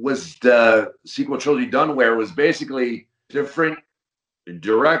was the sequel trilogy done where it was basically different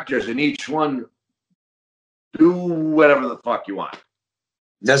directors and each one do whatever the fuck you want?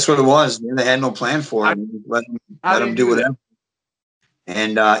 That's what it was. They had no plan for it. Let them do whatever.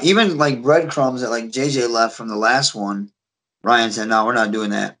 And even like breadcrumbs that like JJ left from the last one, Ryan said, "No, we're not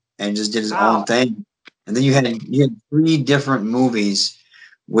doing that," and just did his own thing. And then you had 3 different movies,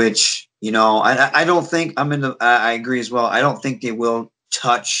 which I don't think I agree as well. I don't think they will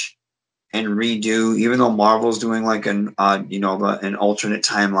touch and redo, even though Marvel's doing like an alternate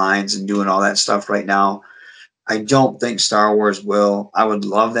timelines and doing all that stuff right now. I don't think Star Wars will. I would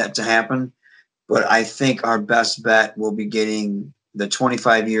love that to happen, but I think our best bet will be getting the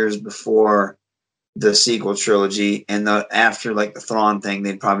 25 years before the sequel trilogy, and after like the Thrawn thing,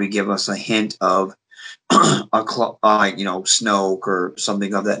 they'd probably give us a hint of Snoke or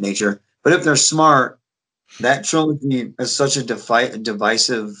something of that nature. But if they're smart, that trilogy is such a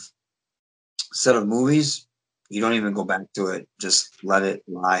divisive set of movies. You don't even go back to it. Just let it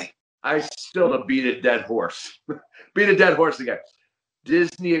lie. I still to beat a dead horse. Beat a dead horse again.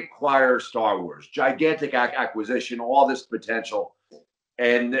 Disney acquires Star Wars. Gigantic acquisition, all this potential.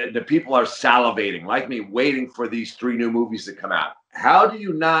 And the people are salivating, like me, waiting for these 3 new movies to come out. How do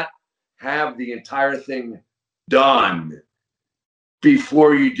you not have the entire thing done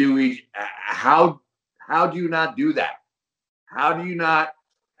before you do each? How do you not do that? How do you not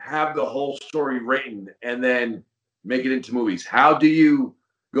have the whole story written and then make it into movies? How do you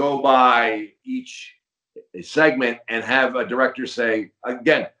go by each segment and have a director say,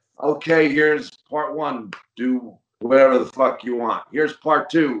 again, okay, here's part 1, do whatever the fuck you want. Here's part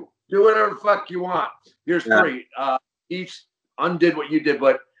 2, do whatever the fuck you want. Here's 3, each undid what you did,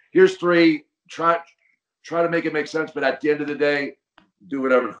 but here's 3, try to make it make sense, but at the end of the day, do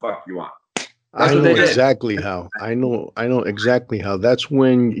whatever the fuck you want. I know exactly how. I know exactly how. That's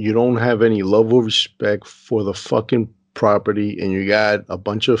when you don't have any love or respect for the fucking property, and you got a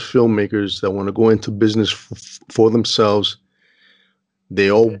bunch of filmmakers that want to go into business for themselves. They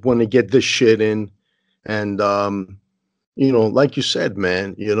all want to get this shit in, and like you said,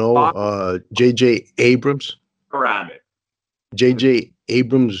 man, J.J. Abrams around it. J.J.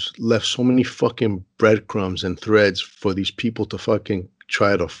 Abrams left so many fucking breadcrumbs and threads for these people to fucking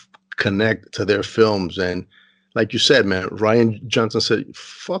try to connect to their films. And like you said, man, Rian Johnson said,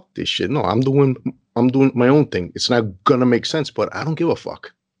 fuck this shit. No, I'm doing my own thing. It's not gonna make sense, but I don't give a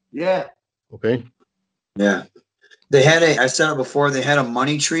fuck. Yeah. Okay. Yeah. They had I said it before, they had a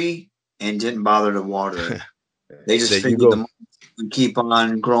money tree and didn't bother to water it. They just figured the money would keep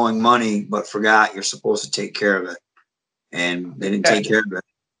on growing money, but forgot you're supposed to take care of it. And they didn't take care of it.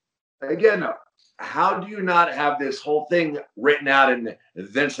 Again, how do you not have this whole thing written out and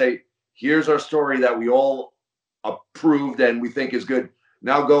then say, Here's our story that we all approved and we think is good.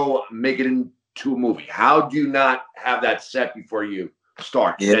 Now go make it into a movie. How do you not have that set before you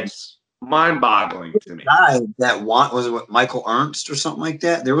start? Yeah. It's mind-boggling to me. Guy that was it Michael Ernst or something like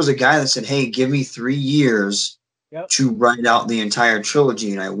that? There was a guy that said, "Hey, give me 3 years to write out the entire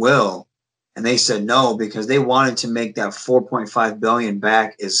trilogy, and I will." And they said no because they wanted to make that 4.5 billion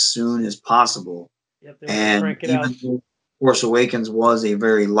back as soon as possible. Yep, And even though Force Awakens was a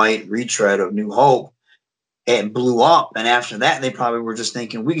very light retread of New Hope, it blew up. And after that, they probably were just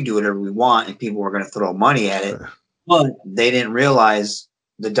thinking we can do whatever we want, and people were going to throw money at it. But they didn't realize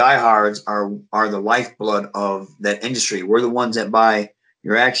the diehards are the lifeblood of that industry. We're the ones that buy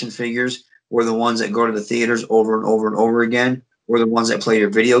your action figures. We're the ones that go to the theaters over and over and over again. We're the ones that play your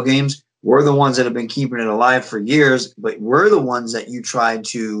video games. We're the ones that have been keeping it alive for years, but we're the ones that you tried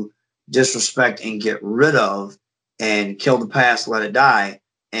to disrespect and get rid of and kill the past, let it die,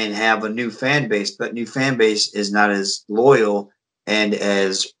 and have a new fan base. But new fan base is not as loyal and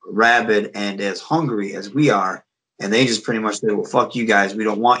as rabid and as hungry as we are. And they just pretty much say, well, fuck you guys. We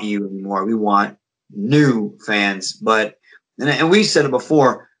don't want you anymore. We want new fans. But, and we said it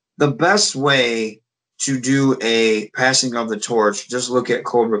before, the best way to do a passing of the torch, just look at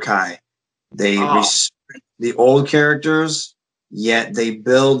Cobra Kai. They respect the old characters, yet they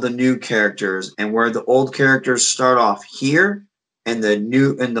build the new characters. And where the old characters start off here and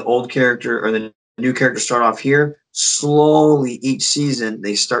the old character or the new characters start off here, slowly each season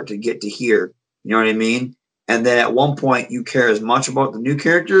they start to get to here. You know what I mean? And then at one point, you care as much about the new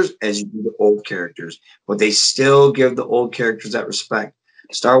characters as you do the old characters. But they still give the old characters that respect.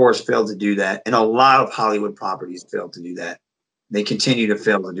 Star Wars failed to do that. And a lot of Hollywood properties failed to do that. They continue to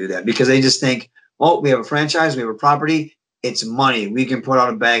fail to do that because they just think, oh, we have a franchise, we have a property, it's money. We can put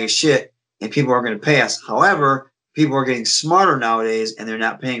out a bag of shit and people are going to pay us. However, people are getting smarter nowadays and they're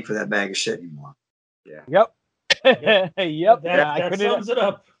not paying for that bag of shit anymore. Yeah. Yep. Yep. That sums it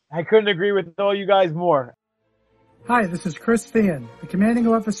up. I couldn't agree with all you guys more. Hi, this is Chris Fan, the commanding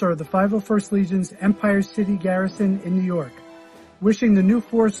officer of the 501st Legion's Empire City Garrison in New York, wishing the New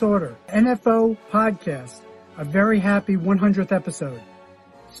Force Order NFO podcast a very happy 100th episode.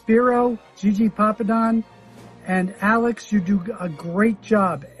 Spiro, Gigi Papadon, and Alex, you do a great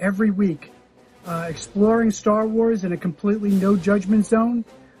job every week exploring Star Wars in a completely no judgment zone.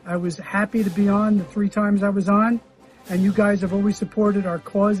 I was happy to be on the 3 times I was on. And you guys have always supported our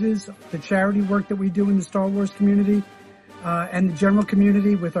causes, the charity work that we do in the Star Wars community, and the general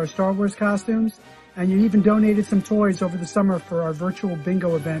community with our Star Wars costumes. And you even donated some toys over the summer for our virtual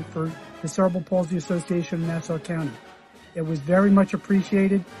bingo event for the Cerebral Palsy Association in Nassau County. It was very much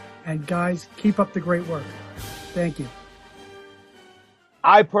appreciated. And guys, keep up the great work. Thank you.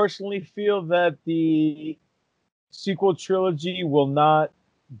 I personally feel that the sequel trilogy will not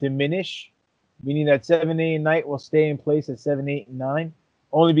diminish, meaning that 7, 8, and 9 will stay in place at 7, 8, and 9,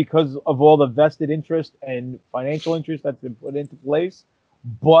 only because of all the vested interest and financial interest that's been put into place.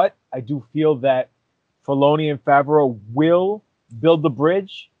 But I do feel that Filoni and Favreau will build the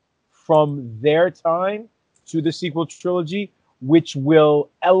bridge from their time to the sequel trilogy, which will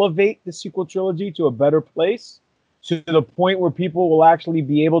elevate the sequel trilogy to a better place, to the point where people will actually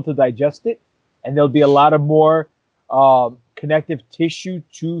be able to digest it, and there'll be a lot of more connective tissue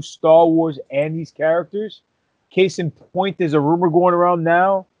to Star Wars and these characters. Case in point, there's a rumor going around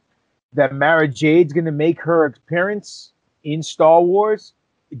now that Mara Jade's going to make her appearance in Star Wars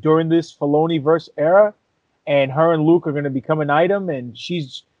during this Filoni-verse era, and her and Luke are going to become an item, and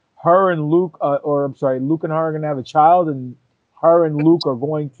Luke and her are going to have a child, and her and Luke are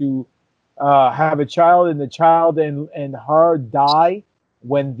going to have a child, and the child and her die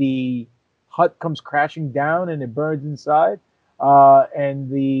when the hut comes crashing down and it burns inside, and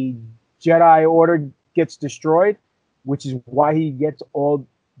the Jedi Order gets destroyed, which is why he gets all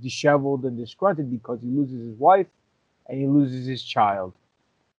disheveled and disgruntled, because he loses his wife and he loses his child.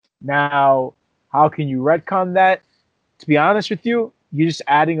 Now, how can you retcon that? To be honest with you, you're just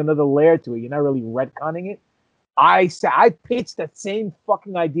adding another layer to it. You're not really retconning it. I pitched that same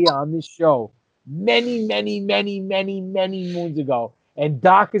fucking idea on this show many moons ago. And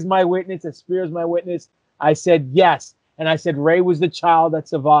Doc is my witness, and Spear is my witness. I said yes. And I said Rey was the child that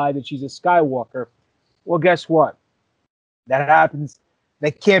survived and she's a Skywalker. Well, guess what? That happens.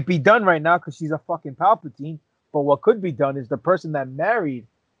 That can't be done right now because she's a fucking Palpatine. But what could be done is the person that married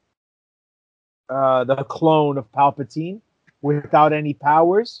the clone of Palpatine without any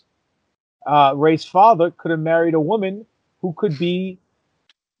powers, Rey's father could have married a woman who could be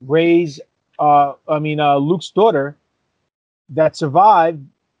Luke's daughter that survived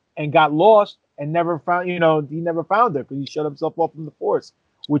and got lost and never found, he never found her because he shut himself off from the Force.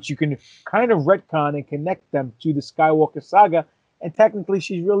 which you can kind of retcon and connect them to the Skywalker saga. And technically,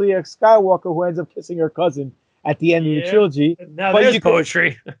 she's really a Skywalker who ends up kissing her cousin at the end of the trilogy. Now there's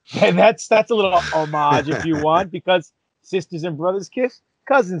poetry. And that's a little homage if you want, because sisters and brothers kiss,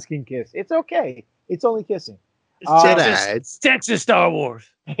 cousins can kiss. It's okay. It's only kissing. It's Texas Star Wars.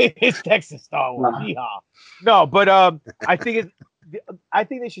 It's Texas Star Wars. Yeehaw. No, but I think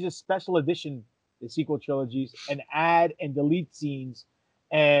they should just special edition the sequel trilogies and add and delete scenes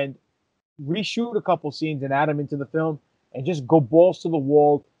and reshoot a couple scenes and add them into the film and just go balls to the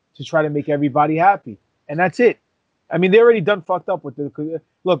wall to try to make everybody happy. And that's it. I mean, they already done fucked up with the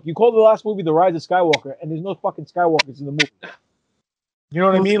look. You call the last movie The Rise of Skywalker, and there's no fucking Skywalkers in the movie. You know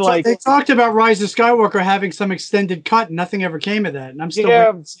what I mean? Like, they talked about Rise of Skywalker having some extended cut, and nothing ever came of that. And I'm still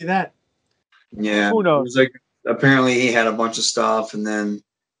waiting to see that. Yeah, who knows? It was like, apparently he had a bunch of stuff, and then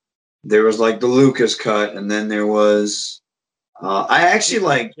there was like the Lucas cut, and then there was. I actually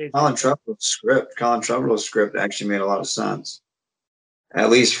like Colin Trevorrow's script. Colin Trevorrow's script actually made a lot of sense,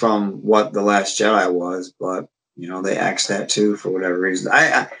 at least from what The Last Jedi was. But you know, they axed that too for whatever reason.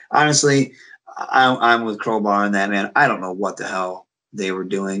 I honestly, I'm with Crowbar on that, man. I don't know what the hell they were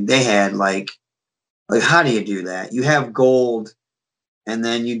doing. They had like how do you do that? You have gold, and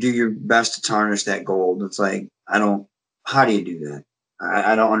then you do your best to tarnish that gold. It's like how do you do that?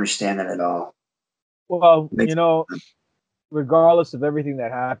 I don't understand that at all. Well, you know, regardless of everything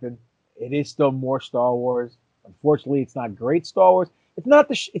that happened, it is still more Star Wars. Unfortunately, it's not great Star Wars. It's not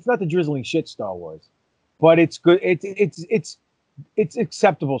the drizzling shit Star Wars, but it's good. It's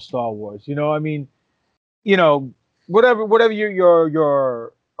acceptable Star Wars. You know, I mean, you know, whatever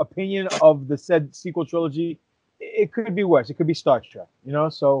your opinion of the said sequel trilogy, it could be worse. It could be Star Trek. You know,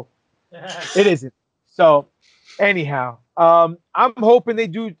 so it isn't. So anyhow, I'm hoping they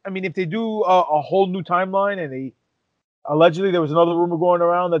do. I mean, if they do a whole new timeline, and they allegedly there was another rumor going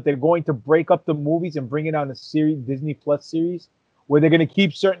around that they're going to break up the movies and bring it on a series, Disney Plus series, where they're going to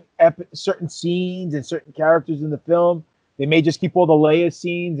keep certain scenes and certain characters in the film. They may just keep all the Leia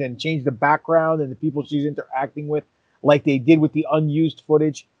scenes and change the background and the people she's interacting with, like they did with the unused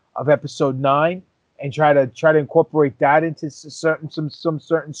footage of Episode 9, and try to incorporate that into some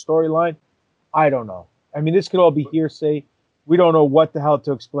certain storyline. I don't know. I mean, this could all be hearsay. We don't know what the hell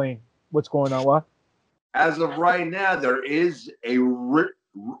to explain what's going on. What? As of right now, there is a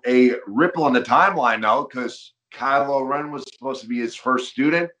ripple in the timeline, though, because Kylo Ren was supposed to be his first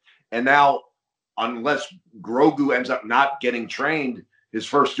student, and now, unless Grogu ends up not getting trained, his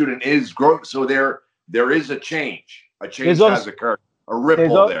first student is Grogu. So there is a change. A change has occurred. A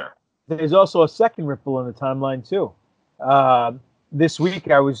ripple there. There's also a second ripple in the timeline too. This week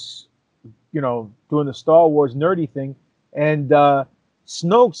I was, doing the Star Wars nerdy thing, and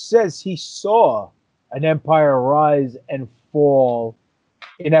Snoke says he saw an Empire rise and fall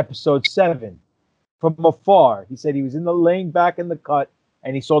in Episode 7 from afar. He said he was laying back in the cut,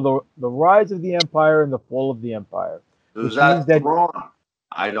 and he saw the rise of the Empire and the fall of the Empire. Is that wrong?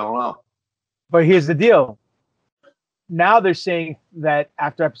 I don't know. But here's the deal. Now they're saying that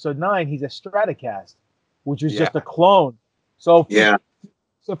after Episode 9, he's a Stratocast, which was just a clone. So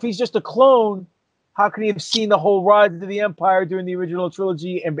if he's just a clone, how can he have seen the whole rise of the Empire during the original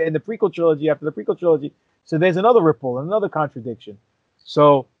trilogy and the prequel trilogy after the prequel trilogy? So there's another ripple, another contradiction.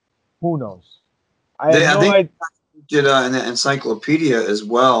 So who knows? I did in the encyclopedia as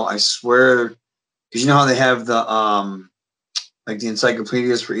well. I swear, because you know how they have the the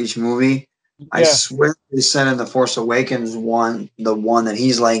encyclopedias for each movie. Yeah. I swear they said in the Force Awakens the one that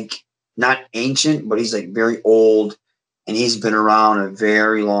he's like not ancient, but he's like very old, and he's been around a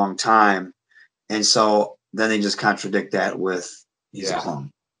very long time. And so then they just contradict that with he's a clone.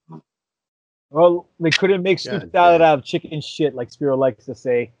 Well, they couldn't make soup salad out of chicken shit, like Spiro likes to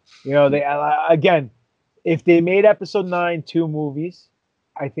say. They again, if they made Episode 9 2 movies,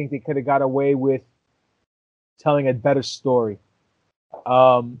 I think they could have got away with telling a better story.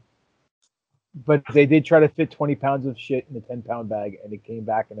 But they did try to fit 20 pounds of shit in a 10-pound bag, and it came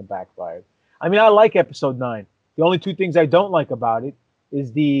back and it backfired. I mean, I like Episode 9. The only two things I don't like about it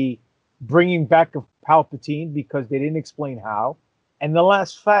is the bringing back of Palpatine, because they didn't explain how, and the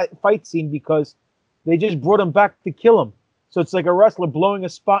last fight scene because they just brought him back to kill him. So it's like a wrestler blowing a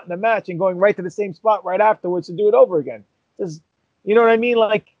spot in a match and going right to the same spot right afterwards to do it over again. You know what I mean?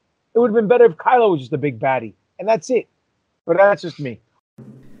 Like, it would have been better if Kylo was just a big baddie, and that's it. But that's just me.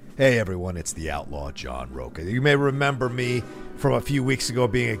 Hey everyone, it's the Outlaw John Roca. You may remember me from a few weeks ago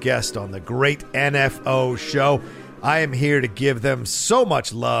being a guest on the Great NFO Show. I am here to give them so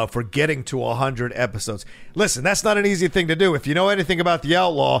much love for getting to 100 episodes. Listen, that's not an easy thing to do. If you know anything about the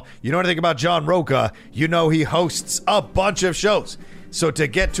Outlaw, you know anything about John Roca, you know he hosts a bunch of shows. So to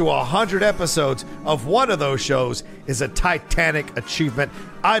get to 100 episodes of one of those shows is a titanic achievement.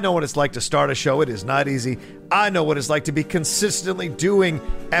 I know what it's like to start a show. It is not easy. I know what it's like to be consistently doing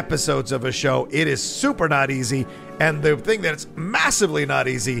episodes of a show. It is super not easy. And the thing that's massively not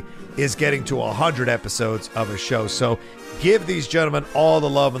easy is getting to 100 episodes of a show. So give these gentlemen all the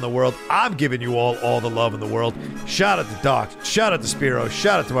love in the world. I'm giving you all the love in the world. Shout out to Doc. Shout out to Spiro.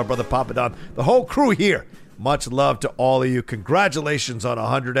 Shout out to my brother Papa Don. The whole crew here. Much love to all of you. Congratulations on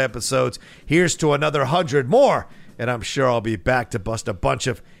 100 episodes. Here's to another 100 more. And I'm sure I'll be back to bust a bunch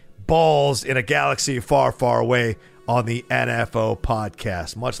of balls in a galaxy far, far away on the NFO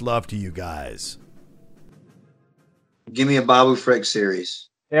podcast. Much love to you guys. Give me a Babu Frick series.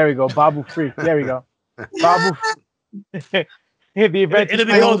 There we go. Babu Freak. There we go. Babu the event it'll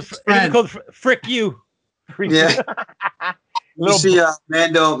be called Frick You. Freak Yeah. You see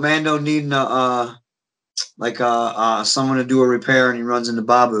Mando needing someone to do a repair, and he runs into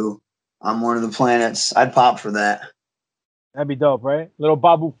Babu on one of the planets. I'd pop for that. That'd be dope, right? Little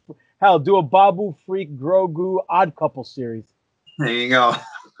Babu. Hell, do a Babu Freak Grogu Odd Couple series. There you go.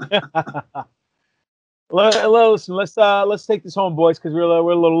 Listen, let's take this home, boys, because we're a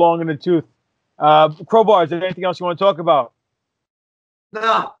little long in the tooth. Crowbar, is there anything else you want to talk about?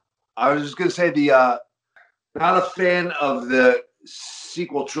 No, I was just gonna say not a fan of the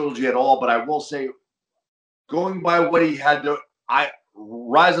sequel trilogy at all, but I will say, going by what he had to,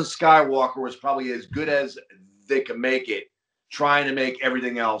 Rise of Skywalker was probably as good as they could make it, trying to make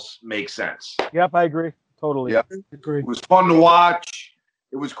everything else make sense. Yep, I agree. Totally. Yep. Agree. It was fun to watch.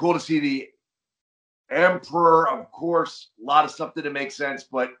 It was cool to see the Emperor, of course. A lot of stuff didn't make sense,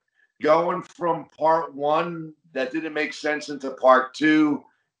 but going from part one that didn't make sense into part two,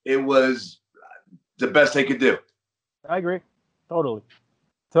 it was the best they could do. I agree. Totally.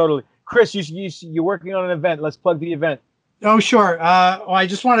 Chris, you're working on an event. Let's plug the event. Oh, sure. I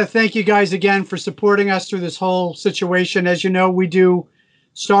just want to thank you guys again for supporting us through this whole situation. As you know, we do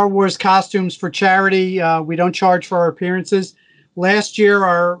Star Wars costumes for charity. We don't charge for our appearances. Last year,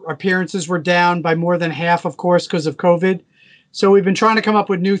 our appearances were down by more than half, of course, because of COVID. So we've been trying to come up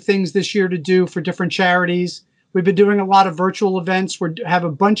with new things this year to do for different charities. We've been doing a lot of virtual events. We have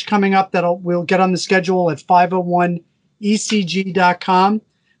a bunch coming up that we'll get on the schedule at 501ecg.com.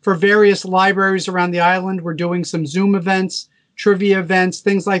 For various libraries around the island, we're doing some Zoom events, trivia events,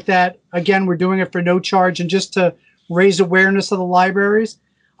 things like that. Again, we're doing it for no charge and just to raise awareness of the libraries.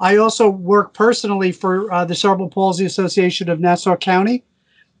 I also work personally for the Cerebral Palsy Association of Nassau County,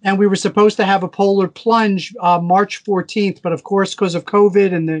 and we were supposed to have a polar plunge March 14th, but of course, because of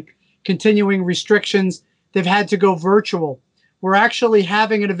COVID and the continuing restrictions, they've had to go virtual. We're actually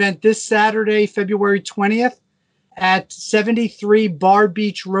having an event this Saturday, February 20th, at 73 Bar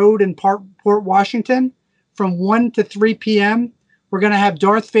Beach Road in Port Washington from 1 to 3 p.m. We're going to have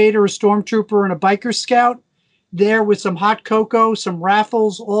Darth Vader, a stormtrooper, and a biker scout there with some hot cocoa, some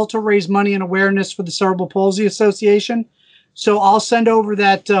raffles, all to raise money and awareness for the Cerebral Palsy Association. So I'll send over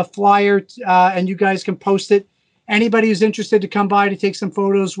that flyer and you guys can post it. Anybody who's interested to come by to take some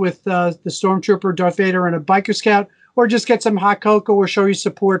photos with the stormtrooper, Darth Vader, and a biker scout, or just get some hot cocoa or show your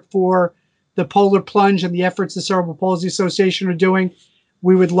support for the Polar Plunge and the efforts the Cerebral Palsy Association are doing,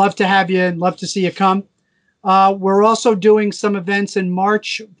 we would love to have you and love to see you come. We're also doing some events in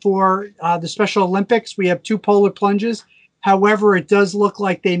March for the Special Olympics. We have 2 polar plunges. However, it does look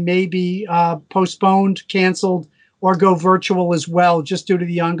like they may be postponed, canceled, or go virtual as well, just due to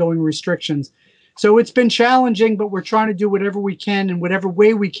the ongoing restrictions. So it's been challenging, but we're trying to do whatever we can in whatever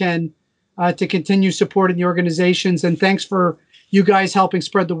way we can to continue supporting the organizations. And thanks for you guys helping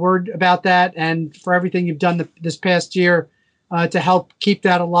spread the word about that and for everything you've done this past year to help keep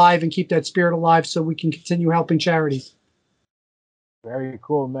that alive and keep that spirit alive so we can continue helping charities. Very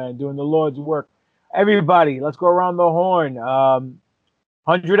cool, man. Doing the Lord's work. Everybody, let's go around the horn.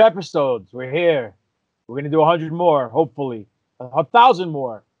 100 episodes. We're here. We're going to do 100 more, hopefully. 1,000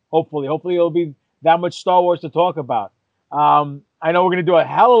 more, hopefully. Hopefully it'll be that much Star Wars to talk about. I know we're going to do a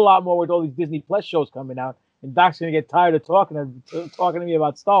hell of a lot more with all these Disney Plus shows coming out. And Doc's going to get tired of talking to me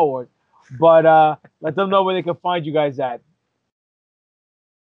about Star Wars. But let them know where they can find you guys at.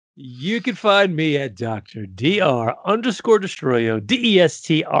 You can find me at Dr. Dr_Destroyo,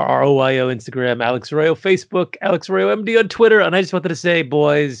 DESTRROYO, Instagram, Alex Arroyo, Facebook, Alex Arroyo MD on Twitter. And I just wanted to say,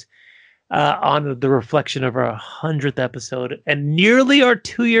 boys, on the reflection of our 100th episode and nearly our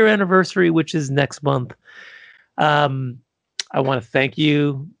 2-year anniversary, which is next month, I want to thank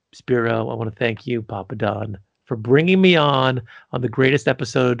you, Spiro. I want to thank you, Papa Don, for bringing me on the greatest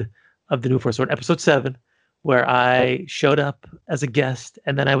episode of the New Force Order, episode 7, where I showed up as a guest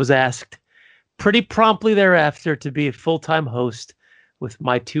and then I was asked pretty promptly thereafter to be a full-time host with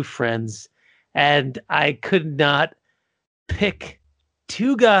my two friends, and I could not pick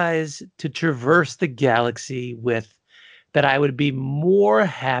two guys to traverse the galaxy with that I would be more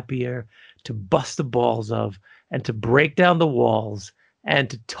happier to bust the balls of and to break down the walls and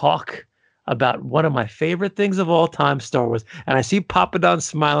to talk about one of my favorite things of all time, Star Wars. And I see Papa Don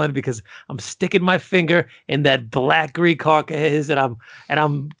smiling because I'm sticking my finger in that black Greek hawk of his, and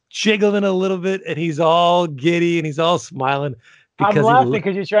I'm jiggling a little bit, and he's all giddy and he's all smiling. I'm laughing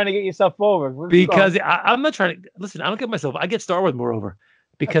because you're trying to get yourself over. Because I'm not trying to listen. I don't get myself. I get Star Wars moreover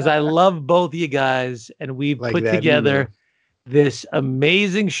because I love both of you guys, and we put together this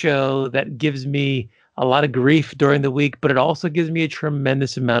amazing show that gives me a lot of grief during the week, but it also gives me a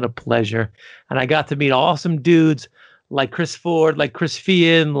tremendous amount of pleasure. And I got to meet awesome dudes like Chris Ford, like Chris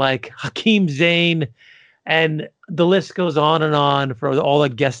Fian, like Hakeem Zayn, and the list goes on for all the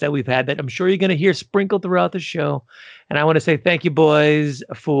guests that we've had that I'm sure you're going to hear sprinkled throughout the show. And I want to say thank you, boys,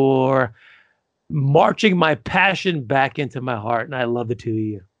 for marching my passion back into my heart. And I love the two of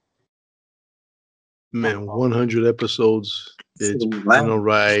you. Man, 100 episodes. It's been a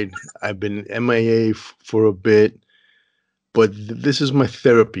ride. I've been MIA for a bit, but this is my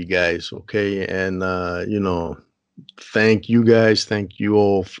therapy, guys. Okay. And, thank you guys. Thank you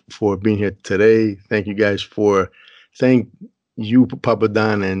all for being here today. Thank you, Papa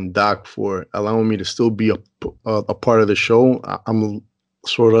Don and Doc, for allowing me to still be a part of the show. I'm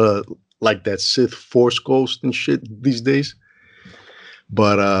sort of like that Sith Force ghost and shit these days.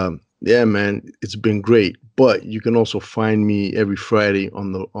 But, yeah, man, it's been great. But you can also find me every Friday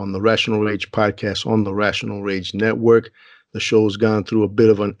on the Rational Rage podcast on the Rational Rage Network. The show's gone through a bit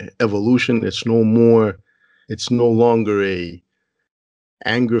of an evolution. It's no longer a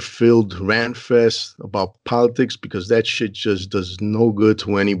anger-filled rant fest about politics, because that shit just does no good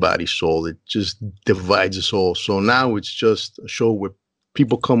to anybody's soul. It just divides us all. So now it's just a show where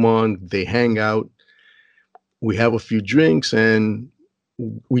people come on, they hang out, we have a few drinks, and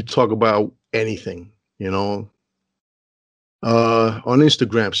we talk about anything, on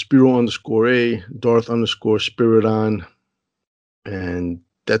Instagram, Spiro_A, Darth_Spiridon, and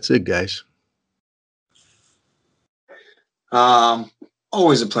that's it, guys.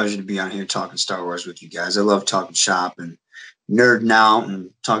 Always a pleasure to be on here talking Star Wars with you guys. I love talking shop and nerding out and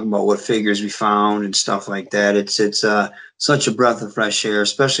talking about what figures we found and stuff like that. It's such a breath of fresh air,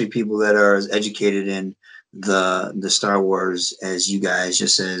 especially people that are as educated in the Star Wars as you guys,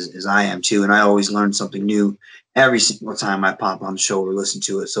 just as I am too. And I always learn something new every single time I pop on the show or listen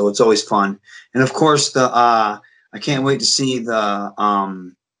to it. So it's always fun. And of course, I can't wait to see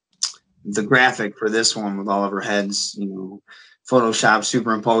the graphic for this one with all of her heads, Photoshop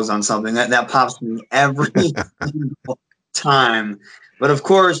superimposed on something that pops me every single time. But of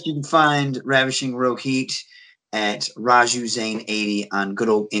course, you can find Ravishing Rohit at Raju Zane 80 on good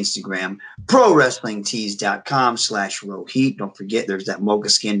old Instagram, ProWrestlingTees.com/Rohit. Don't forget, there's that Mocha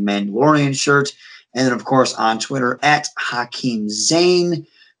Skin Mandalorian shirt. And then, of course, on Twitter at Hakeem Zayn.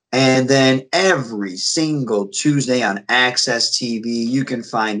 And then every single Tuesday on Access TV, you can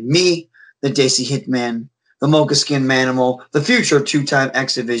find me, the Daisy Hitman, the Mocha Skin Manimal, the future two-time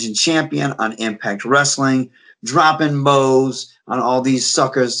X Division champion on Impact Wrestling, dropping bows on all these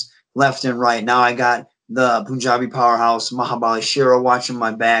suckers left and right. Now I got the Punjabi powerhouse Mahabali Shira watching my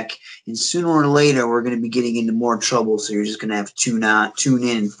back, and sooner or later we're going to be getting into more trouble, so you're just going to have to tune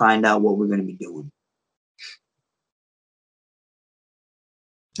in and find out what we're going to be doing.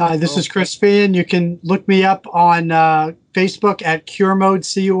 Hi, this is Chris Fian. You can look me up on Facebook at CureMode,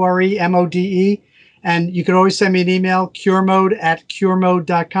 CureMode, and you can always send me an email,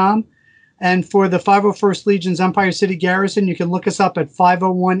 curemode@curemode.com. And for the 501st Legion's Empire City Garrison, you can look us up at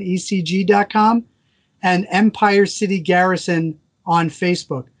 501ecg.com and Empire City Garrison on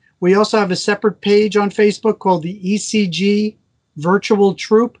Facebook. We also have a separate page on Facebook called the ECG Virtual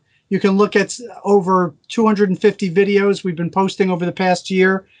Troop. You can look at over 250 videos we've been posting over the past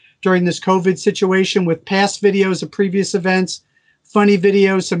year during this COVID situation, with past videos of previous events, funny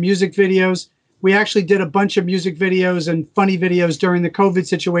videos, some music videos. We actually did a bunch of music videos and funny videos during the COVID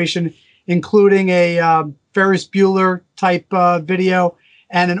situation, including a Ferris Bueller type video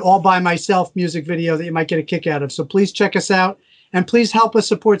and an all by myself music video that you might get a kick out of. So please check us out, and please help us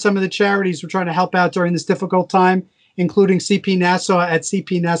support some of the charities we're trying to help out during this difficult time, including CP Nassau at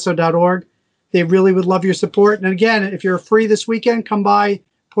cpnassau.org. They really would love your support. And again, if you're free this weekend, come by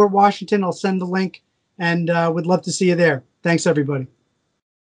Port Washington. I'll send the link, and would love to see you there. Thanks, everybody.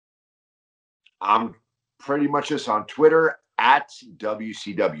 I'm pretty much just on Twitter at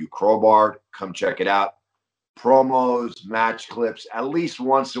WCW Crowbar. Come check it out. Promos, match clips, at least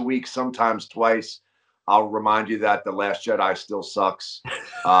once a week, sometimes twice. I'll remind you that The Last Jedi still sucks.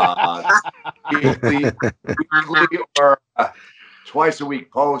 Weekly or twice a week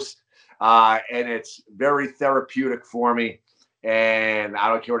post, and it's very therapeutic for me. And I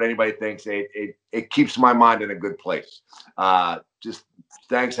don't care what anybody thinks. It keeps my mind in a good place. Just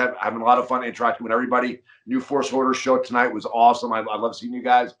thanks. Having a lot of fun interacting with everybody. New Force Order show tonight was awesome. I love seeing you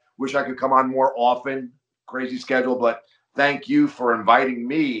guys. Wish I could come on more often. Crazy schedule, but thank you for inviting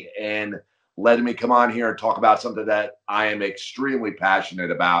me and letting me come on here and talk about something that I am extremely passionate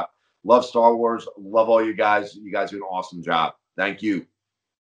about. Love Star Wars. Love all you guys. You guys do an awesome job. Thank you.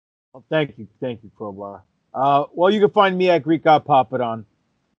 Well, thank you, Crowbar. Well, you can find me at Greek God Papadon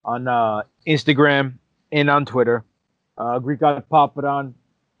on Instagram and on Twitter. Greek God Papadon.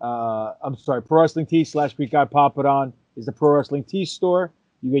 Pro Wrestling Tee / Greek God Papadon is the Pro Wrestling Tee store.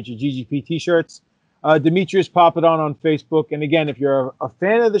 You get your GGP t-shirts. Demetrius Papadon on Facebook. And again, if you're a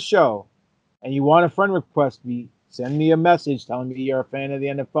fan of the show and you want a friend request me, send me a message telling me you're a fan of the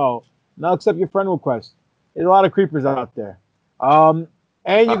NFO, and I'll accept your friend request. There's a lot of creepers out there. And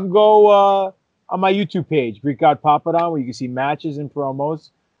you can go on my YouTube page, Greek God Papadon, where you can see matches and promos.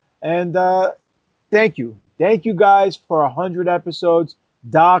 And thank you. Thank you guys for 100 episodes.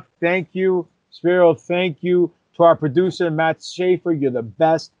 Doc, thank you. Spiro, thank you. To our producer, Matt Schaefer, you're the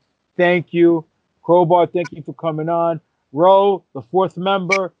best. Thank you. Crowbar, thank you for coming on. Ro, the fourth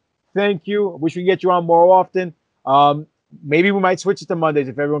member, thank you. I wish we could get you on more often. Maybe we might switch it to Mondays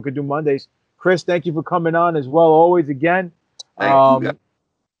if everyone could do Mondays. Chris, thank you for coming on as well, always again. Thank you.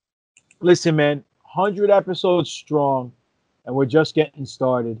 Listen, man, 100 episodes strong, and we're just getting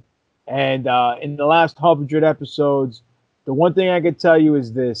started. And in the last 100 episodes, the one thing I can tell you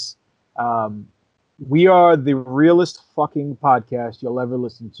is this. We are the realest fucking podcast you'll ever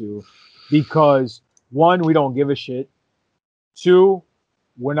listen to because, one, we don't give a shit. Two,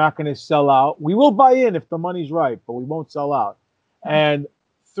 we're not going to sell out. We will buy in if the money's right, but we won't sell out. And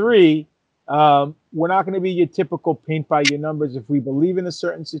three, we're not going to be your typical paint by your numbers. If we believe in a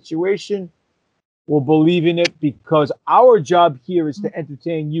certain situation, we'll believe in it because our job here is to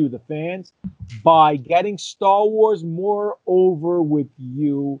entertain you, the fans, by getting Star Wars more over with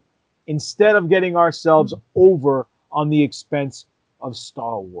you instead of getting ourselves over on the expense of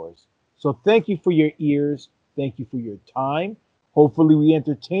Star Wars. So thank you for your ears. Thank you for your time. Hopefully we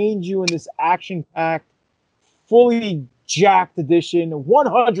entertained you in this action-packed, fully jacked edition,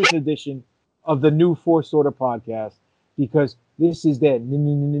 100th edition of the New Force Order podcast, because this is that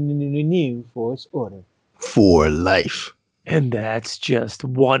New Force Order. For life. And that's just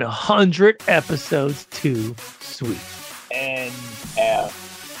 100 episodes too sweet. NFO.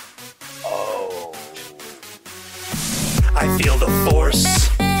 I feel the Force.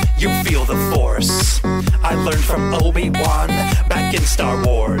 You feel the Force. I learned from Obi-Wan back in Star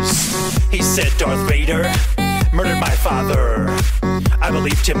Wars. He said Darth Vader murdered my father. I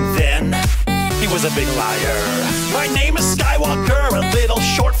believed him then. He was a big liar. My name is Skywalker, a little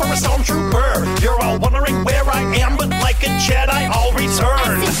short for a stormtrooper. You're all wondering where I am, but like a Jedi, I'll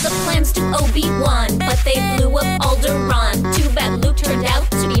return. I sent the plans to Obi-Wan, but they blew up Alderaan. Too bad Luke turned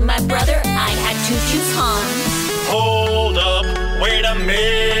out to be my brother. I had to choose Han. Hold up, wait a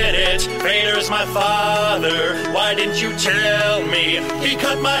minute. Vader's my father. Why didn't you tell me? He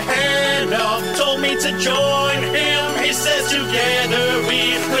cut my hand off, told me to join him. He says together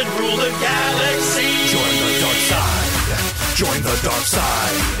we could rule the galaxy. Join the dark side. Join the dark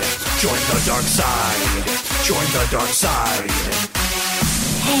side. Join the dark side. Join the dark side.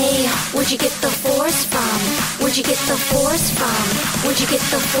 Hey, where'd you get the Force from? Where'd you get the Force from? Where'd you get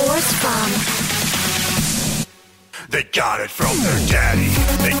the Force from? They got it from their daddy.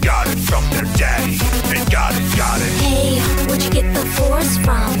 They got it from their daddy. They got it, got it. Hey, where'd you get the Force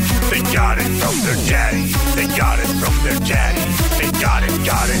from? They got it from their daddy. They got it from their daddy. They got it,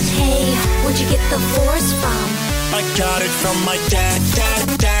 got it. Hey, where'd you get the Force from? I got it from my dad,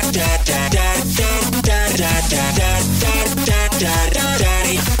 dad, dad, dad, dad, dad, dad, dad, dad, dad, dad, dad, dad,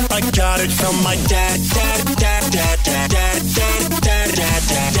 daddy. I got it from my dad, dad, dad, dad, dad, dad, dad, dad,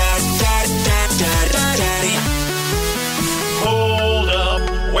 dad, dad, dad, dad, dad, daddy. Hold up,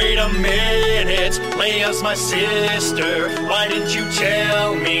 wait a minute. Leia's my sister. Why didn't you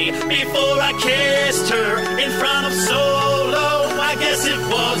tell me before I kissed her in front of Solo? I guess it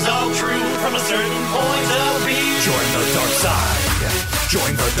was all true from a certain point of view. Join the dark side.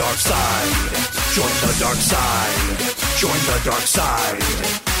 Join the dark side. Join the dark side. Join the dark side.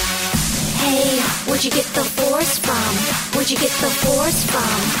 Hey, where'd you get the Force from? Where'd you get the Force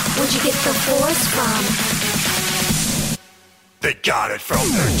from? Where'd you get the Force from? They got it from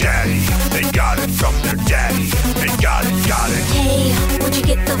their daddy. They got it from their daddy. They got it, got it. Hey, where'd you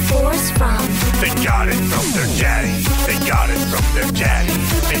get the force from? They got it from their daddy. They got it from their daddy.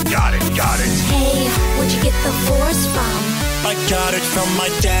 They got it, got it. Hey, where'd you get the force from? I got it from my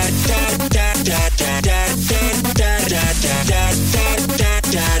dad, dad, dad, dad, dad, dad, dad, dad, dad, dad, dad,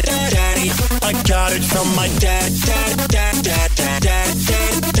 dad, dad, daddy. I got it from my dad, dad, dad, dad, dad, dad,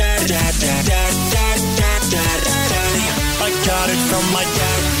 dad, dad, dad, dad, dad, dad, dad, daddy. I got it from my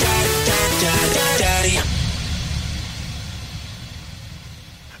dad, dad, dad, dad, daddy.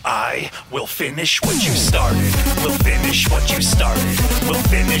 I will finish what you started. We'll finish what you started. We'll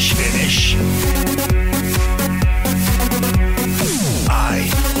finish.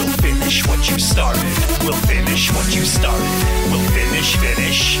 I will finish what you started. We'll finish what you started. We'll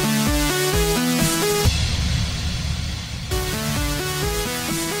finish.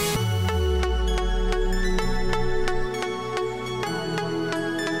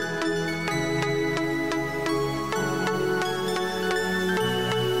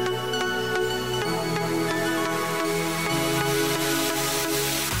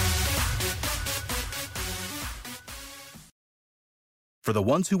 For the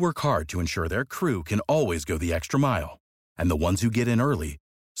ones who work hard to ensure their crew can always go the extra mile, and the ones who get in early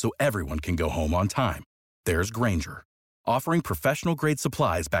so everyone can go home on time, there's Grainger, offering professional-grade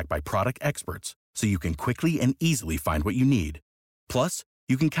supplies backed by product experts so you can quickly and easily find what you need. Plus,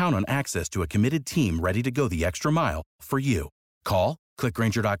 you can count on access to a committed team ready to go the extra mile for you. Call, click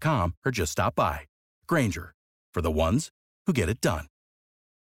Grainger.com, or just stop by. Grainger, for the ones who get it done.